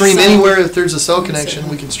literally stream anywhere. If there's a cell connection,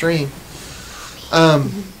 we can stream.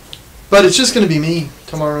 But it's just going to be me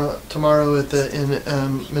tomorrow in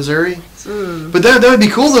Missouri. Mm. But that would be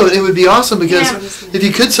cool though. It would be awesome because Yeah. if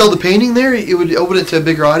you could sell the painting there, it would open it to a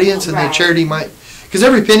bigger audience, and the Right. charity might, because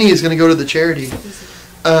every penny is going to go to the charity, for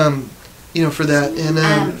that. And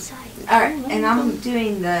All right, and I'm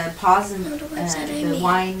doing the pause and the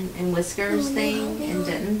wine and whiskers thing in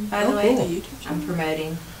Denton. By the Oh, way, cool. I'm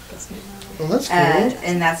promoting, well, that's cool.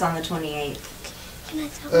 and that's on the 28th.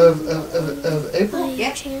 Of April.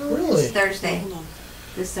 Yep, Really, it's Thursday.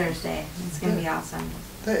 This Thursday, it's gonna be awesome.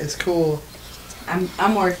 that is cool.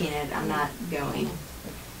 I'm working it. I'm not going,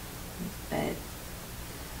 but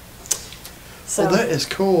So, Well, that is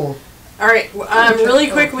cool. all right. Really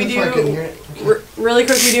quick, we That's why I couldn't hear do. it. Okay. Really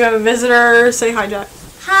quick, we do have a visitor. Say hi, Jack.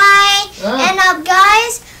 Hi, Ah. and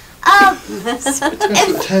guys, What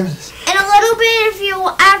time is it? in a little bit, if you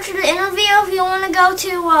after the interview, if you want to go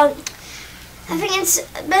to, I think it's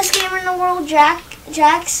best gamer in the world,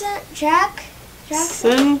 Jackson.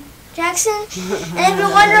 And if you're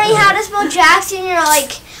wondering how to spell Jackson, you're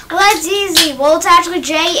like, well, that's easy. Well, it's actually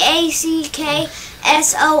JACKSON.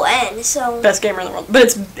 So Best gamer in the world, but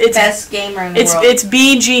it's best gamer in the world. it's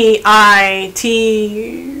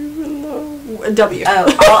BGITW. Oh,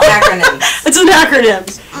 all acronyms. It's an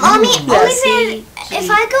acronym. only Yes. thing, if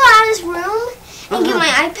I go out of this room and get my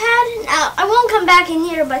iPad, I won't come back in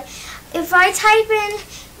here. But if I type in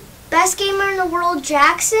best gamer in the world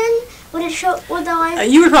Jackson, would it show? Would the iPad?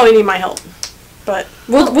 You would probably need my help, but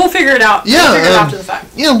we'll figure it out. Yeah, we'll figure it out um, after the fact.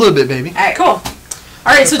 Yeah, a little bit, baby. All right, Cool.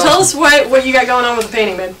 All right, so That's tell us what you got going on with the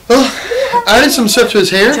painting, babe. Well, I added some stuff to his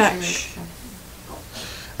hair. Jack.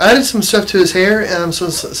 I added some stuff to his hair,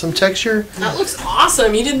 some texture. That looks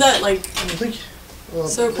awesome. You did that like Well,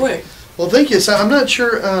 so quick. Well, thank you. So I'm not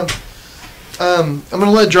sure. I'm gonna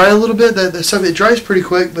let it dry a little bit. The stuff, it dries pretty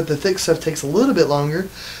quick, but the thick stuff takes a little bit longer.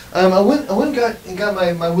 I went and got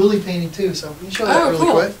my Willie painting too. So let me show that Oh, really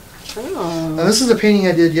cool. quick. Oh. This is a painting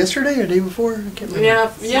I did yesterday or the day before. I can't remember. Yeah,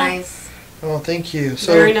 it's yeah. nice. Oh, thank you.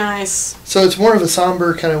 So Very nice. so it's more of a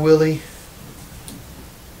somber kind of Willie.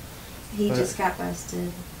 He But- just got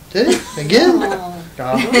busted. Did it again? Oh.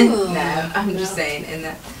 God. No, I'm just saying. In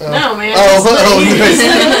that. No, man.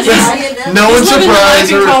 No one's He's living the life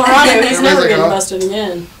surprised. in Colorado. He's Everybody's never like, getting oh, busted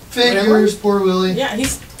again. Figures, poor Willie. Yeah,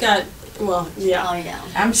 he's got. Well, yeah. Oh, yeah.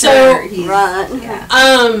 I'm So- sure he's Right.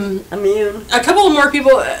 Yeah. Immune. A couple of more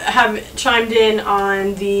people have chimed in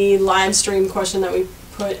on the live stream question that we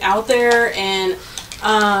put out there, and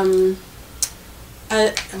oh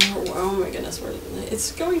my goodness,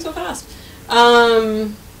 it's going so fast.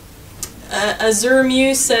 Azur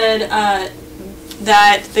Muse said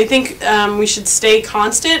that they think we should stay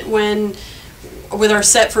constant with our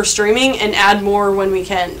set for streaming and add more when we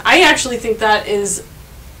can. I actually think that is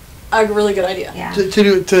a really good idea. Yeah.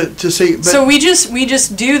 To say, but So we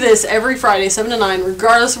just do this every Friday, 7 to 9,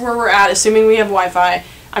 regardless of where we're at, assuming we have Wi-Fi.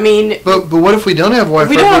 I mean, but what if we don't have Wi-Fi? if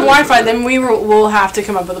we don't have Wi-Fi, then we'll have to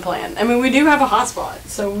come up with a plan. I mean, we do have a hotspot,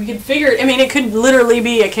 so we could figure. I mean, it could literally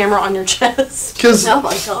be a camera on your chest. Because Oh,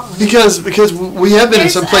 my God. because we have been in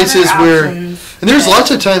There's some places other where, options, and there's but- lots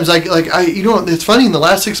of times it's funny, in the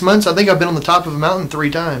last 6 months I think I've been on the top of a mountain 3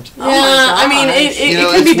 times. Yeah, Oh my I mean, gosh. it You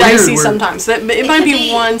know, could be it's weird dicey where- sometimes. It It might could be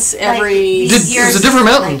be, once like, every. these It's a different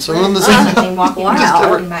mountain, like, so we're on the really same nothing, walking Wow. around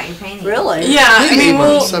Different. about your painting. Really? Yeah, I mean,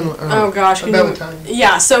 we'll. Some- Oh gosh, about the time.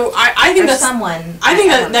 yeah. So I think Or that's. someone. I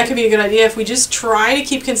think don't that know. could be a good idea if we just try to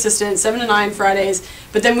keep consistent 7 to 9 Fridays,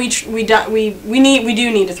 but then we do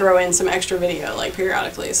need to throw in some extra video like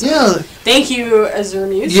periodically. So Yeah, thank you, Azur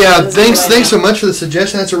Muse. yeah. That's a Thanks good so idea. much for the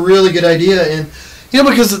suggestion. That's a really good idea, and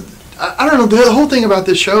because I don't know, the whole thing about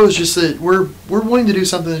this show is just that we're wanting to do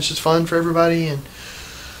something that's just fun for everybody, and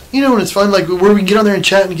when it's fun, like where we can get on there and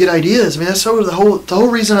chat and get ideas. I mean, that's sort of the whole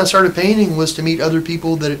reason I started painting was to meet other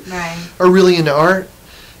people that Right. are really into art.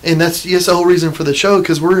 And that's the whole reason for the show,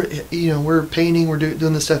 because we're painting, we're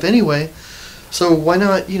doing this stuff anyway. So why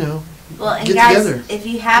not, Well, and get guys, together? if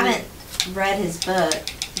you haven't read his book,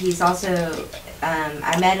 he's also.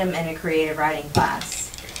 I met him in a creative writing class.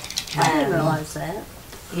 I didn't realize that.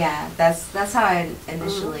 Yeah, that's how I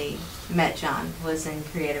initially met John, was in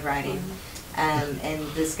creative writing. And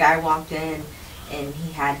this guy walked in, and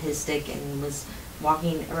he had his stick and was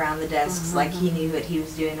walking around the desks like he knew what he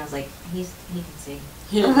was doing. I was like, he can see.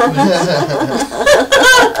 Yeah.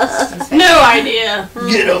 He's No idea.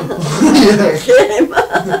 Get them. Get him.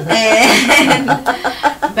 And,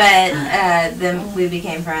 but then we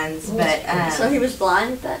became friends. But So he was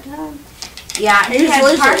blind at that time? yeah, He he was had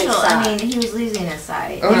losing partial. his I sight. mean, he was losing his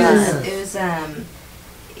sight. Oh, yeah. It was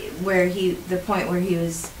where the point where he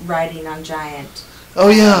was riding on giant. Oh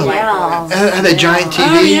yeah. Yeah. Had that giant TV.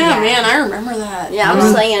 Oh yeah, Yeah. man, I remember that. Yeah, I was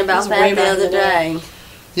Mhm. thinking That about was way that the back in other the day. day.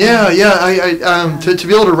 Yeah, to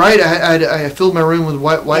be able to write, I filled my room with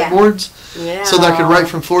whiteboards Yeah. so that I could write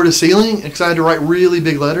from floor to ceiling, because I had to write really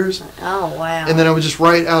big letters. Oh, wow. And then I would just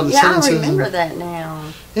write out the yeah, sentences. I remember that now.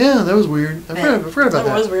 Yeah, that was weird. I forgot about That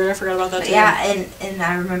that. was weird. I forgot about that too. Yeah, and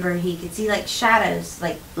I remember he could see like shadows,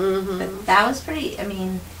 like Mm-hmm. but that was pretty. I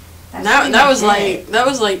mean, that's That pretty that much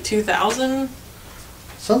was it. like 2000,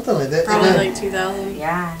 Something like that. probably And like 2000.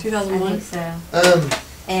 Yeah, 2001. I think so. then,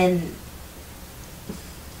 And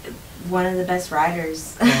one of the best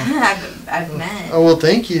writers I've met. oh, well,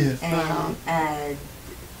 thank you. And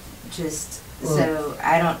just Well- so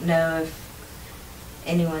I don't know if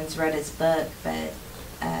anyone's read his book, but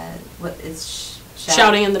what is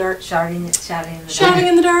Shouting in the dark. shouting in the Shouting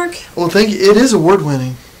in the dark. Well, thank you. It is award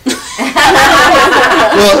winning. Well,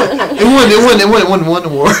 it won one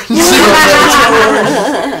award.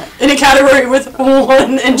 In a category with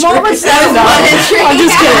one entry. What was that No, one entry? I'm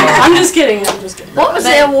just kidding. What was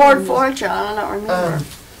the award for, John? I don't remember.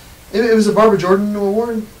 It was a Barbara Jordan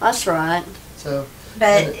award. That's right. So.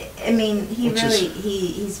 But I mean, he Which really is-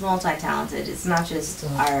 he's multi-talented. It's not just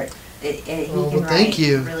art. He Well, can thank write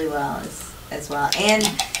you. really well as well, and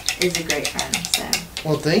is a great friend. So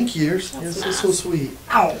Well, thank you. You're so sweet.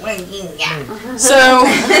 oh, well, yeah. So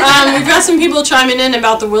we've got some people chiming in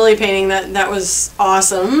about the Willie painting. That was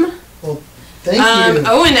awesome. Thank you.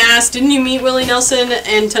 Owen asked, "Didn't you meet Willie Nelson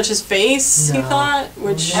and touch his face?" He No. thought,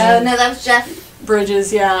 which Oh no, that was Jeff.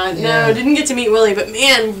 Bridges, yeah. Yeah. No, didn't get to meet Willie, but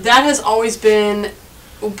man, that has always been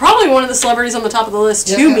probably one of the celebrities on the top of the list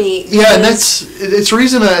to meet. Yeah, and it's the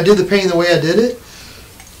reason I did the painting the way I did it.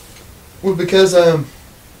 Well, because I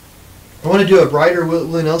want to do a brighter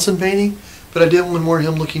Willie Nelson painting, but I did one more of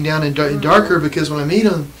him looking down and darker, because when I meet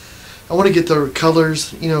him, I want to get the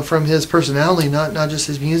colors, from his personality, not just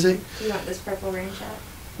his music. You want this purple rain shot?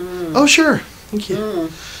 Mm. Oh, sure. Thank you. Mm.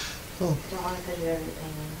 Don't want to put it over the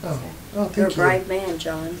painting. Oh. so. Oh, You're a thank you. brave man,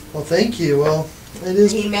 John. Well, thank you. Well, it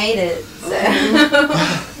is. He made it. So.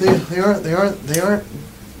 They aren't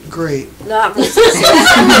great. Not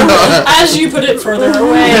As you put it further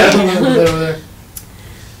away. Over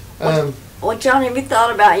there. Well, John, have you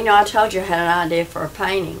thought about, I told you I had an idea for a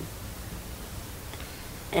painting.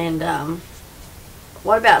 And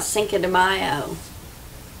what about Cinco de Mayo?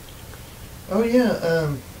 Oh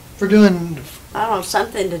yeah. For doing. I don't know,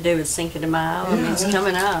 something to do with Cinco de Mayo. I mean, it's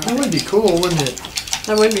coming up. That would be cool, wouldn't it?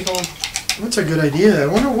 That would be cool. That's a good idea. I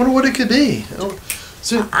wonder what it could be. Oh,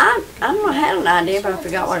 so, I don't know, I had an idea, but I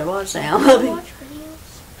forgot what it was now. Watch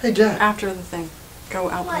videos. hey Jack. After the thing. Go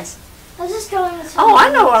out, please. I was just going to Oh, I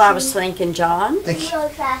know what I was thinking, John. Thank you.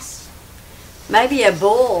 really fast. Maybe a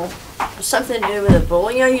bull. Something to do with a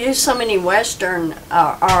bull. You do so many Western,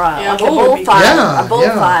 Yeah, like a bull would be bullfighter. Yeah, a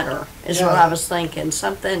bullfighter yeah. is Yeah. what I was thinking.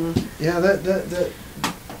 Something. Yeah, that.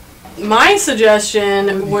 My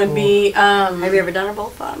suggestion would be Have you ever done a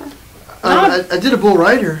bullfighter? I did a bull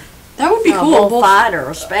rider. that would be No, cool. a bullfighter,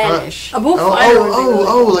 or Spanish. A bullfighter would be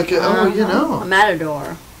really like a, A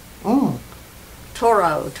matador. Oh.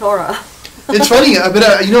 Toro. It's funny, but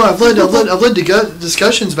I've led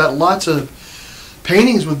discussions about lots of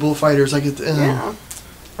paintings with bullfighters, like Yeah.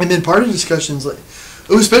 and been part of discussions like,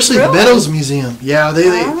 especially the Really? Meadows Museum. Yeah,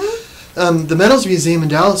 the Meadows Museum in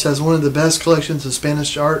Dallas has one of the best collections of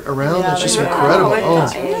Spanish art around. Yeah, It's just they do. incredible. Oh,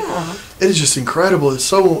 Oh, yeah. it is just incredible. It's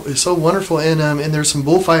so wonderful, and there's some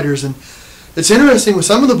bullfighters, and it's interesting with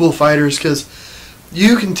some of the bullfighters because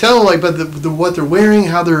you can tell like by the what they're wearing,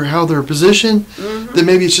 how they're positioned, that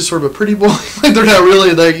maybe it's just sort of a pretty bull. Like they're not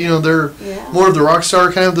really like they're Yeah. more of the rock star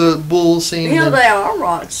kind of the bull scene. You know, than- they are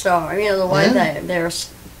rock star. The way Yeah. they're,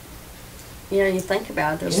 you think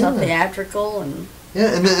about it, they're so Yeah. theatrical and. Yeah,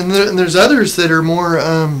 and there's others that are more.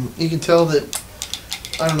 You can tell that.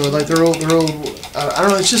 I don't know, like they're old. I don't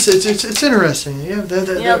know. It's just it's interesting. Yeah,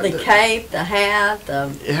 The cape, the hat,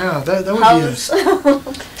 the yeah, that would be. hose.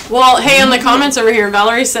 Well, hey, on the comments over here,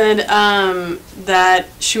 Valerie said that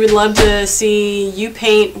she would love to see you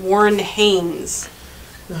paint Warren Haynes.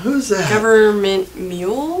 Who's that? Government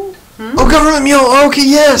Mule? Oh, Government Mule. Oh, okay,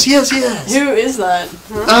 yes. Who is that?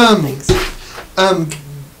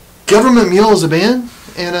 Government Mule is a band,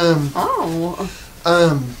 and Oh.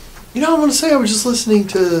 I want to say I was just listening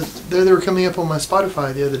to they were coming up on my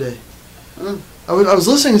Spotify the other day. Mm. I was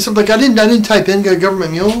listening to something like I didn't type in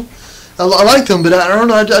Government Mule. I like them, but I don't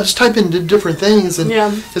know. I just type in different things, and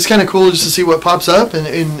Yeah. it's kind of cool just to see what pops up, and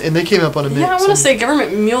they came up on a mix. Yeah, I want to and say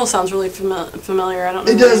Government Mule sounds really familiar. I don't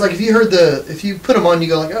know. it does. Like if you put them on, you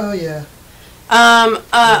go like, oh yeah.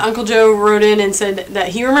 Uncle Joe wrote in and said that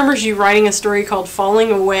he remembers you writing a story called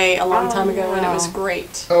 "Falling Away" a long time ago, and it was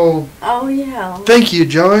great. Oh, yeah. thank you,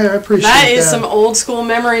 Joey. I appreciate that. That is some old school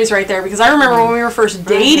memories right there, because I remember when we were first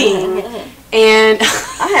dating, and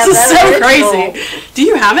I have this is that so original. crazy. Do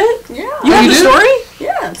you have it? Yeah. You have you the do? story?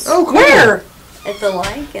 Yes. Oh, cool. Where? At the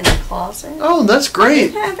lake in the closet. Oh, that's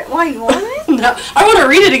great. You have it. Why, you want it? No, I want to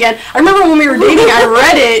read it again. I remember when we were dating, I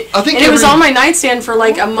read it, I think and it was every- on my nightstand for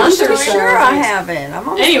like a month or so. Sure, I have it. I'm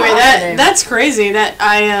almost Anyway, positive. that's crazy. That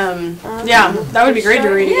I yeah, that would be great to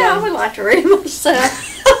read Yeah, I again. would like to read it myself.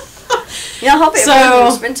 Yeah, I hope it So-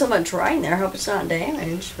 there's been so much rain there. I hope it's not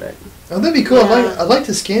damaged, but Oh, that'd be cool. Yeah. I'd like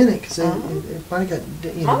to scan it because it might have got,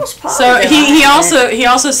 I'm almost So positive. he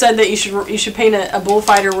also said that you should paint a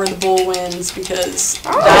bullfighter where the bull wins, because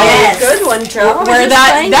Oh, Yes. good one, Joe. where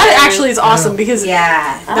that actually is awesome, because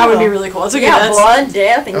Yeah. that would be really cool. It's okay. Yeah, That's, blood,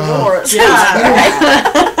 death, and Oh. gore.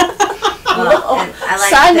 Yeah. Well, and I like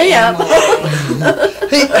Sign the me up. animal.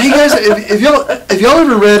 Hey guys, if y'all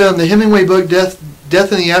ever read the Hemingway book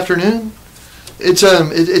Death in the Afternoon, it's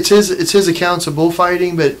his accounts of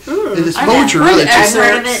bullfighting, but it's I've poetry read really. it. I've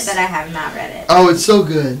heard of Excerpts. it, but I have not read it. Oh, it's so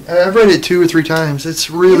good. I've read it 2 or 3 times. It's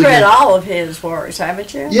really You've read good. all of his works,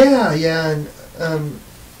 haven't you? Yeah, and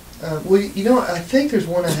well, I think there's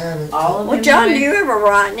one I haven't. All of Well, them John, read? do you ever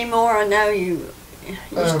write anymore? I know you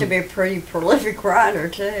used to Um, be a pretty prolific writer,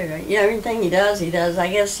 too. You know, everything he does. I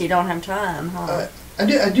guess you don't have time, huh? I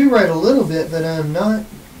do write a little bit, but I'm not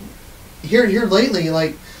here lately.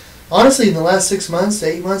 Like honestly, in the last 6 months to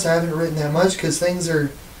 8 months, I haven't written that much because things are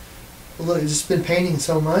just been painting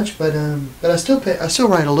so much. But I still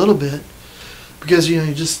write a little bit because you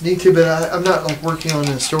just need to. But I'm not like working on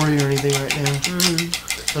a story or anything right now,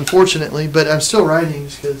 unfortunately. But I'm still writing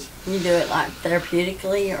because You do it like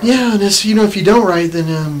therapeutically, or yeah, and it's if you don't write,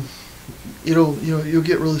 then you'll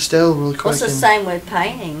get really stale really quick. well, it's the and- same with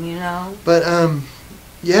painting, you know. But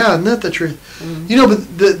yeah, isn't that the truth? Mm-hmm.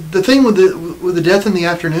 But the thing with the Death in the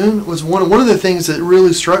Afternoon was one of the things that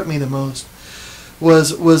really struck me the most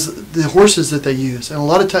was the horses that they use, and a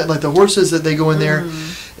lot of times like the horses that they go in there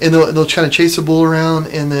and they'll kind of chase a bull around,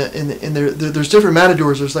 and there's different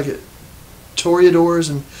matadors. There's like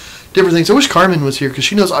toreadors and different things. I wish Carmen was here because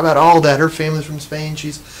she knows about all that. Her family's from Spain.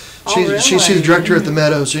 She's the director at the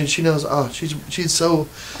Meadows, and she knows. Oh, she's so.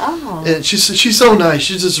 Oh. And she's so nice.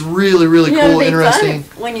 She's just really You know, cool, it'd be interesting.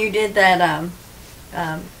 fun if when you did that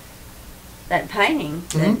that painting,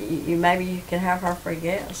 that you maybe you could have her for a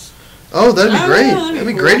guest. Oh, that'd be Oh, great. yeah, that'd be That'd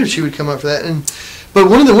be cool. great if she would come up for that. But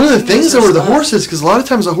one of the things that were the stuff. horses, because a lot of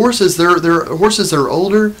times the horses they're horses that are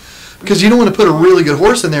older, because you don't want to put a really good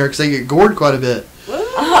horse in there because they get gored quite a bit.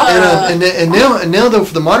 And now though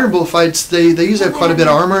for the modern bullfights they usually have quite a bit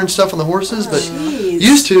of armor and stuff on the horses, but Jeez.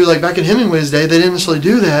 used to like back in Hemingway's day they didn't necessarily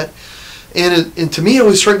do that. And to me it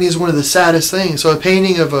always struck me as one of the saddest things. So a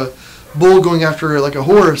painting of a bull going after like a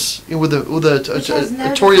horse with a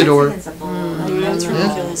toreador. That's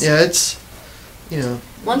ridiculous. Yeah, it's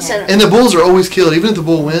Once in and the bulls are always killed, even if the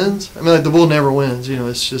bull wins. I mean, like the bull never wins.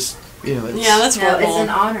 It's just it's, Yeah, that's No, horrible. it's an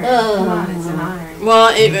honor. Come on, it's an honor. Well,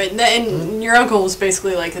 and your uncle was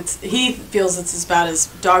basically like he feels it's as bad as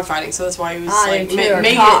dogfighting, so that's why he was I like do too, or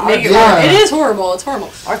make cock- it. Yeah. It is horrible. It's horrible.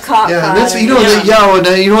 or cockfighting. Yeah, that's Yeah.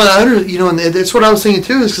 and that's what I was thinking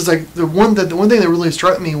too. Is because like the one thing that really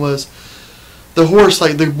struck me was the horse,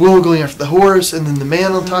 like the bull going after the horse, and then the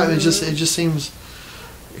man on top. It just seems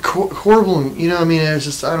horrible. I mean, it's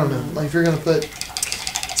just I don't know. Like if you're gonna put.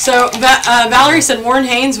 So Valerie said Warren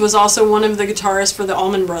Haynes was also one of the guitarists for the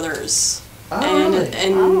Allman Brothers,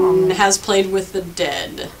 and has played with the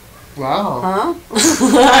Dead. Wow. Huh?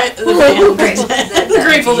 The band, the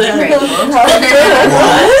Grateful Dead. What?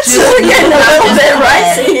 We're getting a little bit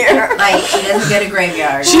racy here. Like, she doesn't go to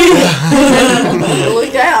graveyard.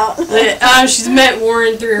 Look out. She's met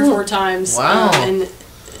Warren 3 or 4 times. Wow. And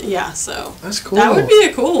yeah, so That's cool. that would be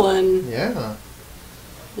a cool one. Yeah.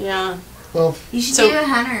 Yeah. Well. You should So- do a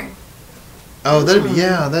hunter. Oh, that'd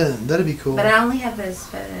be cool. But I only have those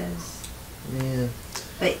photos. Yeah.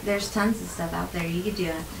 But there's tons of stuff out there. You could do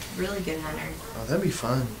a really good hunter. Oh, that'd be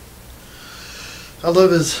fun. I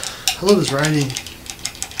love his writing.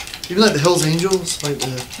 Even like the Hells Angels, like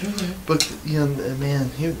the book.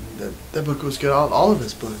 Man, that book was good. All of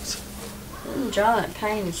his books. John, that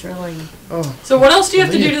pain is really. Oh. So what else do you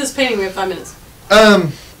have to do to this painting? We have 5 minutes.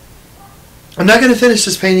 I'm not going to finish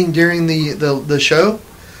this painting during the show,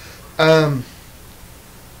 because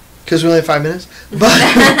we only have 5 minutes.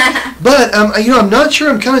 But I'm not sure.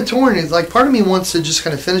 I'm kind of torn. It's like part of me wants to just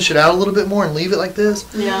kind of finish it out a little bit more and leave it like this.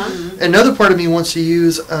 Yeah. Another part of me wants to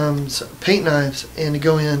use some paint knives and to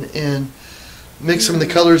go in and mix some of the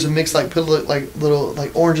colors and mix like put like little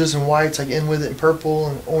like oranges and whites like in with it and purple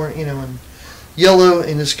and orange, you know, and yellow,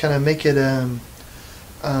 and just kind of make it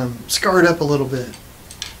scarred up a little bit.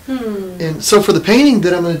 And so for the painting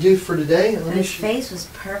that I'm going to do for today, let me His face was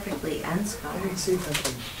perfectly unscarred. Let me see if I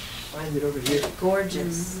can find it over here.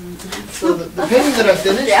 Gorgeous. So the painting that I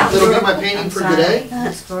finished, that'll be my painting for today.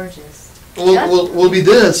 It's gorgeous. Will be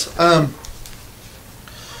this.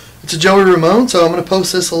 It's a Joey Ramone, so I'm going to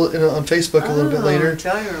post this on Facebook a little bit later.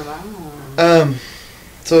 Joey Ramone.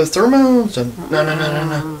 So it's thermos and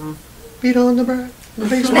no. Beat on the back.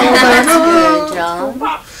 Baseball That's good,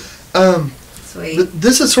 bat. John. Sweet.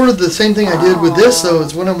 This is sort of the same thing I did with this, though.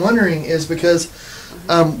 Is what I'm wondering is because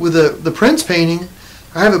with the Prince painting,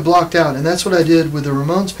 I have it blocked out, and that's what I did with the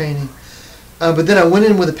Ramones painting. But then I went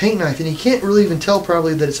in with a paint knife, and you can't really even tell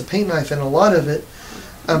probably that it's a paint knife in a lot of it.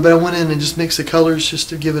 But I went in and just mixed the colors just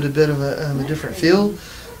to give it a bit of a different feel.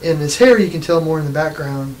 And his hair, you can tell more in the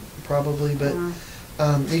background probably, but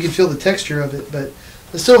you can feel the texture of it. But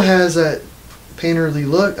it still has that painterly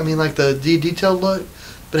look. I mean, like the detailed look,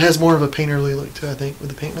 but it has more of a painterly look too, I think, with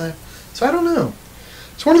the paint knife. So I don't know.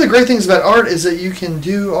 So one of the great things about art is that you can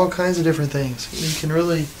do all kinds of different things. You can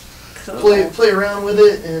really play around with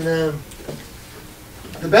it, and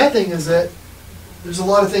the bad thing is that there's a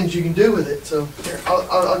lot of things you can do with it. So here,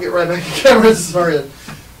 I'll get right back to camera. Sorry.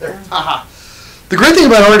 There. Haha. The great thing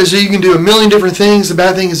about art is that you can do a million different things. The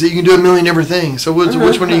bad thing is that you can do a million different things. So which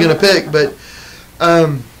one are you going to pick? But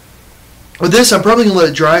with this, I'm probably going to let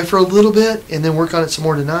it dry for a little bit and then work on it some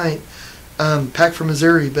more tonight. Pack for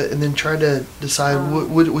Missouri, and then try to decide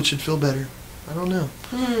which should feel better. I don't know.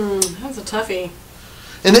 That's a toughie.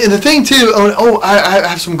 And the thing too, I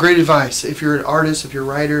have some great advice. If you're an artist, if you're a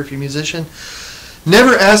writer, if you're a musician,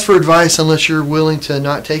 never ask for advice unless you're willing to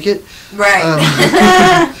not take it. Right.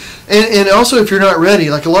 And also if you're not ready,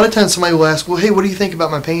 like a lot of times somebody will ask, well, hey, what do you think about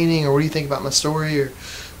my painting, or what do you think about my story, or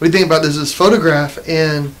what do you think about this photograph?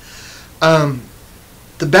 And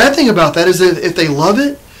the bad thing about that is that if they love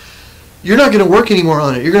it, you're not going to work anymore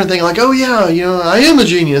on it. You're going to think like, oh yeah, I am a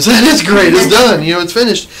genius. That is great. It's done. It's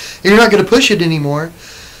finished. And you're not going to push it anymore.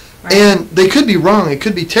 Right. And they could be wrong. It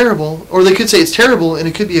could be terrible, or they could say it's terrible, and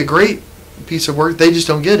it could be a great piece of work. They just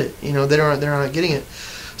don't get it. They're not getting it.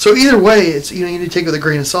 So either way, it's you need to take it with a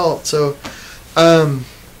grain of salt. So, but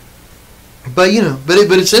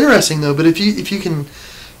it's interesting though. But if you can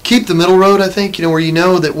keep the middle road, I think where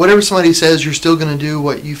that whatever somebody says, you're still going to do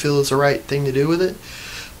what you feel is the right thing to do with it.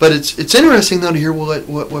 But it's interesting though to hear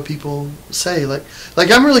what people say. Like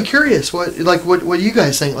I'm really curious what you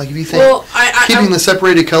guys think. Like if you think keeping the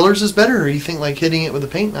separated colors is better, or you think like hitting it with a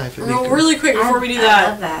paint knife. Really quick before we do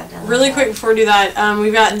that. Quick before we do that,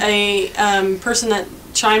 we've got a person that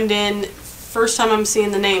chimed in. First time I'm seeing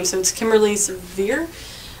the name, so it's Kimberly Severe.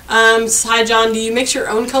 Hi John, do you mix your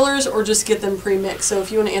own colors or just get them pre-mixed? So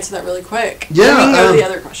if you want to answer that really quick. Yeah. We can go to the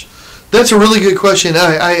other question. That's a really good question.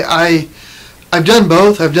 I've done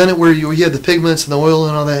both. I've done it where you have the pigments and the oil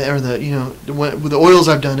and all that, or with the oils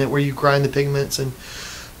I've done it where you grind the pigments and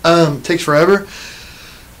it takes forever.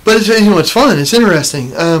 But it's fun. It's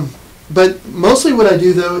interesting. But mostly what I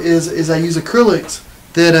do though is I use acrylics.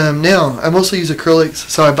 That now I mostly use acrylics.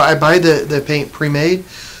 So I buy the paint pre-made.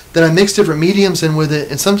 Then I mix different mediums in with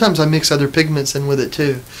it, and sometimes I mix other pigments in with it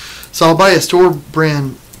too. So I'll buy a store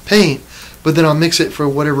brand paint, but then I'll mix it for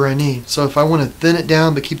whatever I need. So if I want to thin it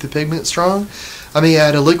down but keep the pigment strong, I may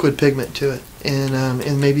add a liquid pigment to it,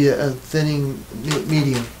 and maybe a thinning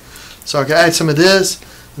medium. So I could add some of this,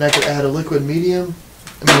 and I could add a liquid medium.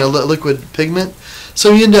 A liquid pigment.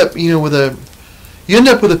 So you end up, with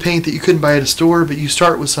a paint that you couldn't buy at a store, but you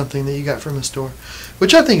start with something that you got from a store,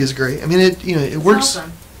 which I think is great. It works.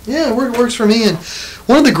 Awesome. Yeah, it works for me. And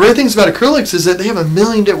one of the great things about acrylics is that they have a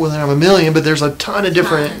million, but there's a ton of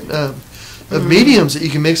different mediums that you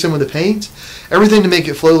can mix in with the paints. Everything to make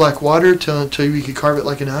it flow like water till you can carve it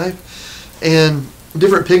like a knife. And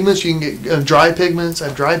different pigments, you can get dry pigments. I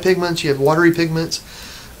have dry pigments. You have watery pigments.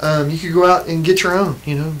 You could go out and get your own,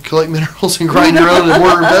 collect minerals and grind your own in a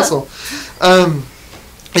mortar vessel.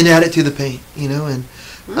 And add it to the paint, And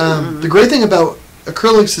the great thing about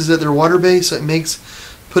acrylics is that they're water-based, so it makes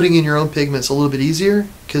putting in your own pigments a little bit easier.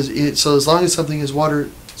 So as long as something is water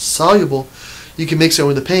soluble, you can mix it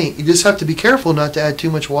with the paint. You just have to be careful not to add too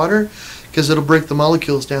much water, because it'll break the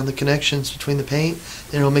molecules down, the connections between the paint,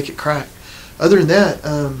 and it'll make it crack. Other than that,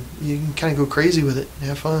 you can kind of go crazy with it and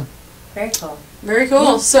have fun. Very cool. Very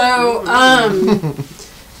cool. So,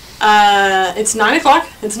 it's 9 o'clock.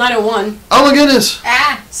 It's 9:01. Oh my goodness!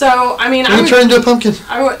 So, I'm turning into a pumpkin.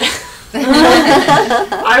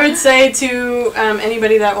 I would say to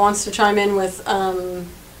anybody that wants to chime in with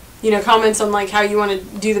comments on like how you want to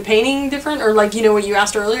do the painting different, or like what you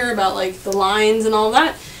asked earlier about like the lines and all of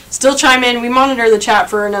that, still chime in. We monitor the chat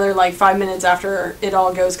for another like 5 minutes after it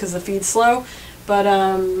all goes because the feed's slow. But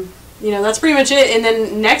that's pretty much it. And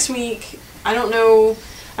then next week, I don't know.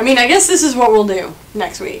 I mean, I guess this is what we'll do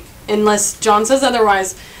next week, unless John says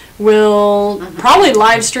otherwise. We'll probably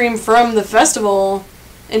live stream from the festival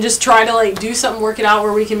and just try to like do something, work it out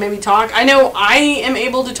where we can maybe talk. I know I am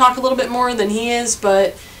able to talk a little bit more than he is,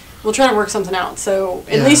 but we'll try to work something out. So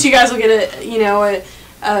at least you guys will get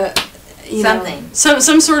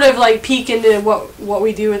some sort of like peek into what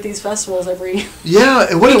we do at these festivals every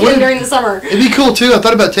weekend during the summer. It'd be cool too. I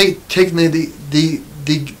thought about taking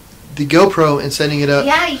the GoPro and setting it up.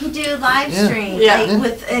 Yeah, you could do a live stream,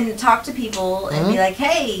 and talk to people and be like,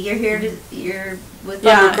 "Hey, you're with."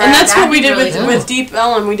 Yeah, and that's what we did with Deep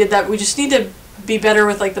Ellen. We did that. We just need to be better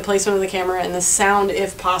with like the placement of the camera and the sound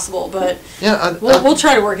if possible. But we'll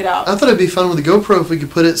try to work it out. I thought it'd be fun with the GoPro if we could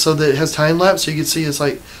put it so that it has time lapse, so you could see us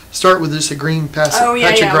like start with just a green patch of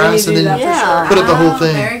grass and then put up the whole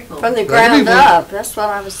thing. Very cool. From the ground up. That's what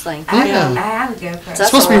I was thinking. I have a GoPro. It's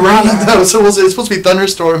supposed to be raining though, so it's supposed to be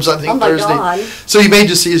thunderstorms. I think Thursday. God. So you may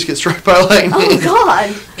just see us get struck by lightning. Oh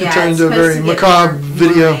God! Could turn into a very macabre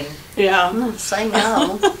video. Yeah. Say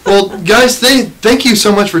no. Well, guys, thank you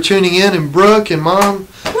so much for tuning in, and Brooke and Mom,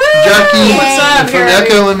 Jackie, What's up, and from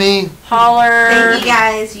Echo and me. Holler. Thank you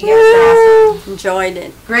guys. You guys are awesome. Enjoyed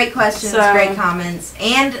it. Great questions, great comments,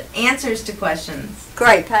 and answers to questions.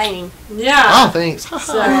 Great painting. Yeah. Oh, thanks.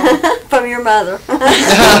 From your mother.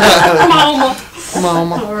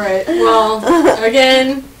 Mama. All right. Well,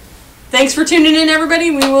 again, thanks for tuning in,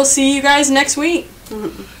 everybody. We will see you guys next week.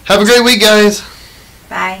 Have a great week, guys.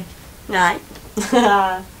 Bye. Night.